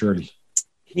that year, surely.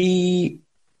 He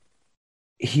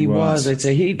was. I'd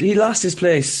say he lost his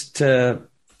place to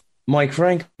Mike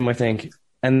Frankham, I think,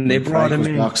 and they brought him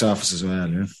in box office as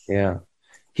well. Yeah.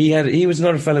 He was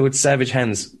another fellow with savage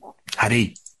hands. Had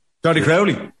he? Johnny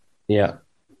Crowley. Yeah.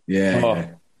 Yeah.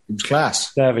 It was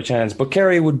class. Savage hands. But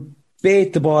Kerry would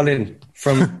bait the ball in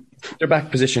from their back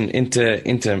position into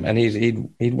him, and he'd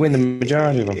win the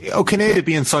majority of them. Oh, Kinnead would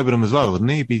be inside with him as well,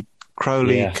 wouldn't he? He'd be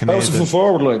Crowley, Kinnead. That was the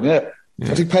forward line, yeah.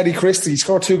 I think Paddy Christie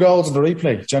scored 2 goals in the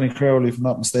replay. Johnny Crowley, if I'm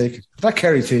not mistaken. That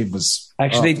Kerry team was...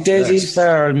 Actually, Desi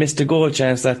Farrell missed a goal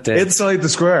chance that day. Inside the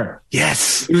square.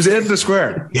 Yes. He was in the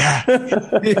square. Yeah.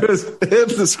 He was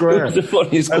in the square. It was the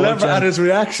funniest goal I remember chance. at his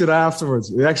reaction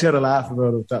afterwards. We actually had a laugh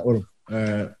about it, that one.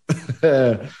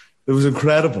 It was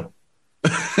incredible.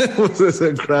 It was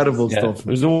incredible stuff. It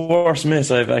was the worst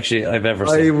miss I've ever seen.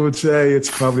 I would say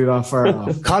it's probably not far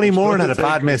off. Collie Moran had a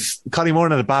bad miss. Collie Moran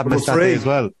had a bad miss that day as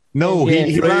well. No,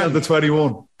 he ran on the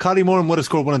 21. Collie Moran would have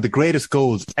scored one of the greatest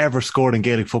goals ever scored in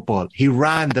Gaelic football. He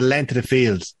ran the length of the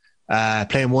field,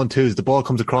 playing 1-2s. The ball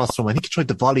comes across from him. I think he tried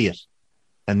to volley it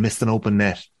and missed an open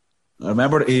net. I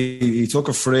remember he took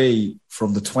a free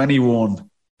from the 21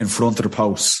 in front of the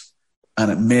post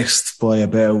and it missed by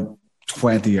about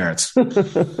 20 yards. This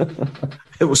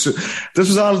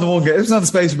was all in the one game. It was on the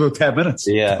space of about 10 minutes.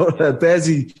 Yeah. But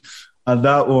Desi and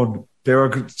that one, they were,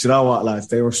 do you know what, lads?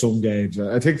 They were some games.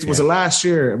 I think it was last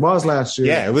year. It was last year.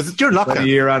 Yeah, it was during lockdown. The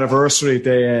year anniversary.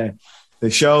 They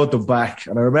showed them back,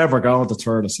 and I remember going to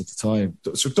Thurles at the time.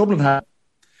 So Dublin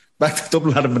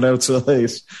hadn't been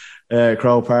outside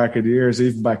Crow Park in years,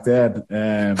 even back then.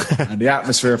 And the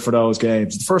atmosphere for those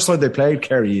games. The first time they played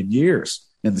Kerry in years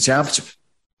in the championship.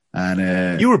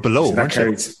 And you were below, weren't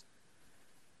you?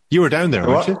 You were down there,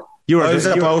 weren't you? I was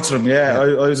at both of them,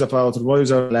 I was at both of them. I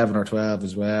was at 11 or 12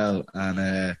 as well.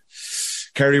 And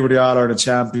Kerry were the All-Ireland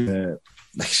champion.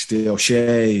 The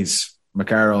O'Shea's,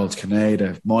 McGarrett,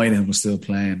 Kinnead, Moynihan was still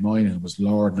playing. Moynihan was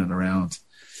lording around.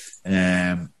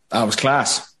 That was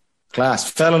class.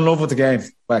 Fell in love with the game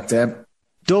back then.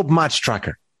 Dub Match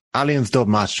Tracker. Allianz Dub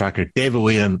Match Tracker. David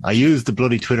Whelan. I use the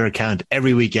bloody Twitter account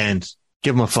every weekend.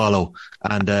 Give him a follow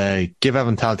and give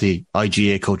Evan Talty,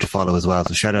 IGA coach, a follow as well.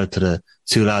 So shout out to the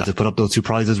 2 lads who put up those 2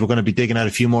 prizes. We're going to be digging out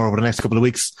a few more over the next couple of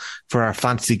weeks for our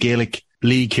Fantasy Gaelic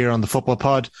League here on the Football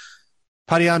Pod.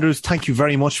 Paddy Andrews, thank you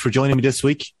very much for joining me this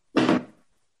week.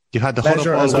 You've had the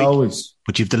pleasure huddle all as week, always.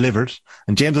 but you've delivered.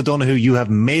 And James O'Donoghue, you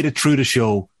have made it through the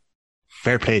show.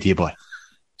 Fair play to you, boy.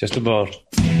 Just about.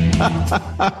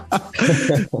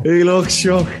 He looks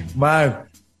shook, man.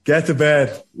 Get to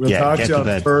bed. We'll talk to you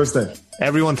on Thursday.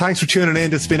 Everyone, thanks for tuning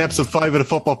in. This has been episode 5 of the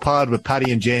Football Pod with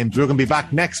Paddy and James. We're going to be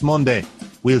back next Monday.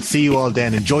 We'll see you all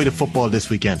then. Enjoy the football this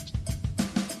weekend.